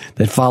 40s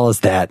that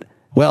follows that.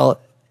 Well,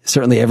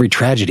 certainly every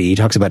tragedy, he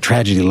talks about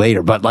tragedy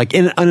later, but like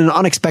in an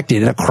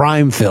unexpected, in a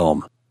crime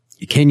film,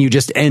 can you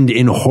just end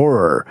in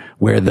horror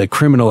where the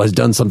criminal has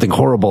done something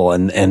horrible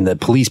and the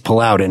police pull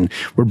out and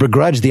we're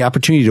begrudged the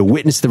opportunity to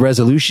witness the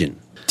resolution?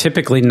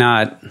 Typically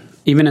not.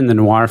 Even in the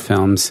noir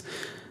films,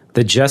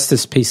 the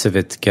justice piece of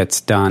it gets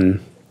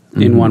done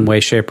in one way,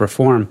 shape, or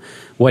form.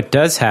 What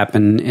does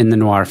happen in the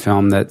noir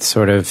film that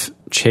sort of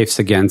chafes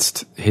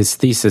against his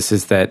thesis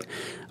is that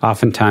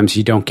oftentimes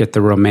you don't get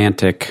the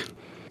romantic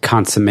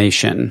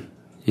consummation.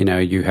 You know,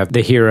 you have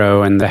the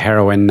hero and the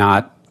heroine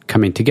not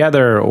coming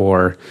together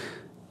or,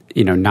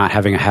 you know, not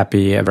having a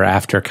happy ever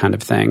after kind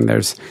of thing.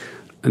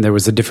 There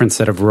was a different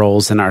set of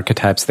roles and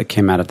archetypes that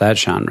came out of that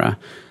genre.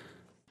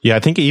 Yeah, I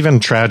think even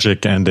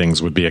tragic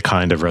endings would be a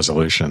kind of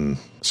resolution.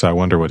 So I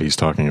wonder what he's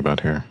talking about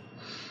here.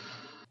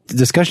 The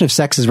discussion of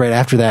sex is right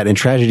after that, and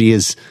tragedy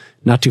is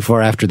not too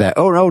far after that.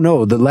 Oh,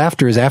 no, the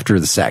laughter is after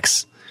the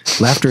sex.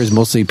 Laughter is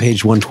mostly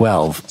page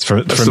 112.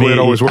 That's the way it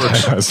always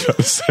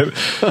works.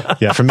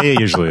 Yeah, for me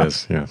it usually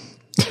is, yeah.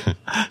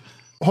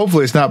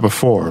 Hopefully it's not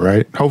before,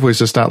 right? Hopefully it's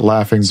just not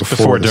laughing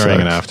before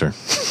during, sex. and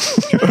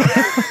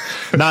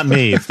after. Not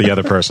me, it's the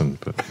other person.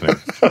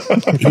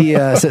 But, He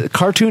said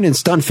cartoon and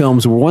stunt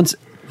films were once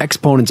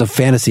exponents of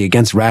fantasy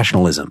against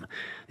rationalism.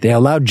 They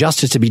allowed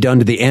justice to be done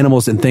to the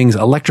animals and things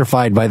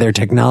electrified by their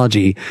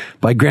technology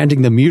by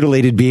granting the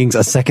mutilated beings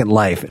a second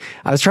life.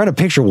 I was trying to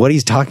picture what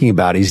he's talking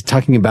about. He's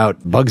talking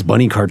about Bugs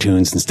Bunny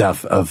cartoons and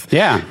stuff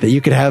that you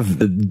could have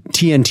the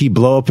TNT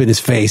blow up in his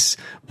face,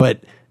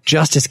 but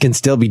justice can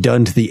still be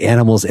done to the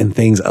animals and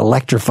things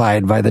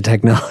electrified by the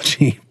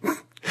technology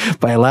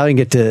by allowing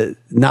it to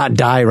not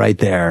die right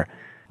there.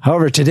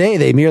 However, today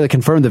they merely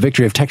confirmed the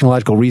victory of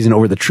technological reason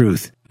over the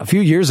truth. A few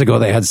years ago,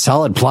 they had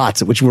solid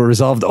plots which were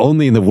resolved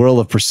only in the whirl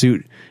of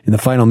pursuit in the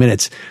final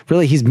minutes.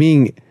 Really, he's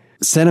being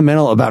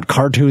sentimental about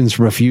cartoons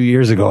from a few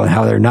years ago and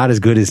how they're not as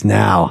good as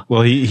now.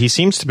 Well, he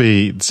seems to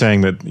be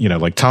saying that, you know,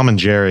 like Tom and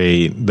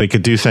Jerry, they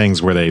could do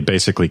things where they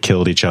basically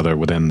killed each other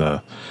within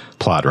the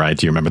plot, right?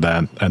 Do you remember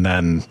that? And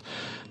then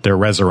they're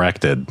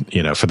resurrected,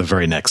 you know, for the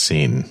very next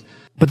scene.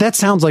 But that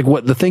sounds like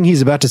what the thing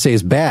he's about to say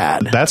is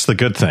bad. That's the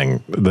good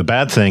thing. The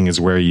bad thing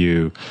is where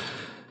you,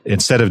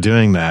 instead of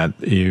doing that,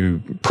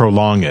 you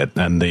prolong it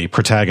and the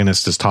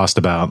protagonist is tossed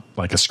about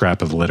like a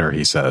scrap of litter,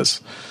 he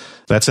says.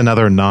 That's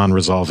another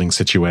non-resolving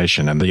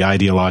situation. And the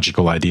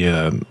ideological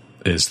idea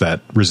is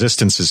that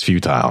resistance is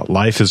futile.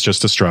 Life is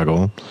just a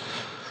struggle.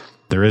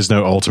 There is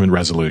no ultimate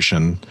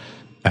resolution.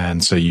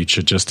 And so you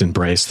should just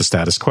embrace the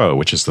status quo,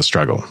 which is the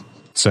struggle.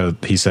 So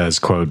he says,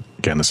 quote,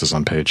 again, this is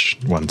on page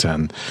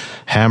 110,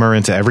 hammer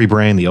into every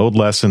brain the old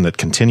lesson that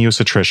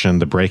continuous attrition,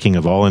 the breaking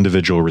of all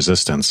individual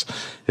resistance,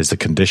 is the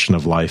condition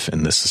of life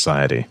in this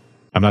society.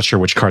 I'm not sure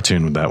which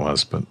cartoon that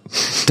was, but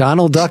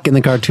Donald Duck in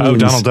the cartoons. Oh,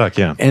 Donald Duck,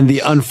 yeah. And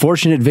the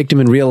unfortunate victim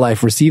in real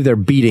life receive their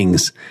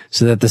beatings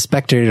so that the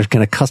spectators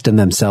can accustom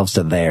themselves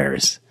to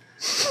theirs.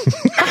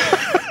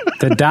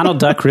 Did Donald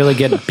Duck really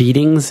get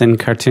beatings in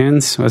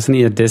cartoons? Wasn't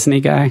he a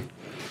Disney guy?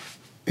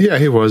 Yeah,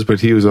 he was, but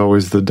he was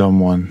always the dumb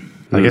one.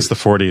 I guess the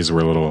 40s were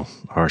a little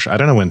harsh. I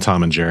don't know when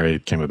Tom and Jerry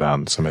came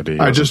about, so maybe...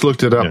 I just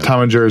looked it up. Yeah.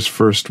 Tom and Jerry's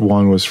first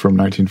one was from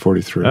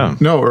 1943. Oh.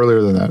 No,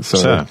 earlier than that.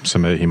 So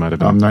maybe he might have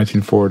been.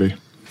 1940.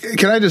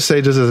 Can I just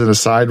say, just as an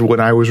aside, when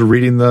I was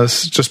reading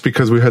this, just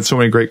because we had so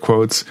many great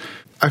quotes,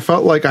 I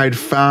felt like I'd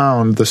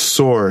found the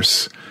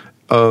source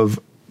of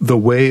the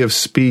way of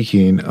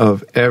speaking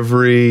of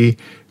every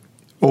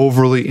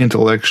overly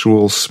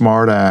intellectual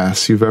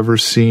smartass you've ever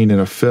seen in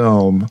a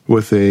film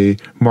with a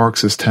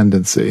Marxist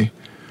tendency.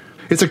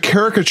 It's a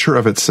caricature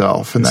of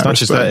itself. In it's that not respect.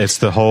 just that; it's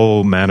the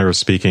whole manner of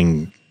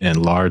speaking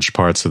in large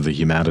parts of the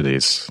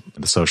humanities,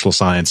 the social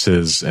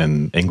sciences,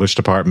 and English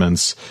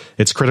departments.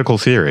 It's critical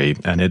theory,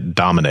 and it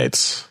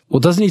dominates.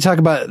 Well, doesn't he talk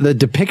about the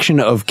depiction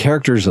of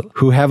characters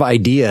who have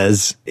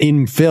ideas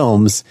in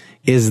films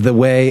is the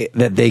way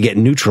that they get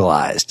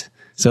neutralized?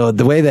 So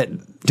the way that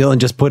Dylan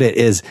just put it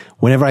is,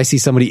 whenever I see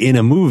somebody in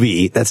a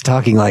movie that's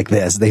talking like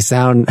this, they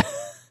sound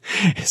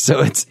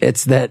So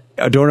it's that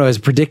Adorno has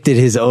predicted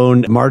his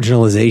own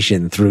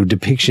marginalization through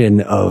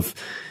depiction of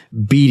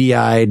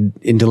beady-eyed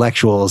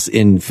intellectuals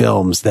in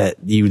films that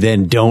you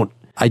then don't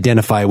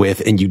identify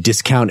with, and you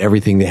discount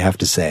everything they have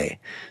to say.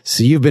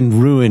 So you've been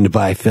ruined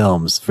by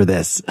films for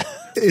this.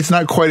 It's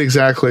not quite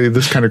exactly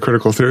this kind of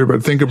critical theory,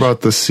 but think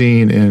about the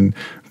scene in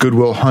Good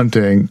Will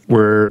Hunting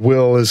where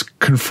Will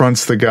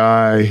confronts the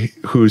guy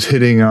who's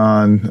hitting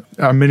on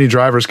Minnie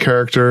Driver's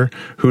character,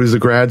 who is a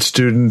grad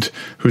student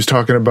who's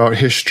talking about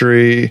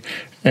history,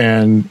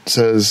 and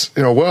says,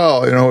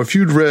 if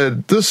you'd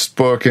read this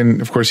book,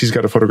 and of course he's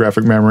got a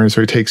photographic memory, so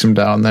he takes him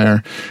down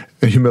there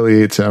and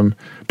humiliates him.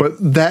 But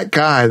that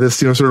guy, this,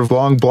 sort of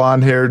long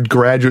blonde-haired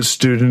graduate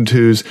student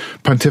who's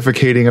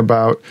pontificating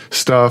about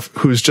stuff,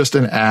 who's just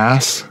an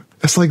ass,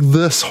 it's like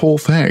this whole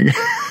thing.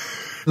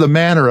 The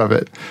manner of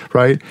it,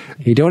 right?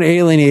 You don't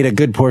alienate a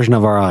good portion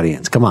of our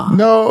audience. Come on.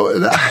 No,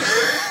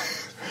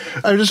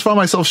 I just found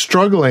myself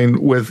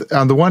struggling with,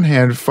 on the one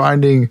hand,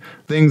 finding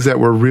things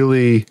that were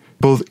really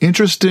both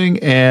interesting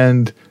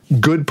and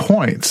good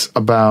points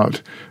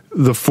about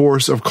the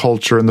force of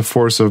culture and the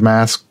force of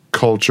mass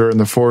culture and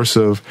the force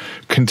of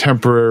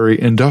contemporary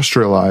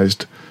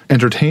industrialized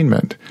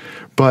entertainment.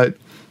 But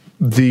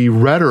the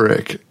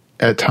rhetoric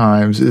at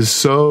times is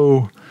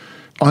so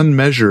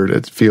unmeasured,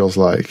 it feels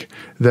like,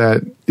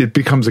 that it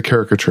becomes a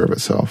caricature of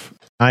itself.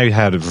 I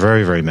had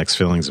very, very mixed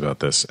feelings about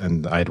this,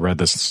 and I had read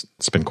this.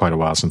 It's been quite a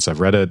while since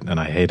I've read it, and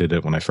I hated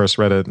it when I first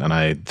read it, and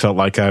I felt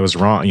like I was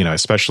wrong,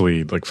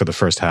 especially like for the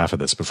first half of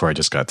this before I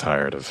just got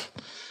tired of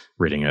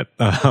reading it.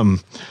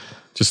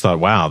 Just thought,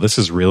 wow, this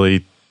is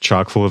really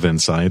chock full of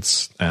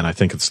insights, and I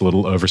think it's a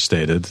little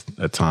overstated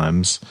at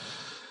times.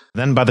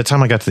 Then by the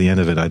time I got to the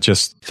end of it, I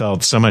just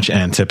felt so much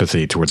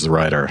antipathy towards the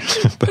writer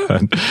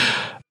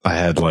that I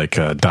had like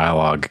a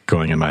dialogue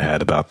going in my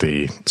head about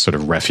the sort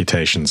of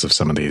refutations of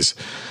some of these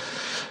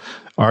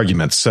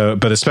arguments. So,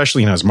 but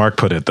especially, as Mark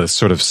put it, the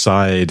sort of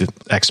side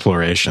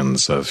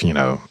explorations of,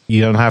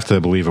 you don't have to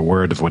believe a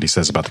word of what he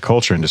says about the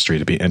culture industry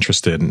to be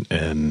interested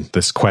in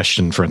this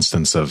question, for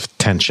instance, of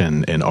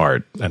tension in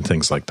art and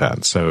things like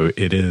that. So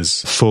it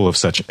is full of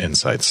such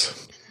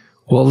insights.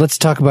 Well, let's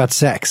talk about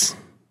sex,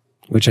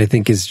 which I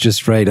think is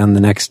just right on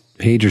the next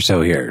page or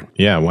so here.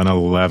 Yeah,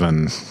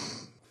 111.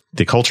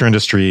 The culture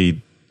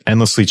industry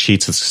endlessly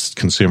cheats its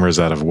consumers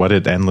out of what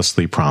it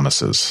endlessly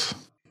promises.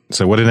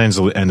 So what it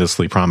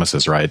endlessly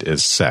promises, right,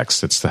 is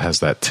sex. It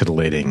has that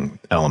titillating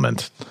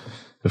element.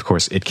 Of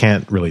course, it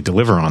can't really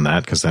deliver on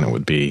that because then it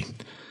would be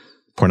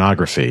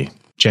pornography.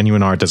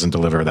 Genuine art doesn't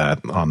deliver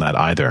that on that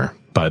either,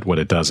 but what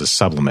it does is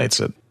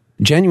sublimates it.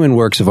 Genuine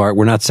works of art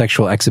were not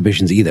sexual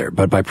exhibitions either,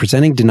 but by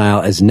presenting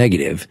denial as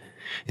negative,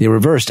 they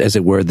reversed, as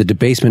it were, the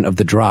debasement of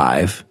the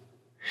drive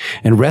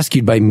and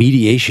rescued by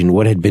mediation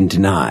what had been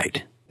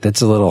denied.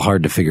 That's a little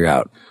hard to figure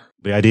out.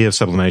 The idea of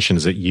sublimation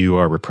is that you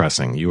are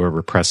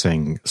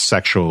repressing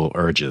sexual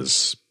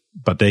urges,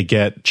 but they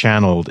get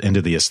channeled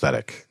into the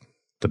aesthetic.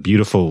 The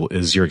beautiful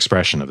is your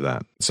expression of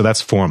that. So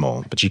that's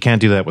formal, but you can't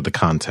do that with the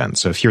content.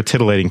 So if you're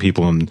titillating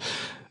people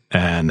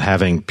and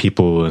having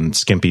people in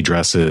skimpy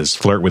dresses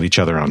flirt with each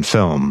other on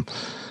film,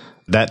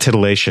 that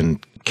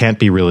titillation can't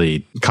be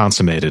really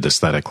consummated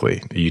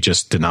aesthetically. You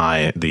just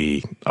deny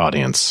the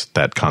audience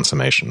that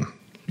consummation.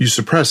 You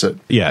suppress it.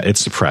 Yeah,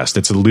 it's suppressed.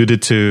 It's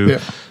alluded to,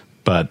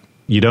 but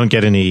you don't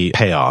get any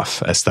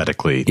payoff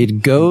aesthetically.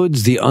 It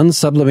goads the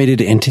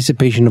unsublimated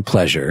anticipation of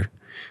pleasure,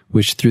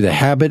 which through the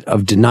habit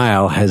of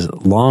denial has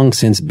long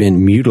since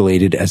been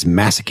mutilated as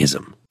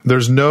masochism.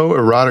 There's no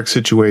erotic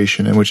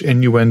situation in which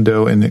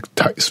innuendo and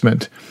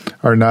enticement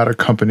are not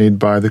accompanied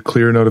by the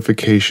clear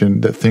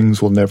notification that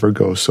things will never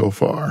go so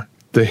far.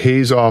 The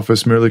Hays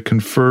office merely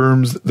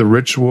confirms the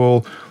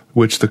ritual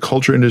which the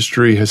culture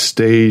industry has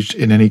staged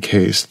in any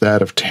case,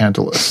 that of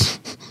Tantalus.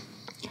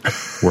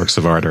 Works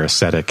of art are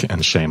ascetic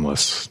and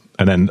shameless.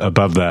 And then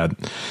above that,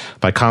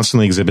 by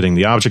constantly exhibiting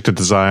the object of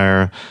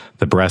desire,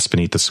 the breast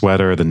beneath the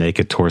sweater, the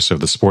naked torso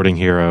of the sporting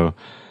hero.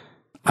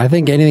 I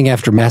think anything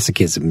after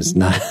masochism is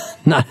not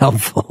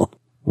helpful.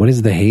 What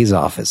is the Hays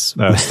office?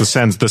 It's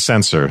the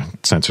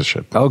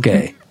censorship.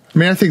 Okay. I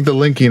mean, I think the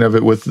linking of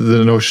it with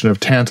the notion of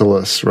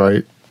Tantalus,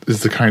 right,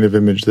 is the kind of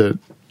image that,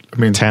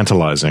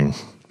 tantalizing.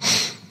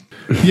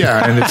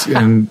 Yeah,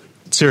 and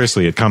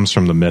seriously, it comes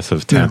from the myth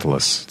of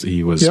Tantalus. Yeah.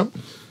 He was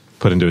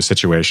put into a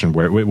situation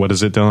where, what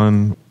is it,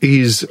 Dylan?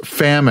 He's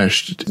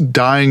famished,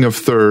 dying of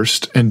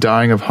thirst and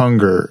dying of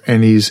hunger,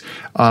 and he's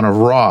on a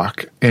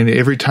rock, and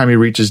every time he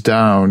reaches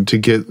down to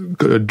get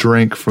a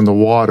drink from the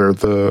water,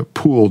 the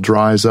pool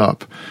dries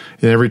up.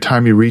 And every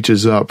time he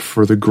reaches up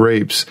for the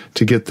grapes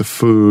to get the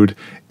food,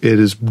 it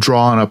is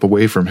drawn up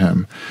away from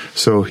him.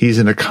 So he's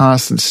in a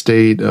constant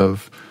state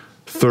of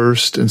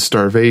thirst and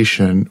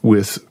starvation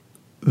with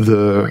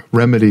the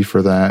remedy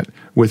for that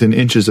within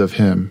inches of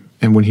him.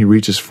 And when he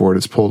reaches for it,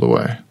 it's pulled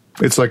away.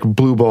 It's like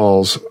blue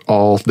balls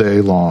all day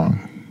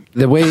long.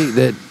 The way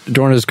that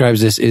Adorno describes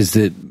this is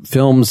that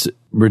films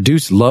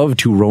reduce love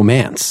to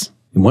romance.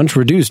 And once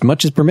reduced,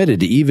 much is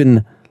permitted,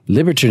 even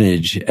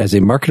libertinage as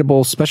a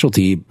marketable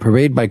specialty,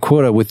 parade by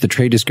quota with the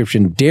trade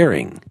description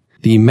daring.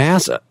 The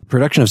mass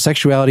production of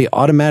sexuality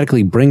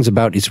automatically brings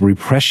about its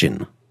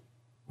repression.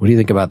 What do you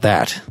think about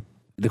that?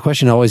 The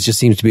question always just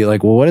seems to be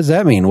like, well, what does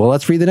that mean? Well,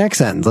 let's read the next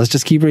sentence. Let's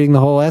just keep reading the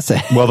whole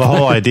essay. Well, the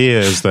whole idea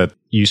is that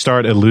you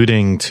start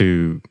alluding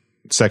to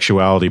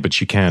sexuality, but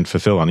you can't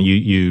fulfill on it.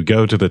 You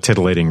go to the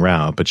titillating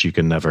route, but you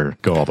can never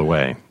go all the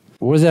way.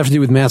 What does that have to do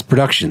with mass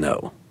production,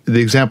 though?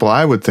 The example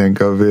I would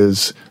think of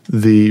is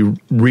the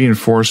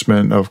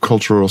reinforcement of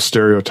cultural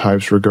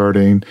stereotypes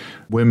regarding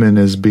women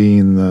as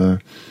being the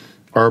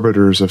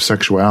arbiters of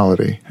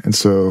sexuality. And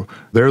so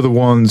they're the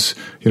ones,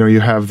 you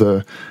have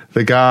the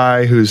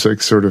guy who's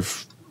like sort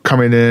of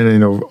coming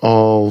in,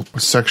 all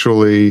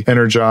sexually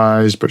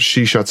energized, but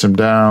she shuts him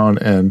down,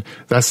 and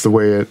that's the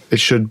way it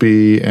should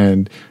be.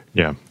 And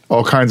yeah,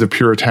 all kinds of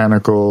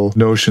puritanical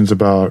notions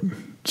about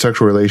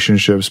sexual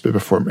relationships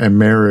and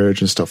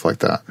marriage and stuff like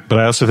that. But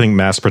I also think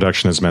mass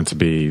production is meant to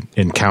be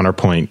in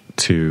counterpoint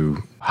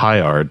to high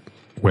art,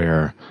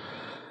 where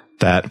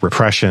that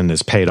repression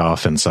is paid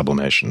off in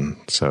sublimation.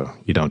 So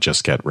you don't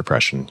just get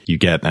repression, you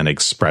get an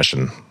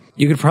expression.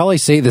 You could probably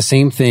say the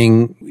same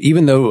thing,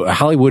 even though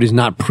Hollywood is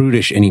not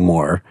prudish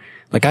anymore.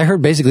 Like, I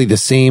heard basically the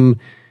same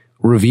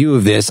review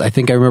of this. I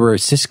think I remember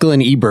Siskel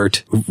and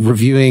Ebert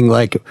reviewing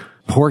like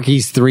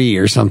Porky's 3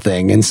 or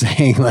something and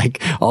saying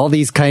like all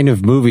these kind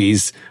of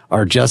movies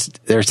are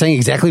just, they're saying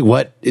exactly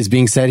what is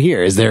being said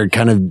here, is they're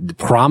kind of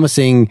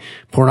promising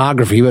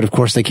pornography, but of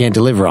course they can't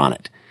deliver on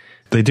it.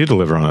 They do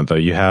deliver on it, though.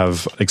 You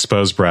have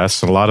exposed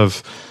breasts and a lot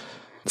of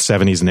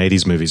 70s and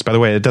 80s movies. By the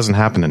way, it doesn't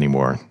happen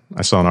anymore.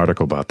 I saw an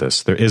article about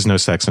this. There is no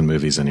sex in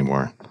movies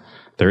anymore.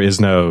 There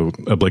is no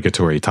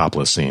obligatory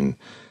topless scene.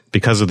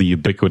 Because of the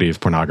ubiquity of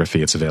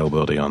pornography, its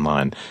availability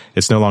online,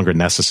 it's no longer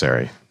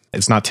necessary.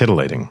 It's not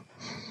titillating.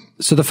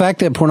 So the fact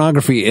that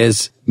pornography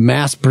is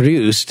mass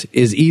produced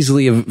is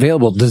easily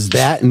available, does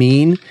that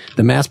mean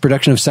the mass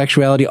production of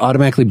sexuality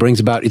automatically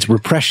brings about its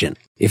repression?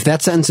 If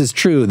that sentence is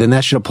true, then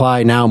that should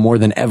apply now more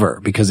than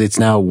ever, because it's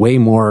now way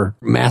more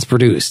mass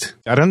produced.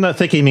 I don't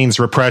think he means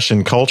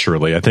repression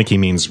culturally. I think he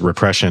means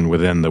repression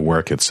within the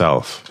work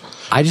itself.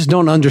 I just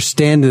don't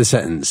understand the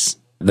sentence.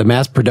 The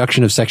mass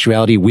production of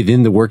sexuality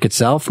within the work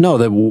itself? No,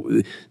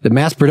 the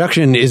mass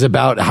production is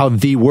about how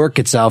the work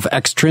itself,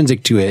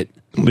 extrinsic to it.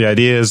 The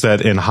idea is that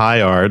in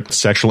high art,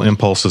 sexual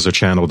impulses are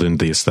channeled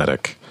into the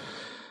aesthetic.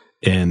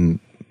 In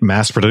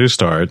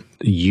mass-produced art,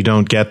 you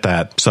don't get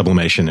that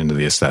sublimation into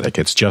the aesthetic.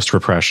 It's just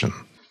repression.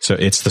 So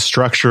it's the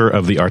structure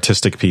of the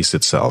artistic piece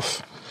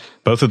itself.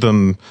 Both of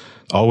them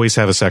always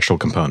have a sexual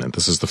component.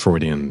 This is the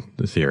Freudian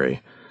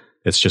theory.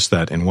 It's just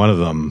that in one of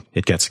them,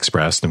 it gets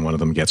expressed and one of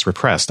them gets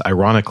repressed.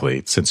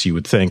 Ironically, since you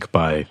would think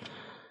by,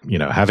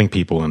 having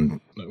people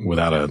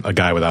without a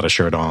guy without a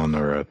shirt on,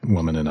 or a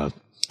woman in a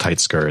tight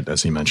skirt,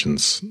 as he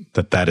mentions,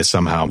 that is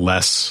somehow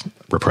less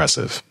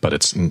repressive,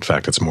 but in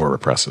fact, it's more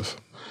repressive.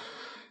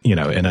 In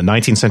a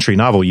 19th century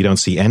novel, you don't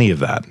see any of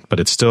that, but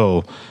it's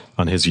still,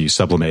 on his view,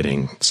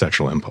 sublimating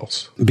sexual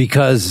impulse.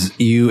 Because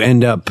you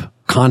end up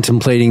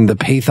contemplating the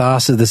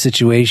pathos of the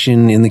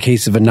situation in the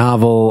case of a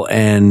novel,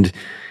 and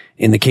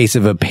in the case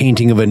of a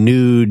painting of a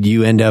nude,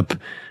 you end up,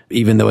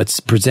 even though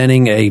it's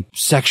presenting a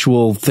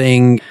sexual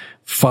thing,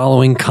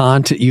 following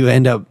Kant, you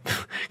end up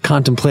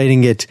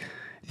contemplating it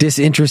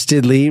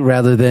disinterestedly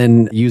rather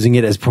than using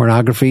it as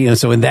pornography. And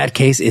so in that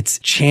case, it's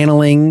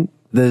channeling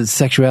the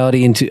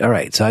sexuality into, all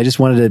right. So I just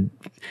wanted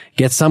to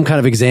get some kind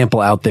of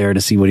example out there to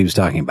see what he was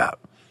talking about.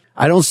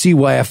 I don't see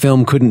why a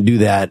film couldn't do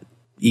that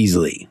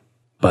easily,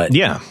 but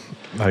yeah,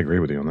 I agree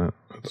with you on that.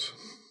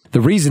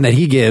 The reason that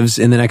he gives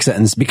in the next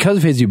sentence, because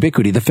of his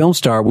ubiquity, the film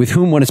star with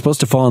whom one is supposed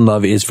to fall in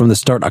love is from the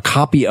start a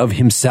copy of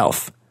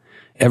himself.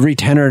 Every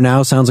tenor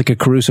now sounds like a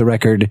Caruso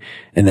record,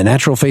 and the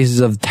natural faces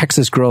of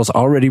Texas girls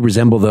already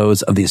resemble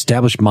those of the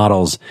established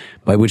models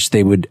by which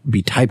they would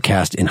be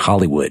typecast in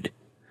Hollywood.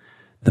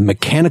 The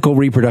mechanical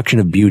reproduction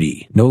of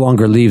beauty no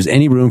longer leaves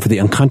any room for the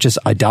unconscious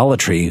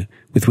idolatry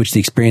with which the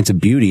experience of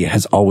beauty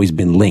has always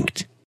been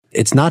linked.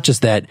 It's not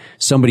just that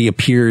somebody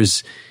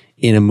appears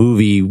in a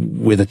movie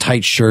with a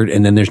tight shirt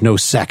and then there's no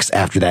sex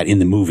after that in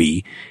the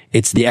movie.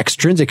 It's the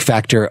extrinsic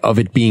factor of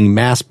it being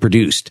mass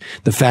produced.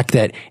 The fact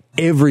that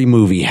every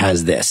movie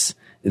has this.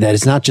 That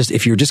it's not just,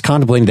 if you're just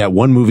contemplating that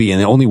one movie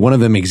and only one of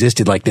them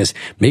existed like this,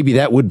 maybe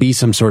that would be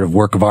some sort of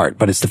work of art.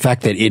 But it's the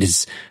fact that it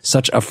is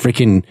such a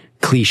freaking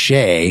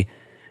cliche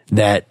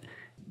that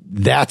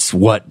that's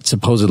what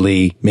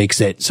supposedly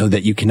makes it so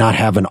that you cannot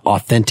have an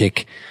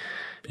authentic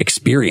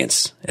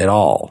experience at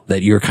all.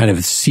 That you're kind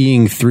of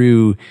seeing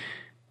through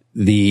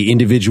the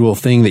individual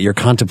thing that you're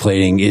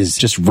contemplating is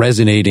just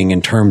resonating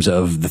in terms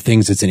of the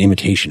things it's an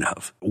imitation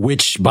of,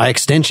 which by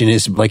extension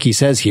is, like he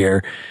says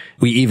here,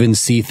 we even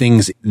see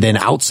things then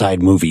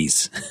outside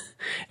movies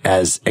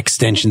as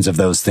extensions of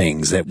those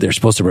things, that they're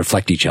supposed to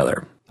reflect each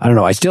other. I don't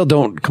know. I still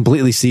don't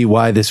completely see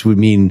why this would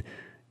mean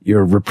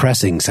you're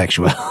repressing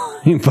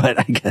sexuality, but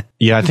I guess.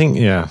 Yeah, I think,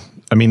 yeah.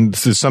 I mean,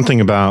 there's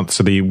something about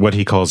what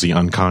he calls the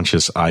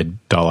unconscious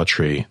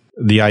idolatry.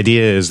 The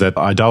idea is that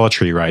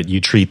idolatry, right?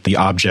 You treat the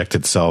object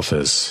itself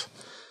as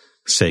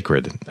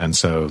sacred. And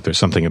so there's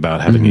something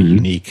about having a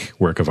unique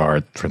work of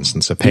art, for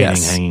instance, a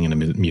painting hanging in a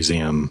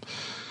museum,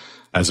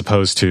 as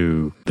opposed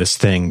to this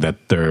thing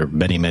that there are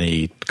many,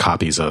 many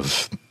copies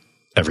of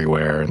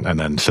everywhere, and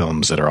then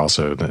films that are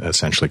also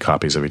essentially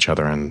copies of each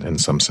other in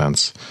some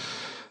sense.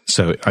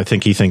 So I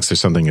think he thinks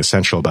there's something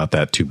essential about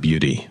that to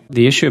beauty.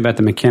 The issue about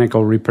the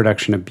mechanical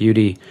reproduction of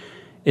beauty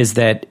is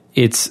that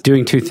it's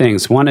doing two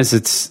things. One is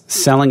it's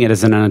selling it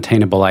as an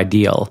unattainable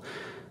ideal.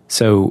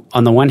 So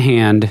on the one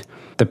hand,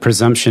 the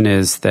presumption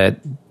is that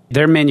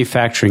they're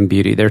manufacturing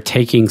beauty. They're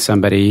taking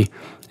somebody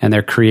and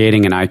they're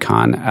creating an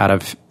icon out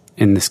of,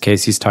 in this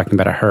case, he's talking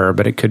about a her,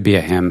 but it could be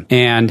a him.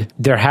 And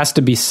there has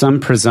to be some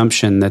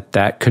presumption that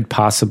that could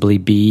possibly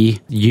be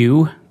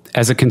you.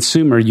 As a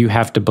consumer, you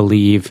have to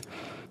believe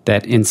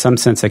that in some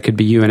sense that could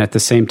be you, and at the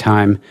same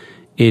time,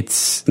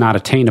 it's not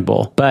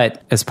attainable.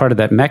 But as part of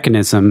that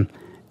mechanism,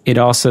 it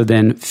also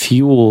then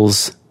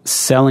fuels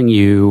selling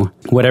you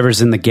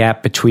whatever's in the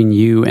gap between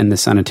you and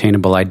this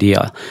unattainable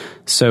idea.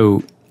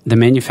 So the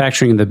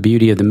manufacturing of the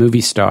beauty of the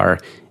movie star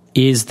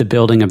is the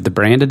building of the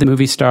brand of the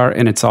movie star,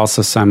 and it's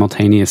also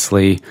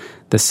simultaneously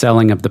the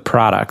selling of the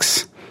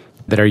products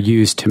that are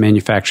used to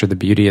manufacture the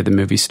beauty of the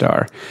movie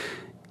star.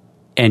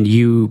 And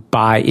you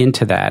buy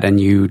into that, and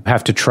you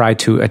have to try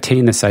to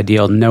attain this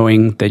ideal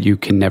knowing that you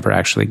can never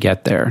actually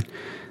get there.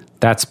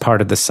 That's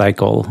part of the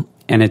cycle,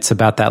 and it's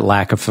about that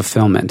lack of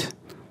fulfillment,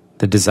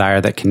 the desire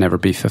that can never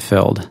be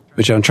fulfilled.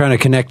 Which I'm trying to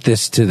connect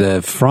this to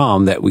the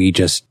From that we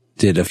just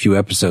did a few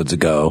episodes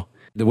ago.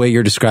 The way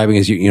you're describing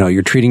is,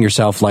 you're treating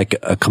yourself like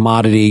a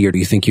commodity, or do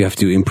you think you have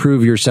to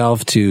improve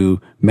yourself to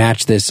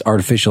match this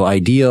artificial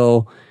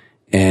ideal?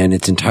 And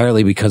it's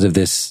entirely because of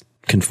this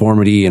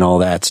conformity and all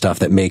that stuff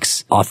that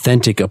makes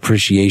authentic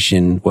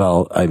appreciation.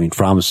 Well, I mean,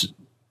 Fromm's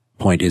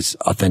point is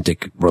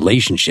authentic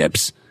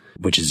relationships,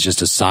 which is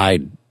just a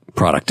side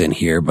product in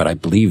here, but I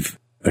believe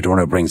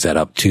Adorno brings that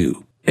up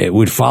too. It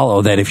would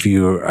follow that if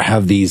you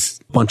have these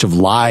bunch of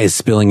lies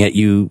spilling at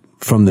you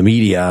from the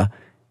media,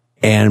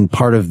 and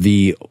part of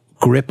the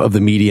grip of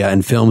the media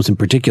and films in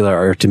particular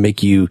are to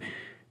make you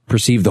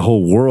perceive the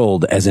whole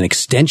world as an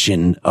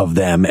extension of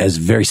them, as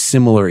very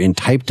similar in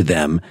type to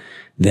them,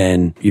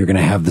 then you're going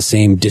to have the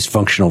same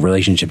dysfunctional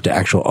relationship to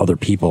actual other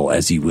people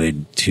as you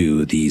would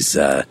to these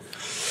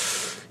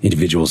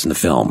individuals in the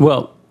film.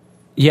 Well,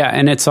 yeah,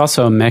 and it's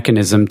also a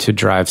mechanism to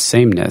drive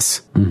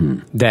sameness.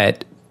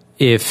 That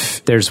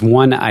if there's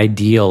one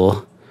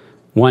ideal,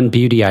 one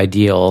beauty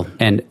ideal,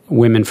 and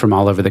women from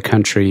all over the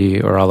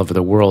country or all over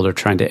the world are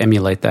trying to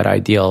emulate that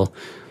ideal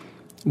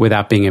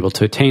without being able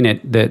to attain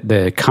it,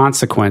 the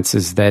consequence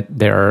is that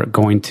they're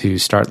going to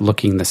start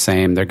looking the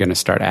same. They're going to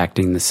start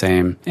acting the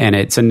same. And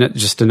it's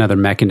just another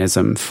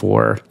mechanism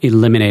for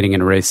eliminating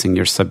and erasing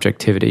your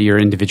subjectivity, your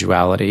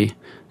individuality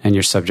and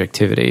your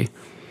subjectivity,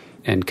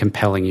 and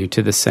compelling you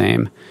to the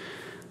same.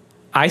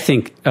 I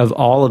think of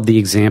all of the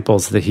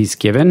examples that he's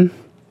given,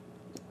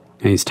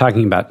 and he's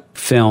talking about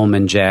film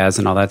and jazz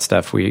and all that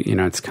stuff,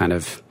 it's kind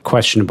of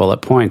questionable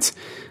at points.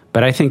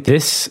 But I think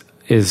this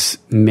is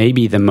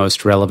maybe the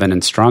most relevant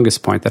and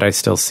strongest point that I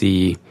still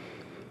see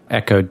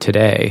echoed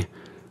today,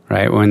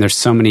 right? When there's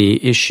so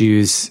many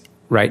issues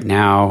right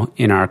now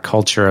in our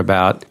culture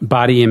about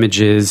body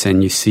images,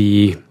 and you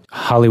see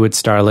Hollywood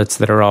starlets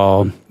that are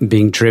all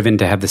being driven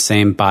to have the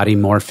same body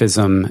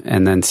morphism,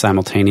 and then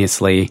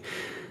simultaneously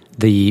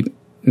the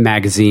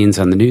magazines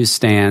on the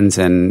newsstands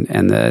and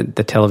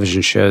the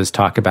television shows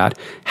talk about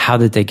how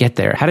did they get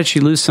there? How did she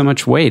lose so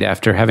much weight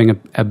after having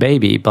a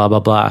baby? Blah,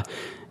 blah, blah.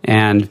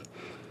 And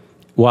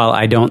while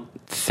I don't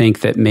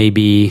think that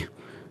maybe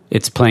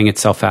it's playing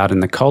itself out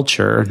in the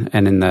culture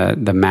and in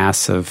the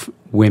mass of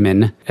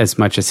women as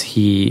much as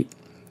he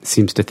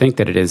seems to think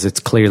that it is,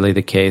 it's clearly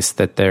the case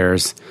that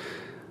there's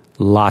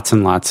lots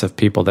and lots of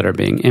people that are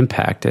being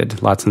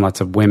impacted, lots and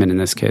lots of women in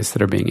this case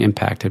that are being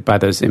impacted by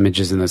those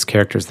images and those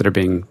characters that are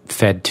being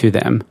fed to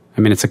them.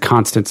 I mean, it's a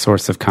constant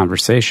source of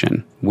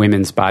conversation,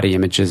 women's body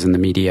images in the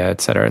media,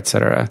 et cetera, et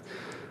cetera.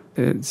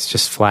 It's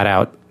just flat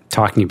out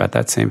talking about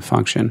that same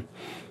function.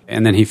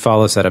 And then he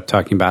follows that up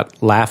talking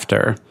about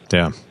laughter.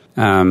 Yeah.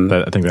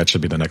 I think that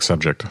should be the next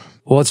subject.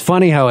 Well, it's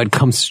funny how it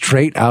comes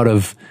straight out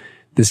of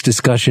this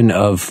discussion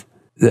of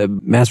the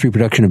mass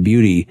reproduction of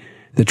beauty.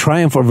 The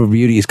triumph over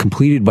beauty is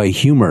completed by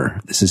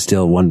humor. This is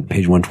still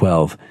page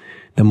 112.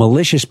 The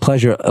malicious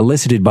pleasure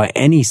elicited by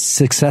any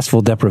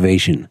successful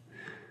deprivation.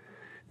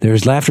 There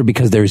is laughter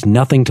because there is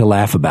nothing to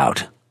laugh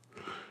about.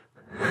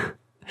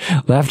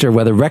 Laughter,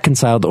 whether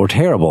reconciled or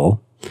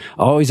terrible,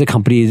 always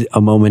accompanies a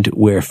moment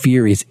where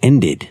fear is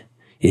ended.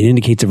 It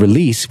indicates a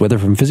release, whether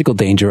from physical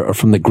danger or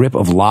from the grip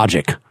of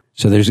logic.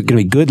 So there's going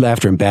to be good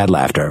laughter and bad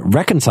laughter.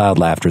 Reconciled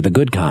laughter, the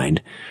good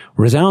kind,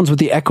 resounds with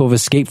the echo of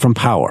escape from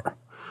power.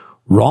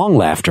 Wrong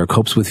laughter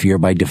copes with fear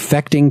by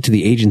defecting to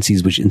the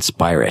agencies which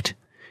inspire it.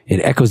 It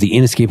echoes the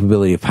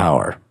inescapability of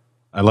power.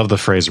 I love the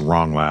phrase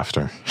wrong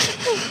laughter.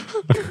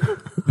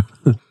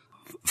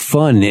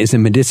 Fun is a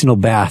medicinal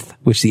bath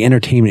which the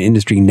entertainment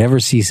industry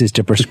never ceases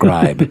to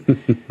prescribe.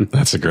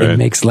 That's a great. It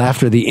makes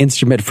laughter the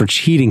instrument for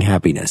cheating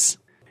happiness.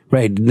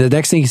 Right. The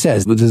next thing he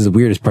says, this is the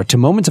weirdest part. To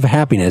moments of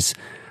happiness,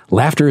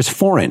 laughter is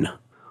foreign.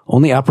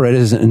 Only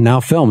operettas and now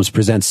films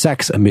present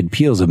sex amid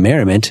peals of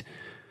merriment.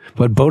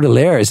 But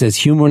Baudelaire is as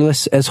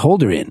humorless as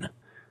Holderlin.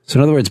 So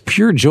in other words,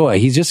 pure joy.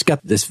 He's just got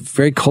this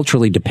very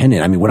culturally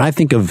dependent. I mean, when I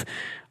think of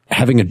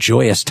having a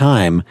joyous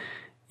time,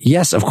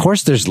 yes, of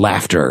course there's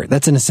laughter.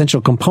 That's an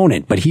essential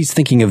component. But he's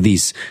thinking of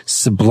these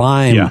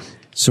sublime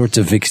sorts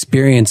of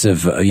experience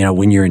of,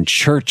 when you're in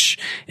church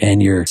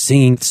and you're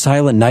singing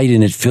Silent Night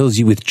and it fills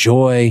you with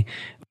joy.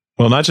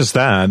 Well, not just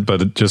that,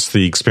 but just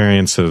the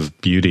experience of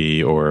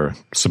beauty or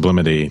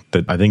sublimity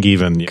that I think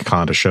even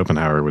Kant or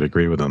Schopenhauer would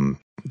agree with him.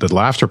 The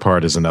laughter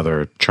part is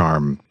another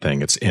charm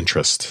thing. It's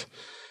interest.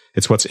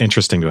 It's what's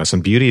interesting to us.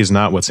 And beauty is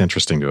not what's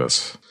interesting to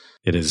us.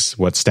 It is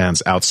what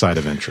stands outside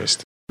of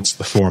interest. It's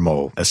the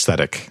formal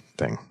aesthetic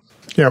thing.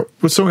 Yeah.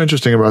 What's so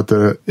interesting about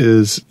that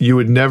is you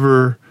would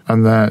never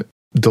on that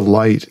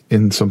delight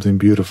in something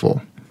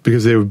beautiful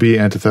because they would be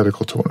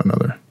antithetical to one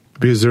another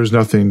because there's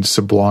nothing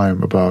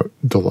sublime about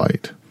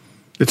delight.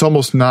 It's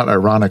almost not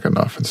ironic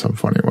enough in some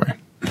funny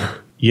way.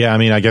 Yeah, I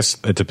mean, I guess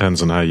it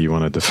depends on how you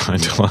want to define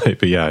delight,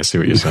 but yeah, I see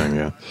what you're saying,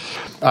 yeah.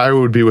 I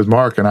would be with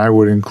Mark and I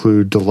would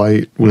include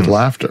delight with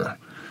laughter.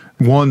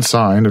 One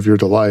sign of your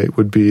delight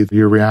would be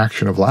your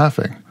reaction of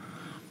laughing.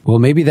 Well,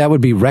 maybe that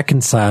would be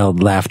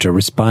reconciled laughter,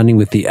 responding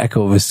with the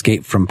echo of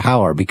escape from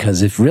power,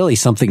 because if really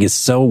something is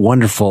so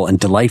wonderful and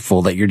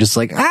delightful that you're just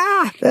like,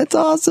 that's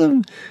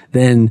awesome,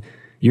 then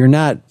you're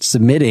not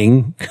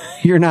submitting.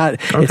 You're not,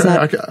 okay, it's not,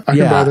 I can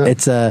buy that.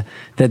 It's that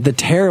the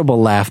terrible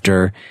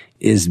laughter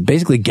is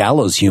basically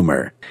gallows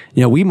humor.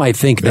 We might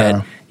think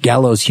that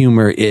gallows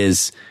humor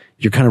is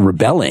you're kind of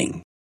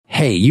rebelling.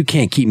 Hey, you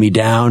can't keep me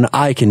down.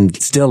 I can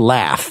still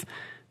laugh.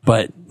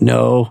 But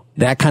no,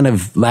 that kind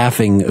of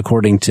laughing,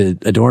 according to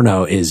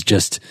Adorno, is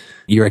just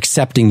you're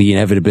accepting the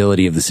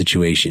inevitability of the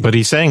situation. But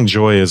he's saying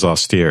joy is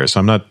austere,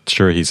 so I'm not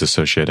sure he's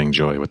associating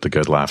joy with the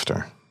good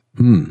laughter.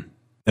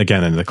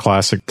 Again, in the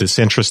classic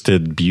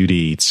disinterested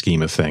beauty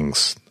scheme of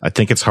things, I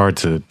think it's hard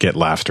to get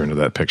laughter into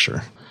that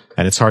picture.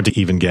 And it's hard to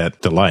even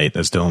get delight,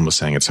 as Dylan was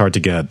saying. It's hard to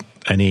get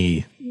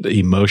any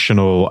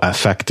emotional,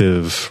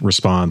 affective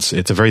response.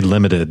 It's a very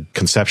limited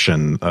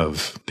conception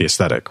of the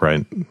aesthetic,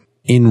 right?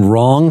 In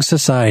wrong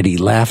society,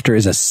 laughter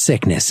is a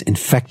sickness,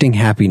 infecting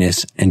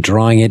happiness and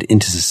drawing it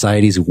into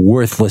society's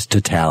worthless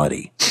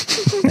totality.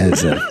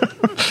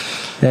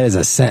 That is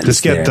a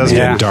sentence. This does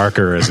get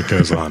darker as it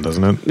goes on,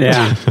 doesn't it?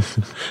 Yeah.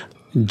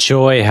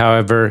 Joy,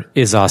 however,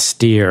 is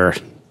austere.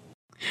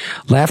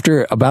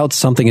 Laughter about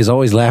something is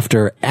always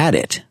laughter at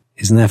it.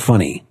 Isn't that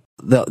funny?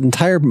 The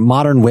entire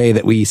modern way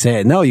that we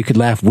say it, no, you could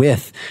laugh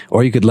with,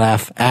 or you could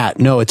laugh at.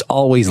 No, it's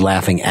always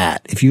laughing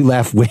at. If you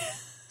laugh with...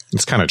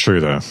 It's kind of true,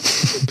 though.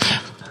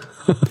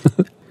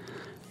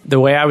 The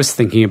way I was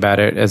thinking about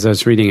it as I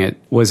was reading it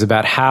was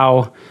about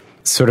how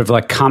sort of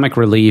like comic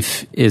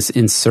relief is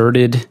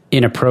inserted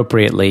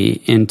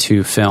inappropriately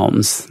into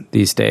films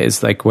these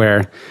days, like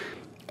where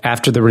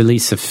after the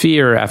release of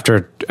fear,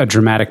 after a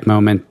dramatic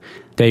moment,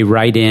 they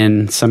write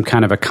in some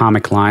kind of a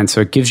comic line. So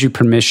it gives you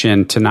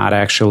permission to not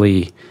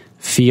actually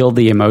feel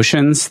the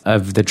emotions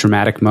of the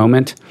dramatic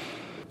moment,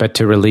 but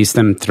to release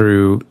them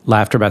through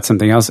laughter about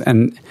something else.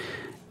 And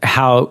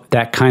how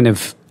that kind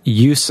of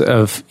use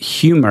of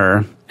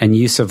humor and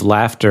use of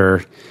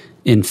laughter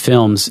in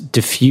films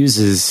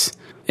diffuses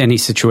any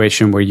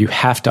situation where you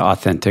have to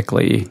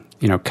authentically,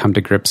 come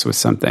to grips with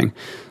something.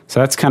 So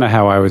that's kind of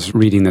how I was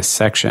reading this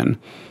section.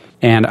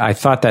 And I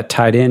thought that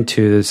tied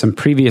into some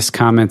previous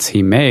comments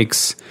he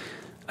makes.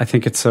 I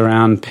think it's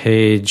around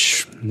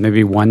page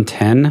maybe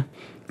 110,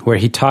 where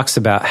he talks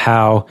about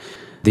how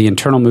the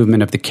internal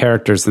movement of the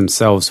characters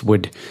themselves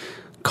would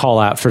call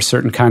out for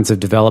certain kinds of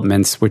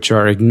developments which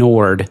are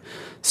ignored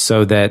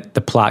so that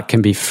the plot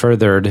can be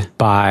furthered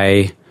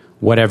by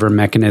whatever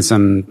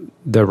mechanism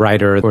the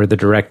writer or the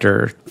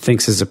director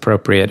thinks is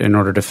appropriate in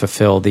order to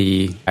fulfill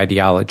the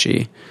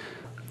ideology.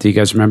 Do you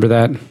guys remember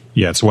that?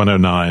 Yeah, it's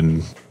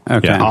 109.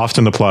 Okay. Yeah,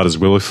 often the plot is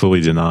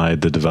willfully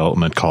denied the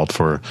development called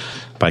for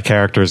by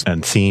characters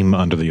and theme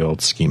under the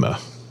old schema.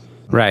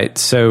 Right.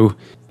 So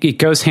it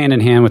goes hand in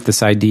hand with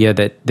this idea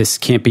that this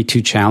can't be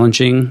too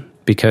challenging,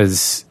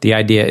 because the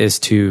idea is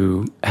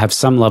to have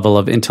some level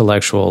of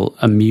intellectual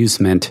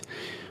amusement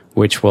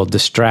which will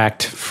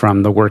distract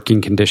from the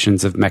working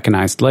conditions of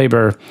mechanized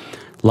labor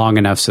long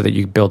enough so that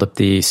you build up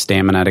the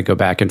stamina to go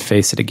back and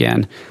face it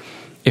again.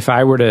 If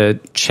I were to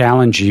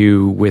challenge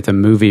you with a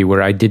movie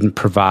where I didn't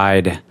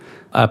provide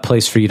a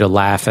place for you to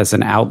laugh as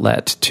an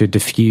outlet to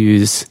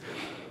diffuse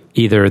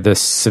either the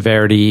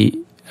severity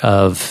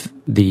of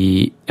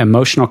the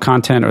emotional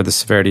content or the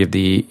severity of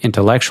the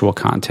intellectual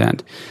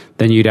content,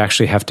 then you'd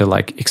actually have to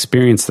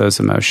experience those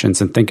emotions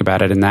and think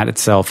about it. And that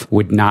itself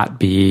would not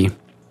be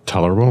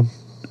tolerable.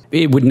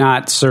 It would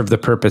not serve the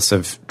purpose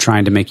of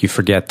trying to make you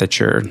forget that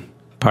you're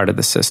part of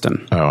the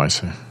system. Oh, I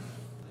see.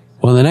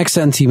 Well, in the next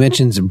sentence, he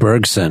mentions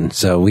Bergson.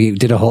 So we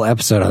did a whole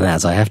episode on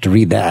that, so I have to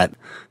read that.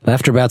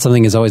 Laughter about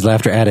something is always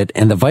laughter at it.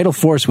 And the vital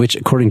force which,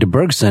 according to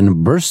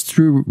Bergson, bursts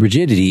through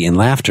rigidity in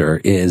laughter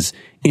is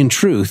in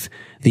truth,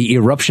 the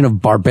eruption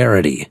of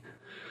barbarity.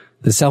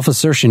 The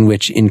self-assertion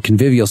which, in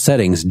convivial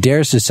settings,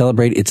 dares to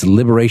celebrate its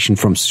liberation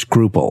from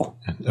scruple.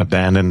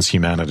 Abandons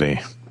humanity.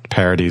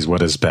 Parodies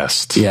what is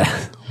best.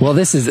 Yeah. Well,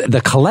 this is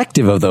the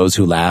collective of those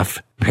who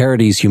laugh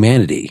parodies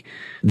humanity.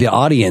 The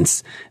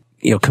audience,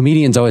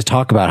 comedians always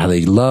talk about how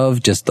they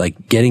love just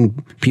like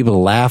getting people to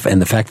laugh,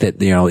 and the fact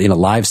that, in a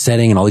live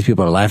setting and all these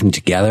people are laughing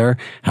together,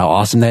 how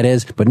awesome that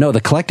is. But no,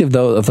 the collective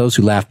of those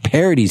who laugh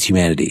parodies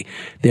humanity.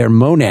 They are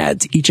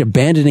monads, each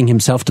abandoning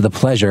himself to the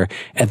pleasure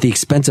at the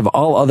expense of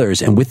all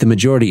others, and with the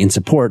majority in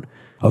support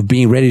of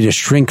being ready to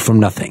shrink from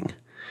nothing.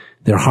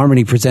 Their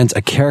harmony presents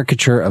a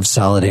caricature of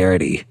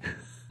solidarity.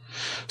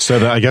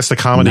 So I guess the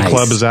comedy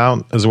club is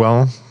out as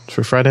well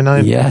for Friday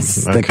night?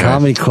 Yes, okay. The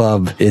comedy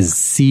club is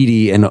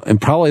seedy, and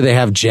probably they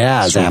have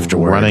jazz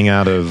afterward. Running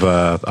out of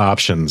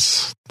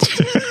options.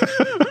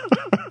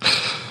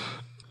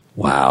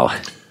 Wow.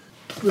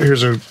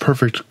 Here's a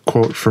perfect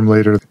quote from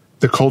later.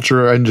 The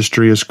culture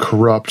industry is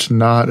corrupt,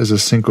 not as a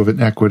sink of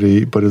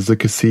inequity, but as the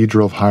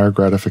cathedral of higher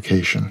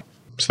gratification.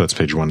 So that's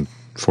page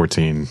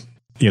 114.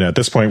 At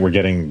this point, we're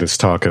getting this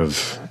talk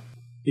of,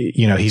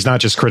 he's not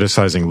just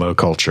criticizing low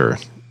culture.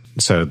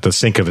 So the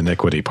sink of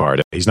iniquity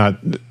part, he's not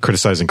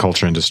criticizing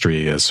culture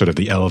industry as sort of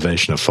the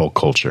elevation of folk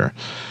culture.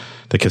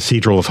 The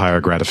cathedral of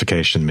higher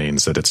gratification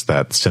means that it's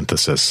that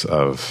synthesis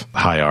of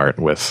high art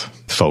with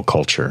folk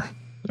culture,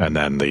 and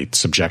then the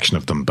subjection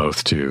of them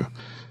both to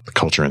the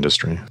culture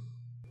industry.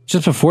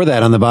 Just before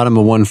that, on the bottom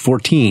of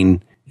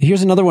 114,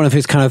 here's another one of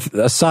his kind of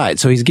aside.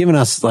 So he's given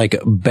us like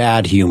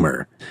bad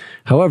humor.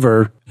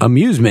 However,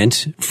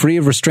 amusement, free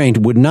of restraint,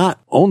 would not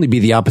only be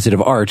the opposite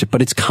of art,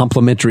 but its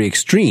complementary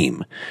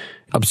extreme.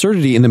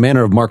 Absurdity in the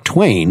manner of Mark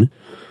Twain,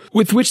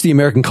 with which the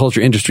American culture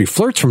industry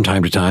flirts from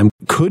time to time,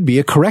 could be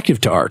a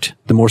corrective to art.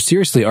 The more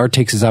seriously art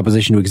takes its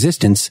opposition to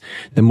existence,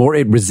 the more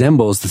it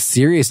resembles the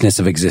seriousness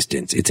of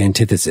existence, its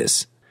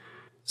antithesis.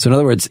 So in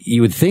other words,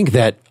 you would think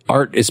that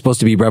art is supposed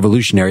to be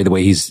revolutionary the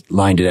way he's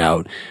lined it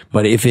out,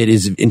 but if it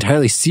is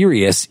entirely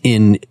serious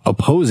in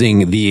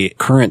opposing the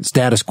current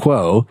status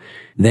quo,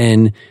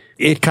 then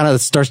it kind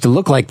of starts to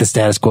look like the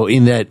status quo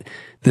in that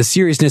the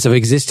seriousness of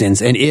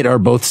existence and it are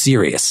both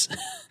serious.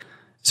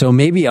 So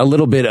maybe a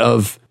little bit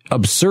of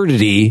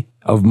absurdity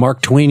of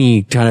Mark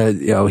Twain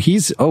kind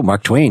of,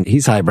 Mark Twain,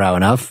 he's highbrow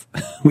enough.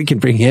 We can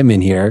bring him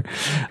in here.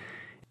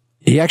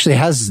 He actually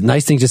has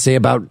nice things to say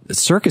about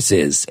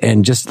circuses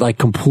and just like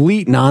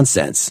complete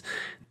nonsense.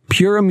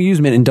 Pure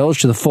amusement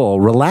indulged to the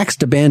full,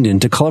 relaxed abandon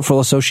to colorful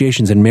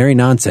associations and merry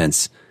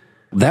nonsense.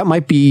 That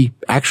might be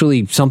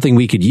actually something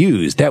we could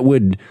use. That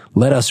would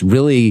let us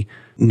really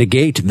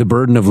negate the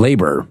burden of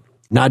labor,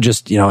 not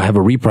just, have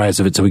a reprise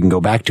of it so we can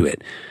go back to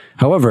it.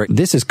 However,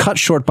 this is cut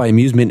short by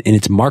amusement in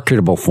its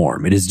marketable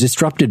form. It is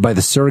disrupted by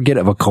the surrogate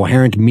of a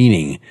coherent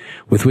meaning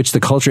with which the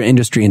culture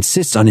industry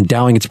insists on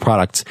endowing its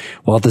products,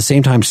 while at the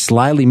same time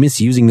slyly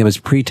misusing them as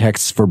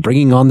pretexts for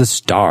bringing on the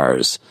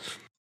stars.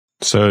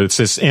 So it's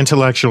this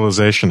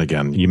intellectualization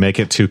again. You make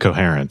it too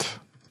coherent.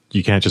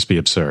 You can't just be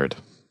absurd.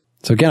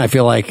 So again, I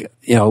feel like,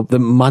 the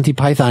Monty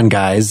Python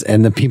guys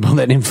and the people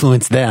that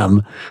influenced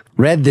them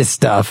read this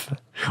stuff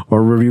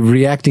or were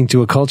reacting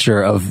to a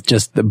culture of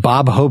just the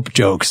Bob Hope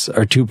jokes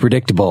are too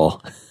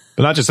predictable.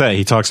 But not just that,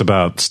 he talks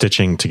about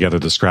stitching together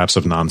the scraps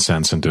of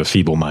nonsense into a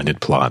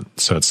feeble-minded plot.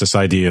 So it's this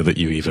idea that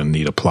you even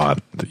need a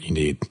plot, that you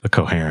need a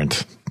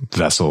coherent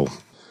vessel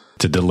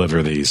to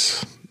deliver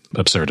these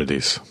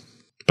absurdities.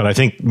 But I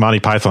think Monty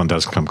Python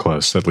does come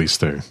close, at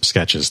least their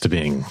sketches, to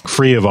being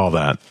free of all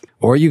that.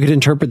 Or you could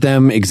interpret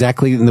them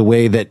exactly in the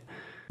way that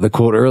the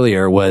quote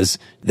earlier was,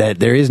 that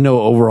there is no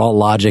overall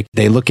logic.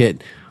 They look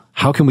at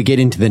how can we get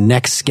into the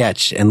next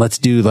sketch and let's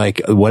do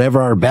like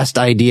whatever our best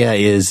idea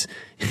is.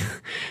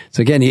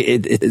 So again,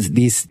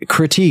 these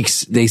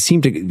critiques, they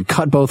seem to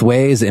cut both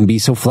ways and be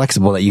so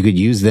flexible that you could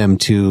use them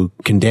to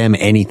condemn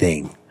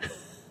anything.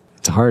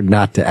 It's hard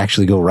not to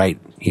actually go right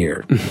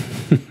here.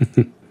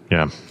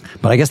 Yeah.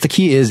 But I guess the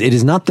key is, it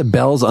is not the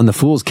bells on the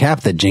fool's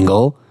cap that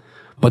jingle,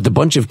 but the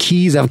bunch of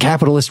keys of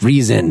capitalist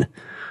reason,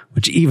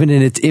 which even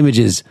in its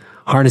images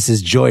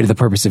harnesses joy to the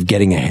purpose of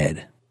getting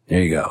ahead.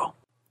 There you go.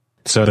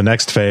 So the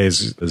next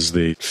phase is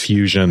the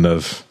fusion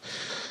of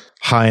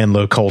high and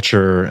low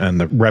culture and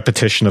the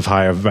repetition of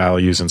higher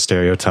values in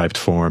stereotyped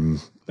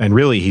form. And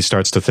really, he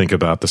starts to think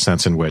about the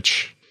sense in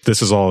which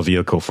this is all a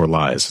vehicle for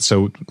lies.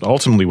 So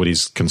ultimately, what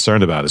he's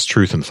concerned about is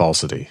truth and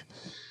falsity.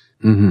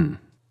 Mm-hmm.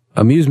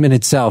 Amusement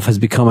itself has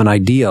become an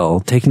ideal,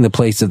 taking the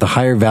place of the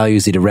higher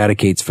values it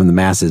eradicates from the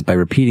masses by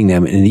repeating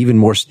them in an even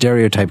more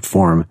stereotyped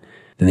form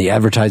than the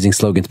advertising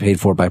slogans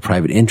paid for by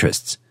private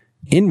interests.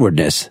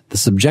 Inwardness, the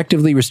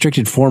subjectively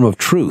restricted form of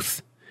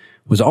truth,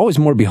 was always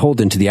more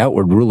beholden to the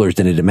outward rulers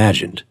than it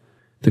imagined.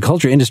 The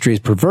culture industry is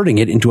perverting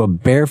it into a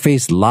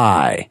barefaced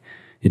lie.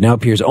 It now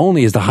appears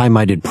only as the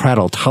high-minded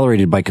prattle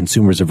tolerated by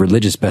consumers of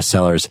religious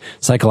bestsellers,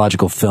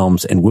 psychological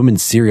films, and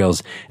women's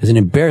serials as an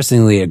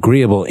embarrassingly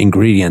agreeable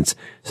ingredient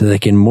so they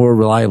can more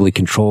reliably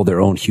control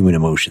their own human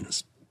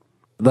emotions.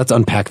 Let's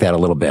unpack that a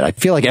little bit. I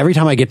feel like every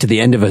time I get to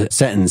the end of a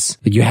sentence,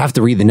 you have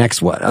to read the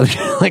next one.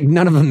 Like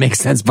none of them make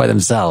sense by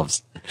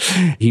themselves.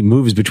 He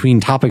moves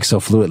between topics so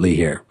fluidly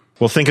here.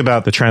 Well, think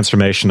about the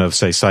transformation of,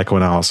 say,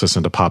 psychoanalysis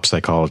into pop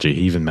psychology.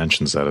 He even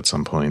mentions that at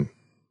some point.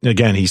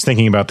 Again, he's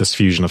thinking about this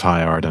fusion of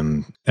high art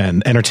and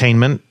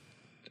entertainment.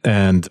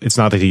 And it's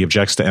not that he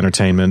objects to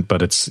entertainment,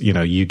 but it's,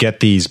 you get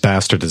these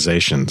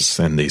bastardizations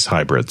and these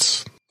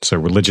hybrids. So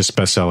religious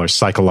bestsellers,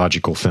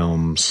 psychological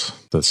films,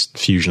 this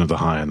fusion of the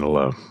high and the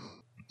low.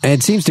 And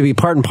it seems to be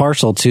part and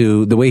parcel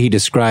to the way he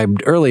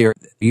described earlier.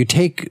 You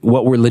take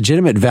what were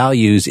legitimate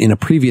values in a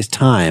previous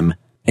time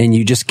and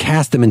you just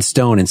cast them in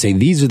stone and say,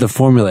 these are the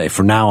formulae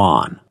from now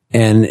on.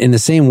 And in the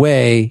same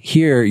way,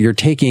 here you're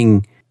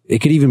taking, it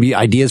could even be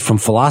ideas from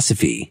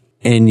philosophy,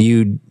 and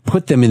you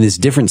put them in this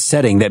different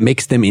setting that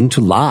makes them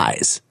into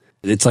lies.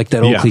 It's like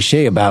that old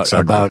cliche about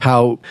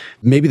how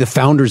maybe the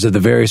founders of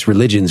the various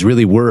religions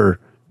really were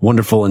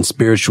wonderful and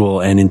spiritual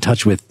and in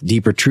touch with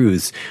deeper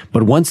truths.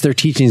 But once their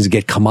teachings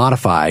get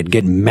commodified,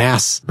 get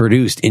mass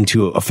produced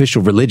into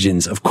official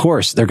religions, of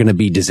course, they're going to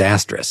be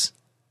disastrous.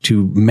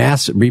 To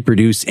mass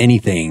reproduce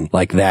anything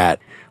like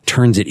that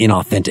turns it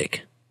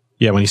inauthentic.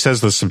 Yeah, when he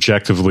says the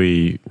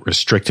subjectively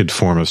restricted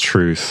form of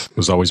truth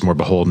was always more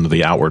beholden to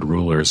the outward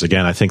rulers,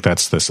 again, I think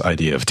that's this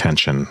idea of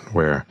tension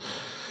where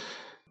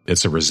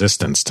it's a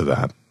resistance to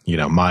that.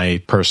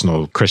 My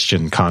personal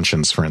Christian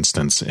conscience, for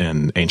instance,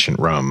 in ancient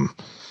Rome,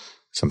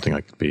 something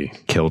I could be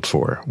killed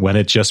for. When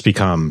it just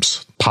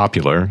becomes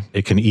popular,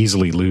 it can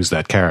easily lose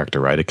that character,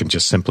 right? It can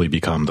just simply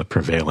become the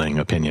prevailing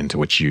opinion to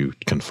which you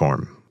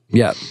conform.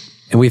 Yeah.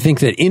 And we think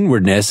that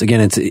inwardness, again,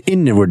 it's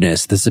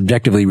inwardness, the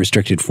subjectively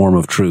restricted form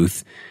of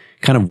truth,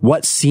 kind of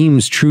what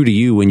seems true to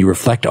you when you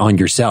reflect on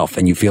yourself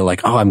and you feel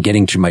like, oh, I'm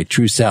getting to my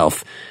true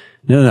self.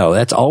 No,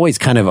 that's always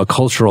kind of a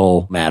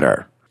cultural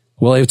matter.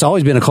 Well, it's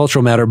always been a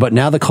cultural matter, but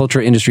now the culture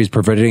industry is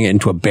perverting it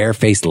into a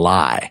barefaced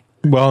lie.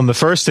 Well, in the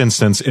first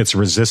instance, it's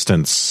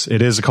resistance.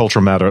 It is a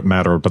cultural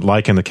matter, but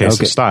like in the case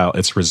of style,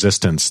 it's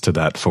resistance to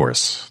that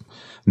force.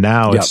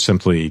 Now it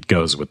simply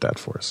goes with that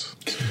force.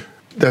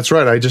 That's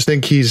right. I just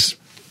think he's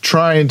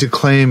trying to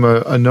claim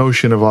a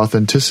notion of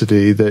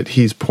authenticity that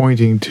he's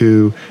pointing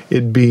to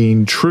it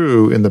being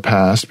true in the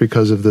past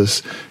because of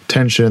this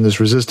tension, this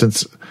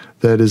resistance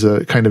that is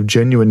a kind of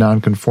genuine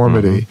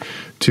nonconformity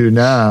to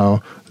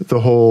now the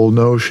whole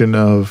notion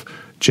of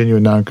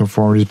genuine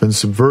nonconformity has been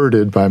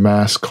subverted by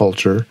mass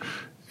culture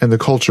and the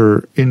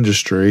culture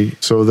industry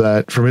so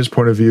that from his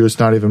point of view, it's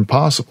not even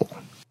possible.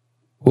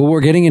 Well,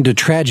 we're getting into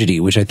tragedy,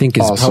 which I think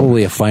is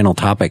probably a final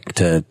topic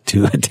to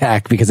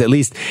attack because at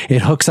least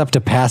it hooks up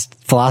to past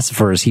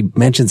philosophers. He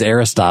mentions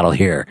Aristotle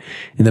here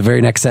in the very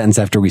next sentence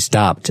after we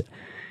stopped.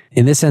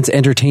 In this sense,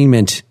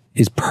 entertainment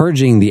is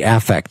purging the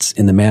affects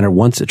in the manner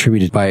once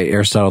attributed by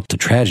Aristotle to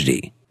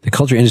tragedy. The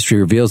culture industry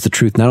reveals the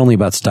truth not only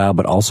about style,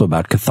 but also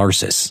about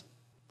catharsis.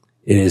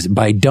 It is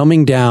by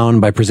dumbing down,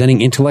 by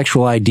presenting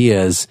intellectual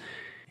ideas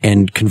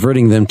and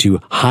converting them to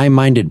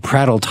high-minded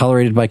prattle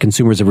tolerated by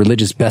consumers of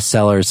religious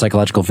bestsellers,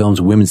 psychological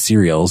films, women's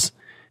serials,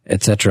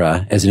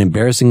 etc., as an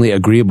embarrassingly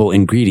agreeable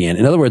ingredient.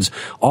 In other words,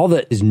 all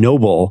that is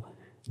noble,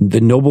 the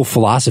noble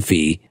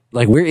philosophy,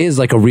 like where is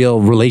like a real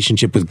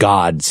relationship with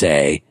God,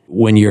 say,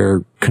 when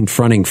you're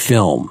confronting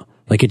film?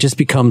 Like it just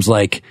becomes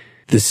like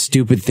the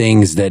stupid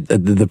things that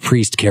the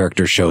priest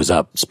character shows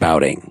up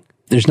spouting.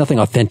 There's nothing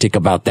authentic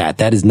about that.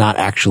 That is not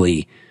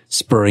actually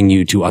spurring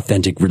you to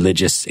authentic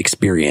religious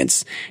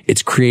experience.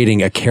 It's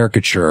creating a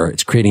caricature.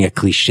 It's creating a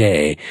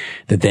cliche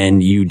that then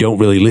you don't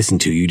really listen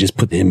to. You just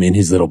put him in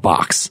his little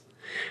box.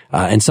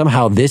 And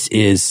somehow this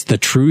is the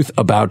truth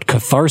about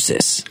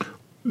catharsis.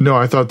 No,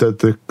 I thought that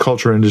the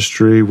culture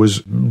industry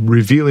was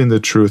revealing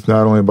the truth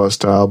not only about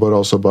style, but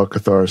also about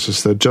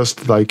catharsis. That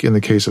just like in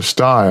the case of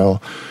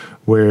style,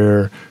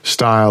 where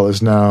style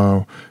is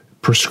now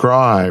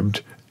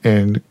prescribed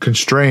and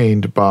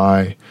constrained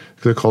by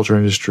the culture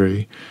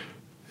industry,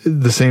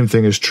 the same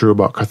thing is true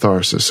about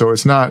catharsis. So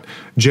it's not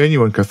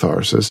genuine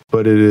catharsis,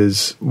 but it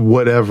is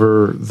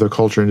whatever the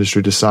culture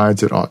industry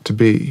decides it ought to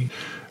be.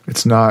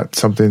 It's not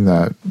something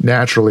that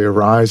naturally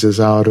arises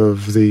out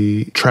of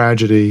the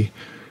tragedy.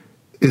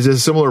 It's a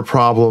similar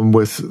problem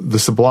with the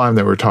sublime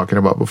that we were talking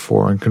about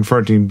before and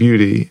confronting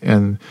beauty.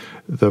 And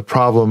the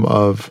problem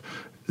of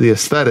the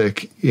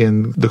aesthetic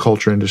in the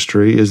culture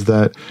industry is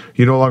that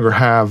you no longer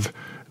have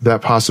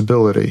that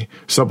possibility.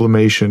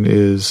 Sublimation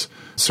is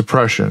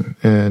suppression,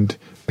 and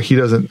he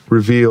doesn't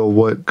reveal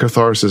what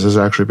catharsis has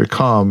actually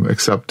become,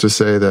 except to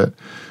say that,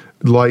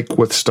 like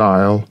with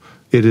style,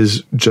 it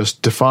is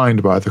just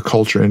defined by the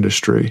culture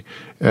industry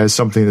as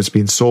something that's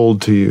being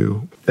sold to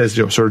you as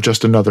sort of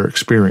just another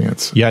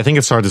experience. Yeah, I think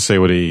it's hard to say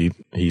what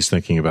he's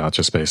thinking about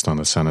just based on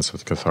the sentence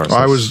of catharsis.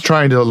 I was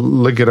trying to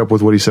link it up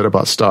with what he said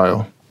about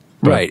style.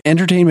 Right.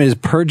 Entertainment is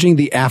purging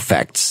the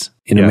affects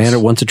in a manner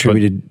once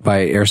attributed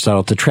by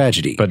Aristotle to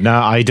tragedy. But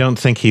now I don't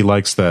think he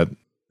likes that.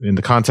 In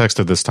the context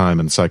of this time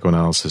in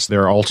psychoanalysis,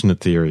 there are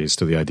alternate theories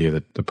to the idea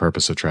that the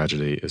purpose of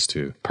tragedy is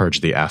to purge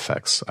the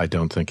affects. I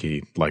don't think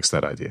he likes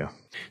that idea.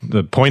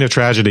 The point of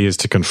tragedy is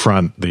to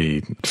confront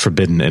the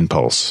forbidden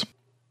impulse.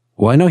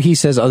 Well, I know he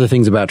says other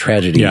things about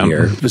tragedy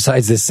here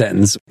besides this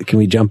sentence. Can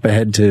we jump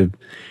ahead to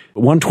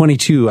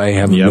 122? I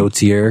have notes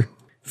here.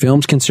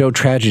 Films can show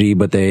tragedy,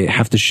 but they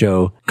have to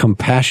show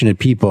compassionate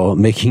people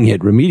making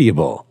it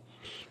remediable.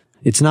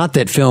 It's not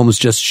that films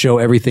just show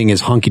everything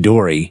as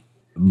hunky-dory,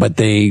 but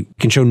they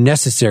can show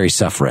necessary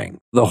suffering.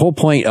 The whole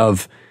point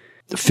of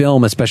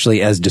film,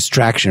 especially as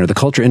distraction, or the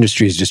culture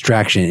industry's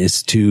distraction,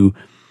 is to,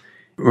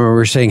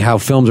 we're saying how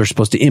films are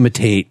supposed to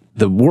imitate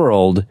the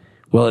world.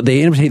 Well,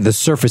 they imitate the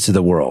surface of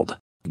the world.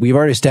 We've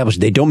already established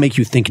they don't make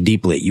you think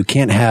deeply. You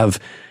can't have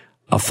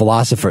a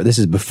philosopher. This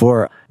is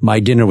before My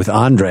Dinner with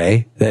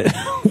Andre.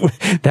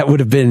 That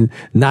would have been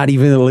not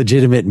even a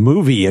legitimate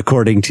movie,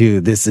 according to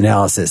this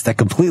analysis. That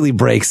completely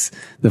breaks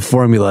the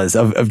formulas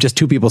of just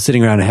two people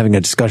sitting around and having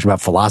a discussion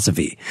about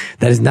philosophy.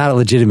 That is not a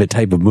legitimate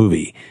type of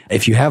movie.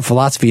 If you have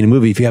philosophy in a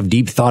movie, if you have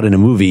deep thought in a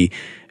movie,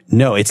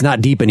 no, it's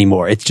not deep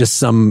anymore. It's just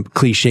some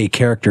cliche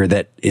character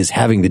that is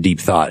having the deep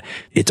thought.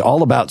 It's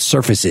all about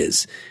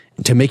surfaces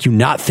to make you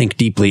not think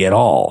deeply at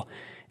all.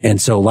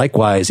 And so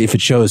likewise, if it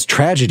shows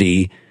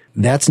tragedy,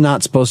 that's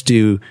not supposed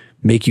to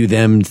make you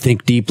then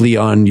think deeply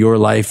on your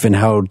life and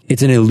how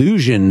it's an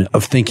illusion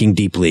of thinking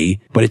deeply,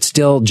 but it's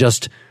still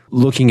just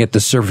looking at the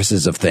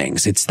surfaces of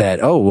things. It's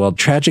that, oh, well,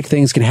 tragic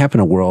things can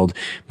happen in a world,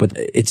 but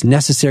it's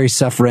necessary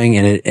suffering,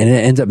 and it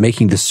ends up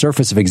making the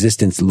surface of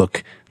existence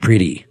look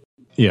pretty.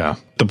 Yeah.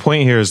 The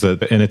point here is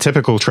that in a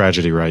typical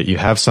tragedy, right, you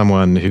have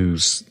someone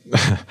who's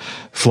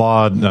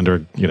flawed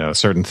under, a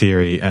certain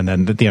theory, and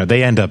then,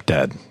 they end up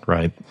dead,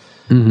 right?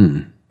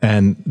 Mm-hmm.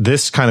 And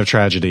this kind of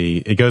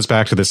tragedy, it goes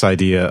back to this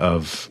idea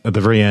of, at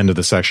the very end of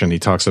the section, he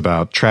talks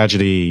about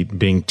tragedy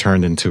being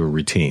turned into a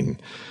routine.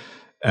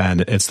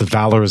 And it's the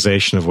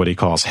valorization of what he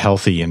calls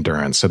healthy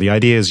endurance. So the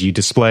idea is you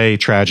display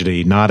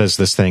tragedy not as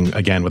this thing,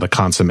 again, with a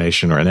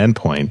consummation or an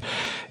endpoint.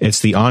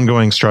 It's the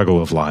ongoing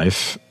struggle of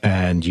life,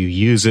 and you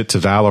use it to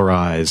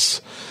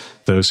valorize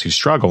those who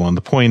struggle. And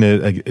the point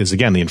is,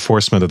 again, the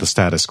enforcement of the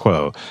status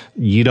quo.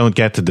 You don't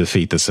get to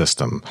defeat the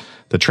system.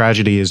 The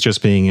tragedy is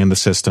just being in the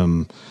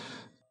system.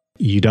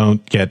 You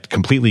don't get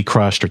completely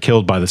crushed or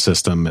killed by the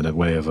system in a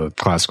way of a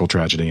classical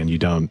tragedy, and you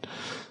don't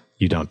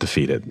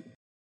defeat it.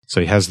 So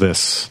he has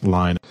this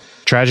line: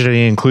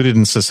 tragedy included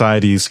in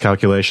society's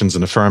calculations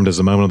and affirmed as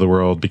a moment of the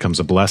world becomes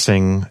a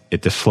blessing.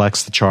 It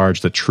deflects the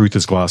charge that truth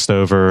is glossed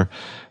over,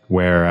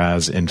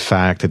 whereas in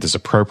fact it is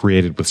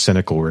appropriated with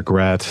cynical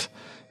regret.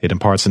 It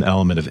imparts an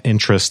element of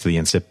interest to the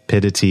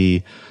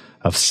insipidity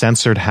of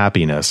censored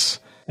happiness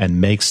and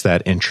makes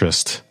that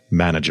interest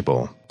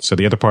manageable. So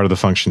the other part of the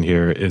function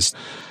here is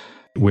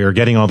we're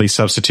getting all these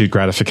substitute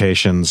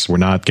gratifications. We're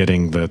not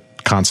getting the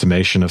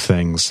consummation of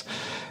things.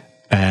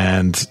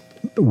 And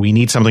we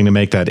need something to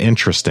make that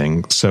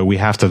interesting. So we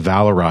have to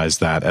valorize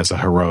that as a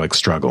heroic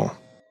struggle.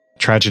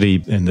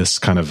 Tragedy in this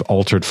kind of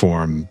altered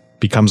form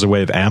becomes a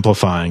way of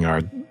amplifying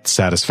our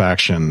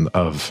satisfaction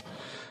of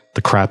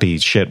the crappy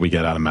shit we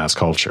get out of mass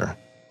culture.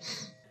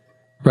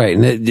 Right.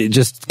 And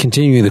just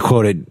continuing the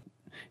quote,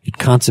 it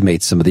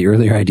consummates some of the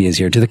earlier ideas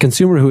here. To the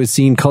consumer who has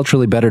seen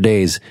culturally better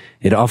days,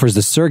 it offers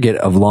the surrogate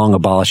of long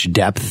abolished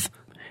depth.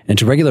 And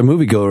to regular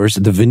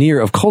moviegoers, the veneer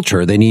of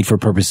culture they need for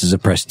purposes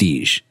of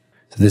prestige.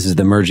 So this is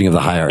the merging of the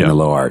high art and the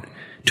low art.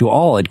 To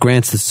all, it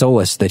grants the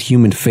solace that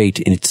human fate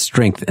in its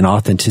strength and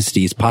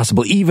authenticity is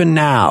possible even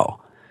now.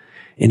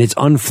 In its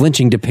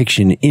unflinching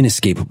depiction,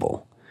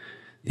 inescapable.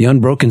 The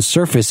unbroken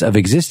surface of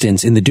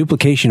existence, in the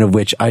duplication of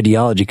which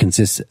ideology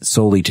consists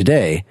solely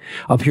today,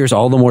 appears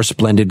all the more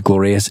splendid,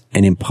 glorious,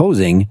 and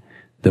imposing,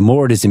 the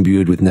more it is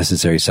imbued with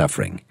necessary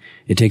suffering.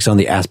 It takes on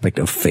the aspect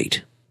of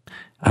fate.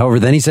 However,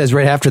 then he says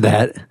right after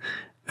that,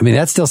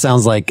 that still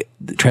sounds like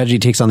tragedy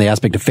takes on the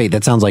aspect of fate.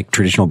 That sounds like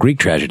traditional Greek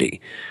tragedy.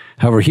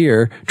 However,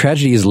 here,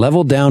 tragedy is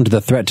leveled down to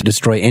the threat to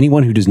destroy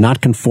anyone who does not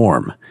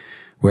conform,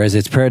 whereas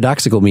its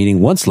paradoxical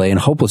meaning once lay in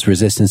hopeless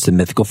resistance to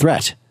mythical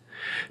threat.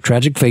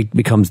 Tragic fate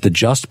becomes the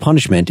just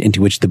punishment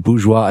into which the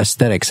bourgeois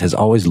aesthetics has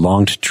always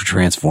longed to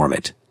transform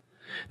it.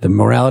 The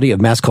morality of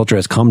mass culture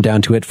has come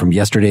down to it from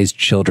yesterday's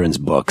children's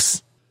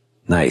books.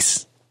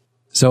 Nice.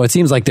 So it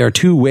seems like there are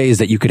two ways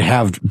that you could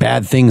have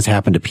bad things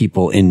happen to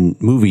people in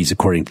movies,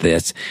 according to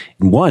this.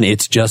 One,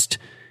 it's just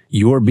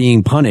you're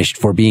being punished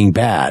for being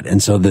bad.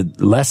 And so the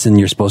lesson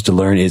you're supposed to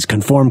learn is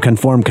conform.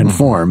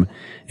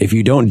 If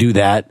you don't do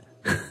that,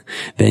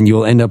 then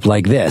you'll end up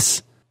like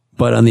this.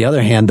 But on the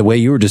other hand, the way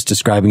you were just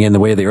describing it and the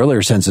way the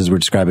earlier senses were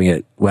describing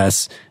it,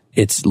 Wes,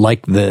 it's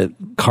like the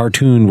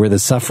cartoon where the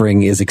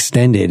suffering is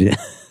extended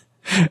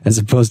as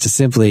opposed to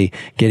simply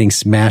getting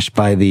smashed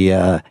by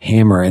the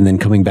hammer and then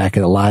coming back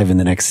alive in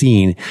the next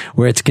scene.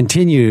 Where it's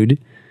continued,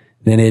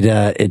 then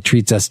it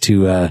treats us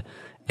to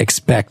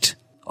expect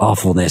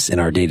awfulness in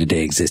our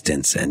day-to-day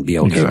existence and be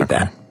okay with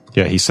that.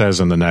 Yeah, he says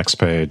on the next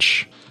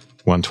page,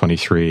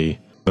 123,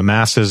 the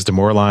masses,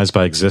 demoralized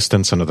by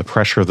existence under the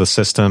pressure of the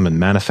system and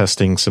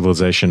manifesting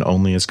civilization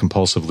only as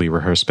compulsively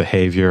rehearsed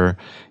behavior,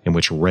 in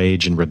which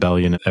rage and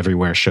rebellion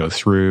everywhere show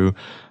through,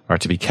 are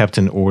to be kept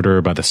in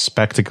order by the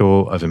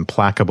spectacle of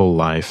implacable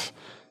life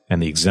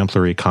and the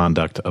exemplary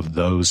conduct of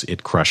those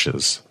it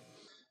crushes.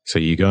 So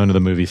you go into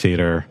the movie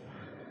theater,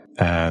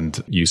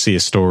 and you see a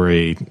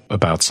story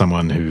about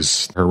someone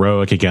who's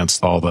heroic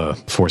against all the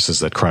forces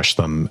that crush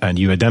them, and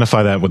you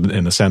identify that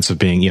in the sense of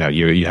being,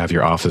 you have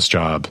your office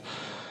job,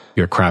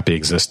 your crappy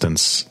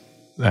existence,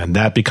 and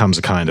that becomes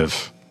a kind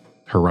of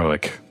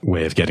heroic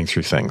way of getting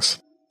through things.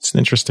 It's an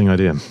interesting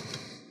idea.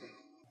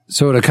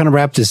 So to kind of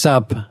wrap this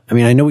up, I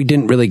mean, I know we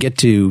didn't really get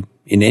to,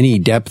 in any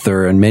depth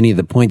or in many of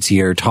the points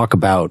here, talk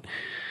about,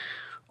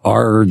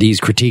 are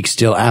these critiques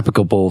still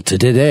applicable to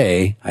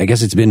today? I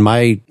guess it's been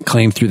my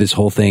claim through this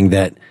whole thing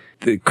that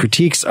the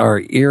critiques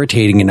are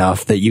irritating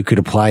enough that you could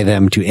apply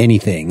them to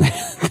anything.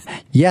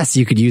 Yes,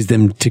 you could use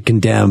them to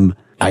condemn,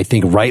 I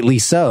think rightly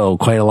so,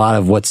 quite a lot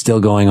of what's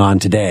still going on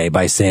today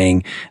by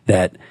saying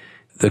that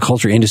the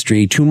culture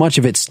industry, too much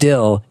of it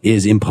still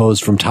is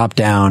imposed from top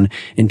down,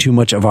 and too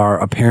much of our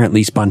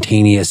apparently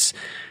spontaneous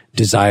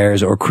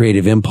desires or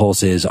creative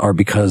impulses are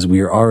because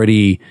we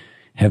already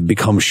have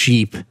become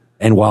sheep.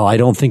 And while I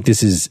don't think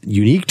this is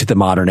unique to the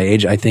modern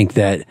age, I think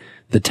that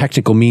the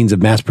technical means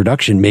of mass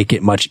production make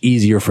it much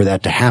easier for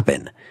that to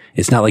happen.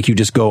 It's not like you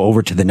just go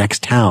over to the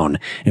next town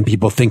and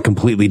people think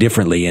completely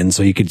differently. And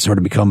so you could sort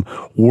of become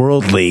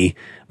worldly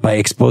by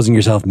exposing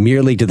yourself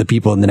merely to the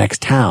people in the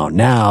next town.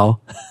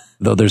 Now,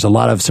 though there's a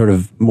lot of sort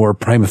of more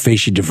prima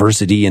facie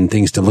diversity and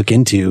things to look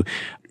into,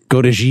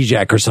 go to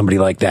Zizek or somebody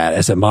like that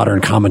as a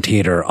modern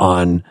commentator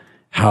on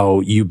how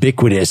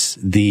ubiquitous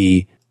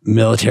the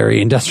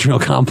military industrial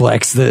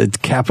complex, the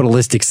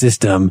capitalistic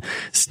system,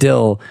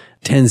 still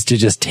tends to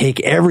just take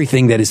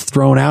everything that is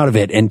thrown out of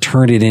it and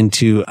turn it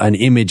into an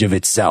image of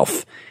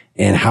itself,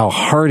 and how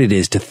hard it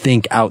is to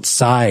think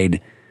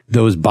outside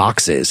those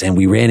boxes. And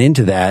we ran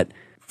into that,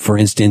 for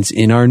instance,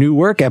 in our new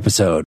work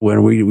episode,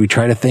 when we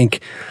try to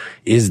think,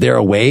 is there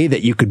a way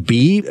that you could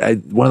be?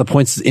 One of the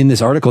points in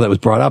this article that was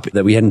brought up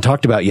that we hadn't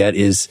talked about yet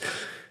is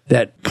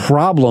that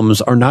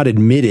problems are not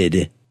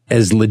admitted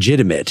as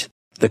legitimate.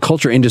 The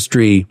culture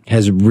industry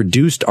has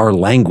reduced our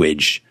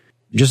language,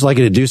 just like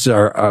it reduces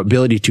our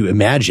ability to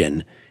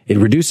imagine. It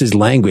reduces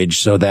language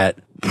so that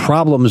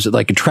problems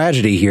like a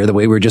tragedy here, the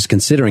way we're just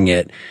considering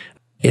it,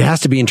 it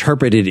has to be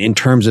interpreted in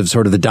terms of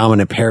sort of the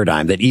dominant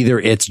paradigm, that either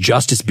it's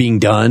justice being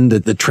done,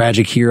 that the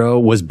tragic hero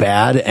was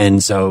bad,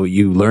 and so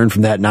you learn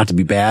from that not to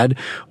be bad,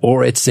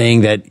 or it's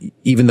saying that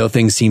even though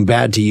things seem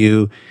bad to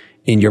you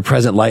in your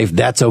present life,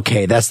 that's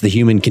okay. That's the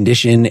human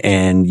condition,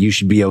 and you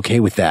should be okay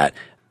with that.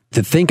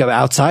 To think of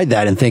outside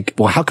that and think,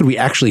 well, how could we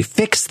actually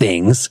fix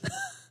things?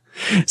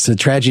 So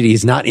tragedy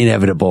is not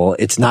inevitable.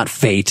 It's not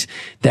fate.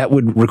 That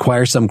would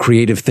require some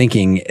creative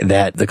thinking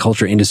that the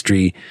culture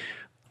industry,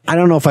 I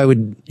don't know if I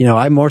would,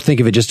 I more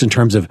think of it just in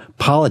terms of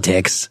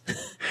politics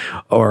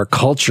or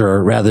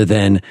culture rather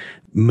than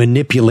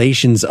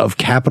manipulations of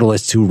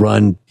capitalists who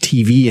run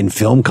TV and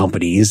film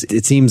companies.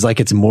 It seems like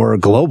it's more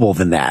global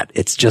than that.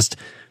 It's just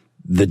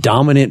the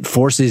dominant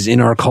forces in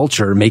our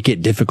culture make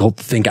it difficult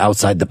to think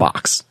outside the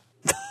box.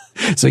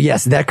 So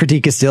yes, that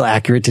critique is still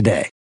accurate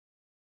today.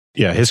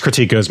 Yeah, his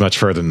critique goes much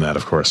further than that,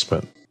 of course,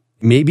 but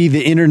maybe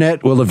the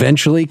internet will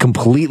eventually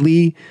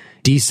completely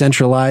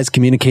decentralize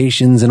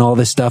communications and all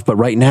this stuff. But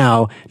right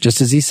now,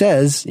 just as he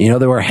says,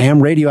 there were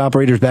ham radio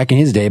operators back in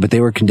his day, but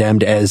they were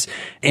condemned as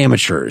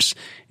amateurs.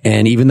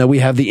 And even though we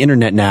have the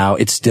internet now,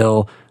 it's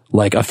still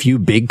like a few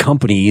big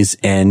companies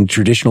and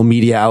traditional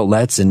media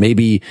outlets, and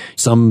maybe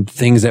some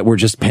things that were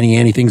just penny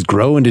ante things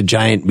grow into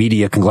giant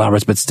media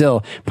conglomerates, but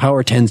still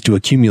power tends to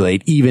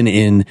accumulate even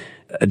in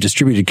a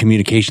distributed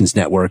communications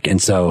network. And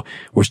so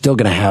we're still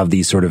going to have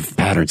these sort of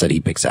patterns that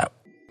he picks out.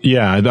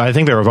 Yeah, I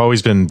think there have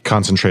always been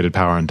concentrated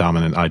power and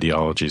dominant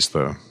ideologies,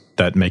 though,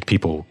 that make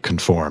people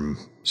conform.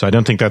 So I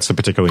don't think that's a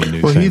particularly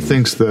new thing. Well, he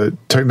thinks that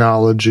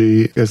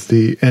technology is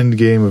the end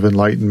game of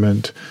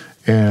enlightenment,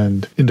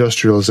 and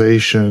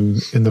industrialization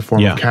in the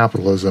form of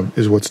capitalism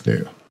is what's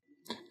new.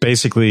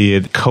 Basically,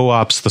 it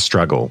co-opts the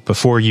struggle.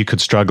 Before you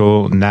could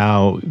struggle,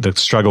 now the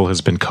struggle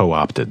has been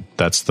co-opted.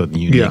 That's the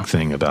unique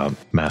thing about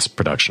mass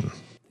production.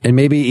 And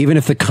maybe even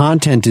if the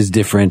content is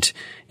different,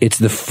 it's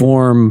the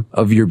form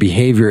of your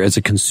behavior as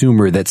a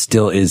consumer that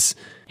still is,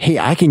 hey,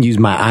 I can use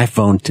my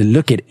iPhone to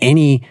look at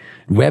any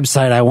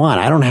website I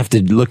want. I don't have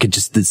to look at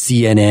just the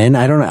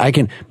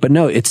CNN. But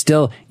no, it's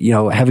still,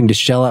 having to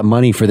shell out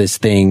money for this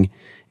thing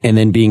and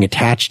then being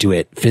attached to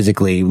it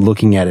physically,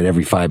 looking at it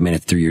every 5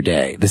 minutes through your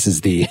day. This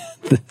is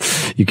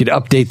you could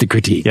update the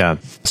critique. Yeah.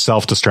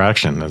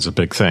 Self-distraction is a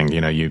big thing.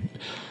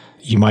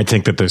 You might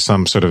think that there's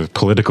some sort of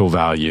political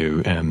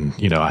value, and,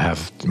 I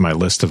have my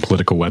list of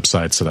political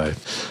websites that I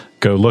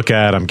go look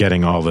at. I'm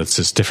getting all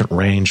this different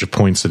range of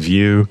points of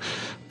view.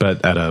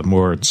 But at a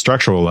more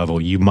structural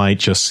level, you might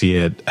just see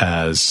it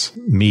as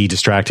me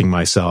distracting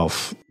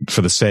myself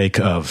for the sake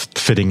of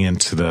fitting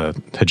into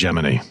the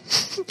hegemony.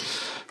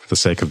 The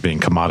sake of being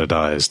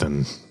commoditized.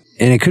 And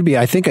it could be,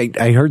 I think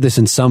I heard this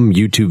in some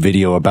YouTube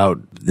video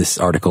about this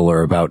article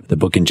or about the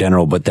book in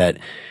general, but that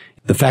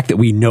the fact that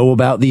we know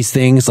about these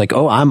things, like,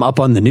 oh, I'm up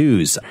on the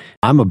news,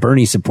 I'm a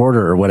Bernie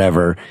supporter or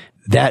whatever,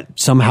 that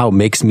somehow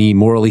makes me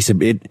morally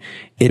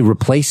it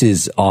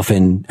replaces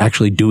often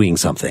actually doing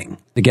something.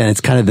 Again,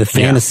 it's kind of the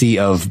fantasy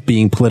of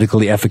being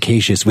politically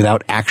efficacious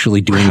without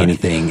actually doing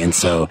anything. And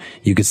so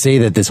you could say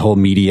that this whole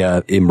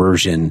media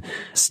immersion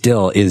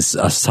still is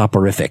a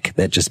soporific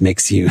that just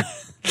makes you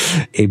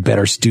a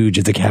better stooge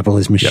of the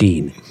capitalist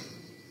machine. Yep.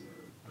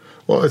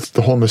 Well, it's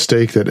the whole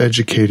mistake that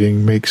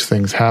educating makes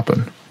things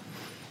happen.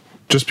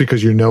 Just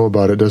because you know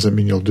about it doesn't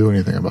mean you'll do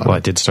anything about it. Well, I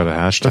did start a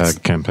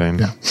hashtag campaign.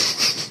 Yeah.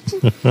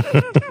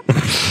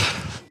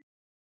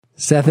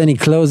 Seth, any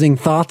closing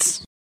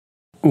thoughts?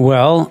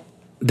 Well,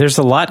 there's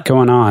a lot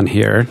going on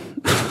here,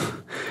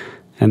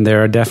 and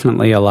there are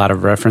definitely a lot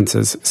of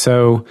references.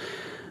 So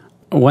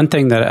one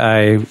thing that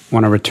I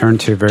want to return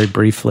to very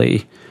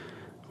briefly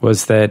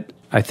was that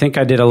I think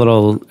I did a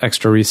little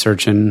extra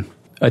research, and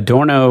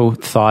Adorno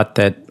thought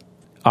that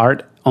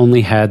art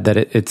only had that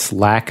its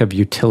lack of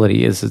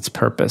utility is its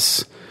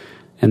purpose.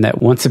 And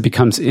that once it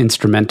becomes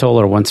instrumental,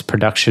 or once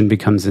production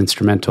becomes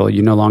instrumental,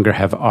 you no longer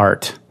have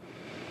art.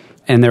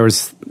 And there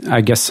was,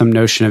 I guess, some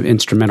notion of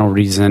instrumental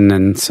reason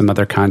and some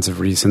other kinds of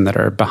reason that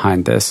are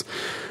behind this.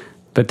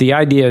 But the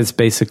idea is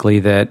basically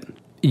that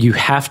you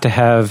have to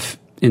have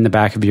in the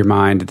back of your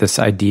mind this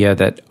idea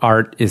that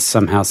art is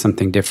somehow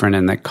something different,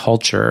 and that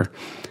culture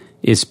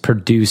is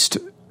produced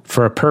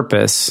for a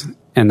purpose,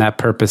 and that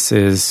purpose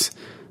is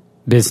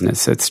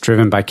business. It's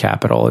driven by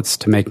capital. It's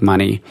to make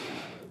money.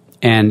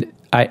 And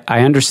I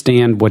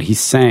understand what he's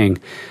saying,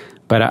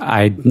 but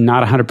I'm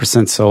not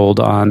 100% sold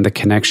on the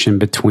connection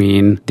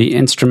between the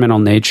instrumental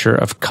nature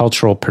of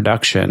cultural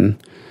production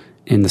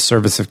in the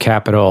service of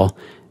capital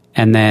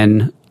and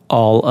then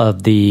all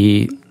of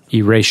the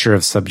erasure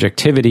of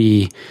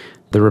subjectivity,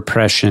 the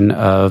repression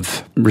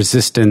of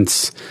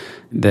resistance,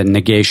 the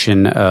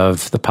negation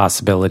of the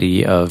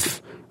possibility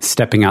of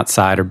stepping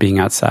outside or being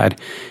outside.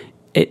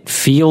 It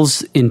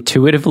feels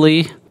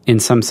intuitively, in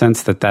some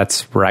sense, that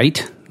that's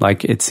right.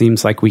 Like, it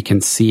seems like we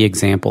can see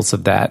examples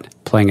of that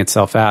playing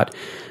itself out.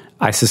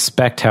 I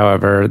suspect,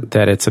 however,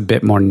 that it's a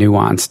bit more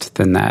nuanced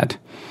than that.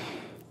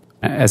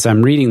 As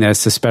I'm reading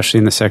this, especially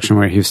in the section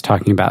where he was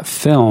talking about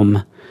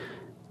film,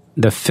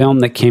 the film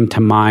that came to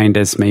mind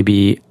as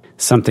maybe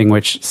something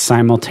which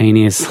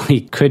simultaneously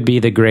could be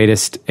the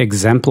greatest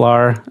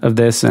exemplar of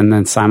this and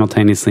then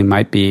simultaneously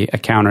might be a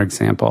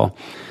counterexample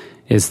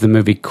is the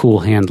movie Cool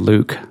Hand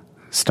Luke,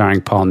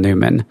 starring Paul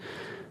Newman,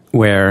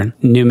 where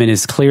Newman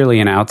is clearly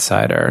an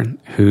outsider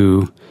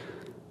who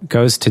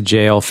goes to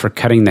jail for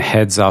cutting the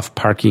heads off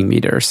parking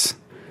meters.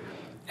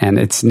 And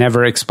it's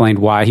never explained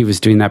why he was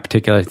doing that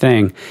particular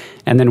thing.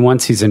 And then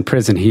once he's in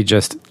prison, he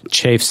just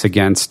chafes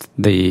against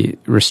the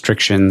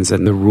restrictions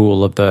and the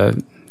rule of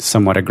the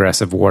somewhat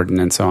aggressive warden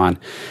and so on.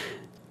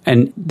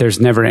 And there's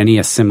never any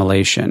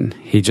assimilation.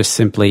 He just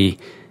simply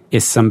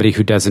is somebody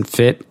who doesn't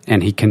fit,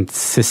 and he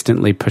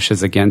consistently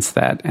pushes against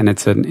that. And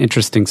it's an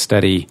interesting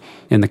study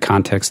in the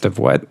context of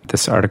what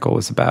this article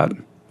was about,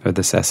 or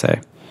this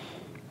essay.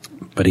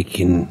 But he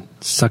can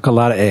suck a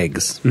lot of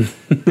eggs.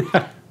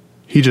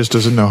 He just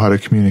doesn't know how to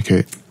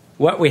communicate.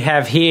 What we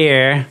have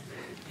here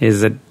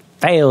is a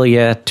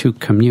failure to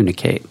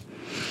communicate.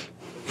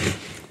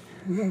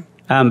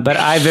 But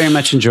I very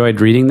much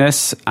enjoyed reading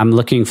this. I'm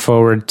looking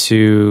forward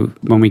to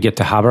when we get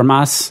to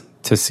Habermas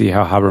to see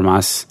how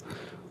Habermas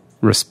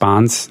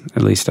responds.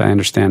 At least I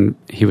understand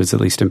he was at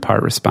least in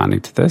part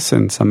responding to this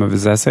in some of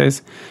his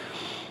essays.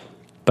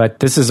 But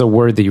this is a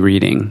worthy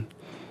reading.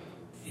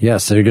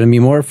 Yes, there are going to be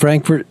more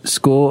Frankfurt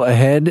School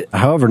ahead.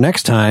 However,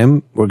 next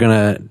time we're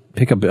going to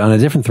pick up on a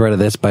different thread of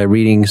this by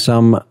reading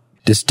Some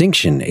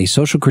Distinction, a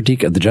Social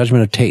Critique of the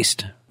Judgment of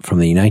Taste from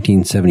the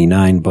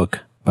 1979 book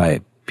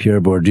by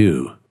Pierre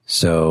Bourdieu.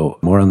 So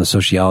more on the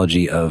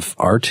sociology of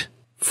art.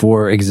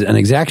 For an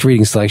exact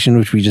reading selection,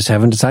 which we just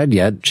haven't decided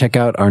yet, check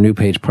out our new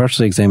page,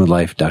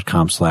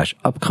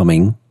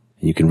 partiallyexaminedlife.com/upcoming, and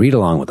you can read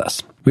along with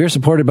us. We are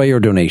supported by your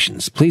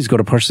donations. Please go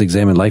to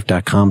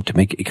partiallyexaminedlife.com to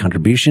make a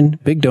contribution.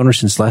 Big donors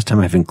since last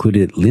time have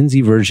included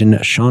Lindsay Virgin,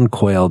 Sean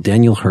Coyle,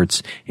 Daniel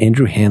Hertz,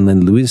 Andrew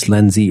Hanlon, Louis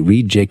Lenzi,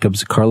 Reed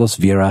Jacobs, Carlos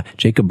Vieira,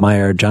 Jacob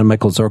Meyer, John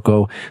Michael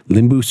Zorko,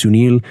 Limbu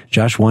Sunil,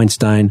 Josh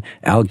Weinstein,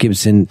 Al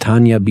Gibson,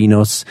 Tanya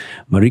Binos,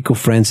 Mariko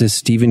Francis,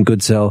 Stephen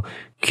Goodsell,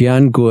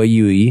 Kian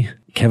Guayui,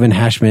 Kevin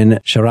Hashman,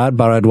 Sharad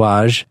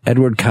Bharadwaj,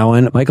 Edward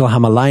Cowan, Michael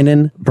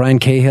Hamalainen, Brian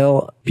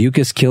Cahill,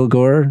 Bucas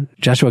Kilgore,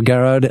 Joshua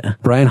Garrod,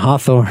 Brian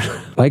Hawthorne,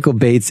 Michael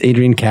Bates,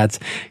 Adrian Katz,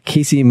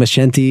 Casey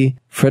Machenti,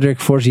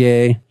 Frederick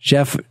Fortier,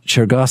 Jeff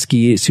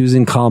Chergosky,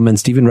 Susan Kallman,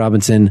 Stephen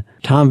Robinson,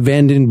 Tom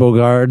Vanden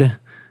Bogard,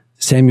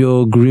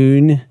 Samuel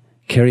Grun,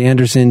 Kerry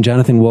Anderson,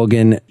 Jonathan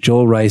Wogan,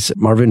 Joel Rice,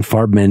 Marvin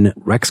Farbman,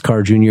 Rex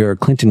Carr Jr.,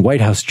 Clinton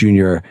Whitehouse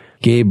Jr.,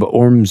 Gabe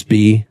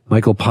Ormsby,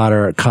 Michael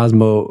Potter,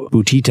 Cosmo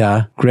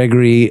Butita,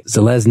 Gregory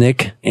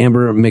Zalesnik,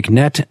 Amber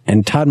McNett,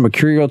 and Todd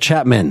Mercurial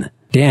Chapman.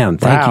 Damn,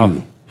 thank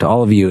you to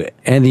all of you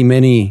and the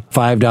many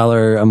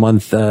 $5 a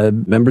month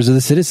members of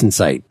the Citizen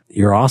site.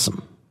 You're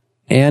awesome.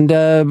 And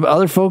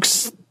other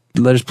folks,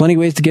 there's plenty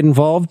of ways to get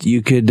involved.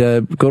 You could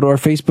go to our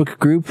Facebook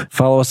group,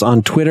 follow us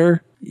on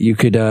Twitter, You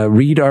could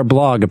read our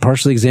blog at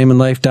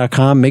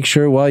partiallyexaminedlife.com. Make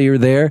sure while you're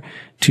there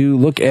to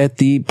look at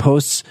the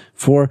posts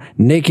for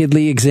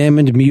Nakedly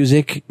Examined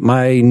Music,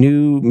 my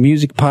new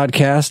music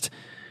podcast,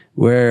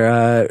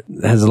 where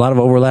has a lot of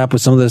overlap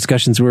with some of the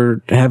discussions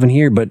we're having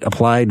here, but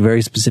applied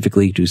very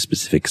specifically to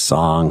specific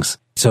songs.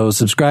 So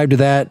subscribe to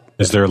that.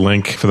 Is there a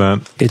link for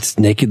that? It's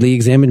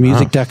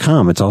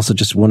nakedlyexaminedmusic.com. It's also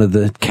just one of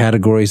the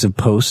categories of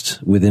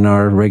posts within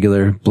our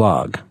regular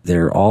blog.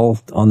 They're all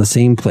on the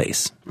same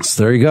place.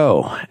 So there you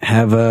go.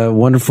 Have a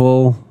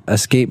wonderful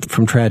escape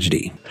from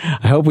tragedy.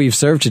 I hope we've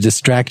served to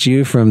distract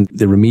you from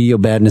the remedial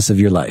badness of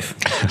your life.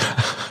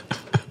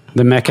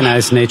 The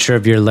mechanized nature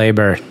of your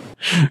labor.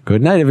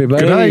 Good night,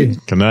 everybody. Good night.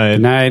 Good night.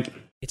 Good night.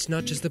 It's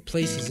not just the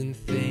places and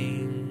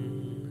things.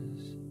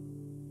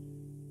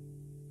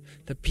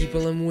 The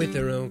people I'm with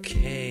are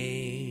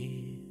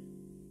okay.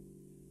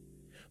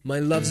 My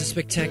love's a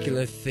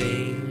spectacular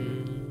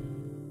thing.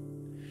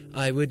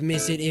 I would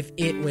miss it if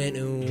it went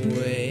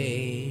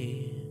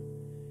away.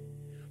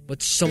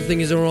 But something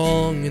is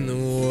wrong in the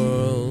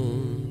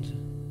world.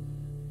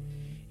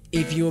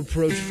 If you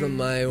approach from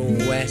my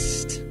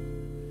west,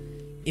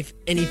 if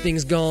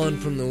anything's gone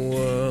from the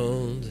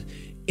world,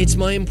 it's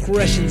my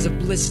impressions of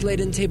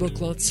bliss-laden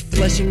tablecloths,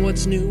 fleshing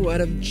what's new out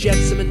of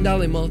jetsam and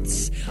dolly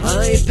moths.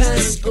 I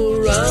pass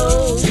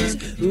around,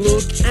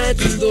 look at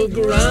the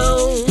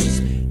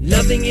ground.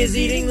 Nothing is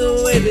eating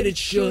the way that it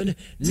should.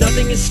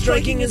 Nothing is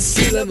striking at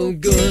sea level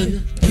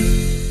good.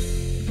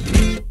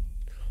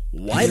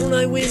 Why don't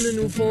I win a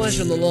new flash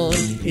on the lawn?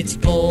 It's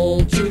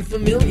all too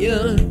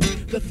familiar.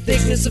 The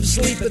thickness of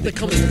sleep at the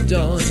coming of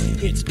dawn.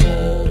 It's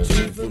all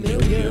too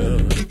familiar.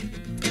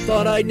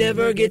 Thought I'd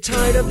never get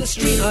tired of the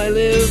street I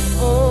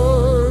live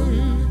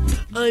on.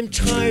 I'm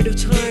tired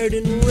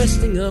and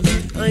resting up.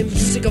 I'm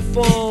sick of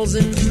falls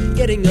and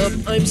getting up.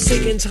 I'm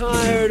sick and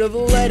tired of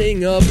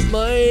letting up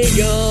my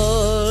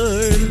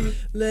guard,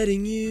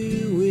 letting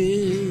you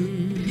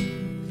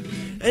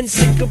in, and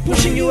sick of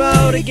pushing you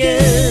out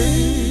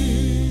again.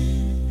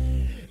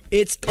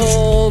 It's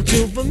all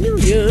too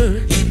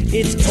familiar.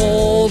 It's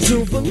all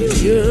too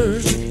familiar.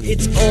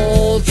 It's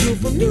all too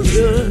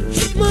familiar.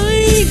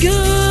 My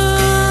God,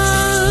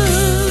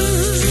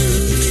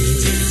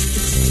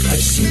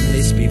 I've seen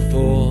this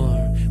before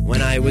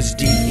when I was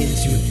deep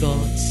into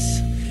thoughts.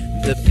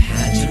 The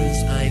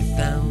patterns I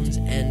found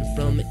and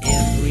from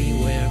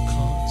everywhere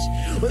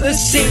caught were the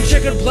same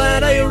checkered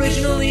plaid I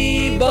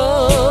originally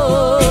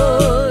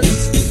bought.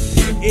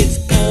 It's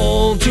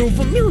all too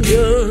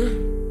familiar.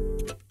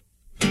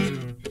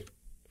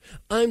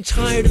 I'm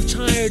tired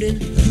and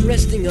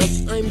resting up.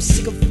 I'm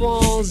sick of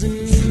falls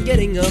and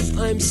getting up.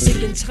 I'm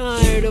sick and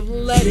tired of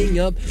letting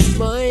up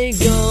my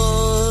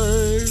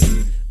guard,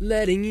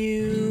 letting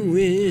you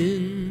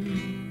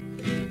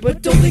in.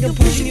 But don't think I'm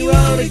pushing you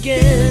out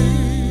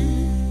again.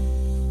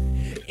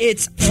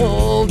 It's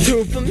all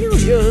too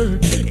familiar.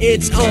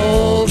 It's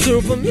all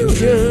too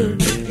familiar.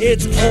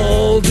 It's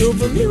all too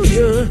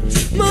familiar.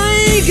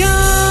 My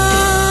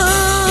God,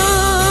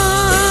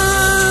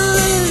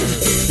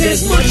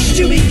 there's much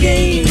to be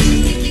gained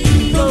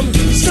from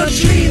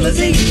such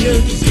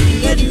realizations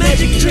that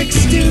magic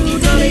tricks do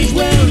not age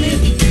well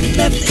if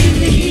left in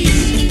the heat.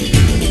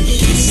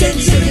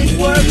 Sensitive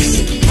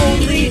works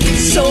only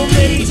so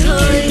many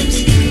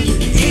times.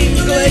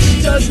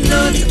 English does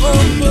not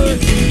offer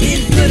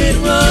infinite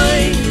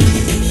rhyme.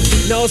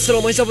 Now I'll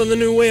settle myself in the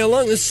new way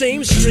along the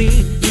same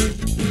stream,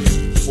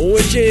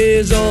 which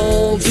is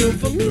all too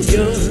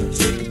familiar.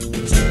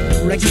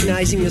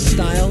 Recognizing the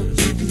style,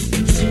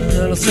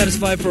 that'll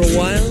satisfy for a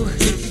while.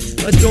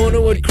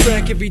 Adorno would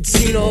crack if he'd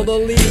seen all the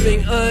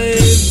leaving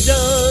I've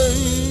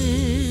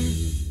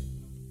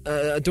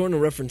done. Adorno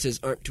references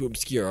aren't too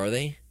obscure, are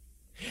they?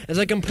 As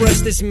I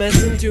compress this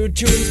mess into a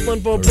tune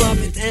spun for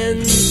profit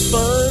and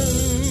fun.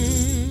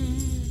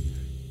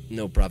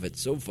 No profit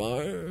so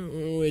far,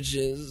 which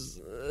is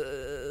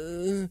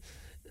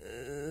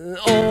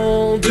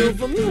all too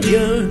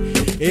familiar.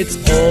 It's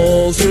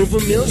all too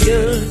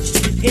familiar.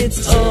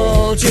 It's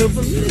all too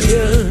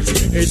familiar.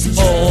 It's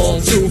all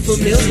too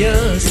familiar.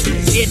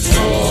 It's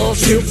all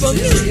too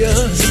familiar.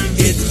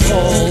 It's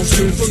all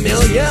too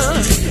familiar.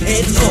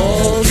 It's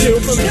all too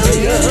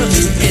familiar.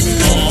 It's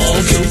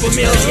all too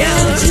familiar.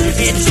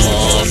 It's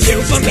all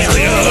too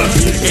familiar.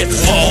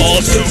 It's all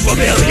too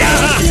familiar.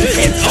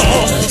 It's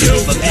all too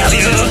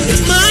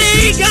familiar.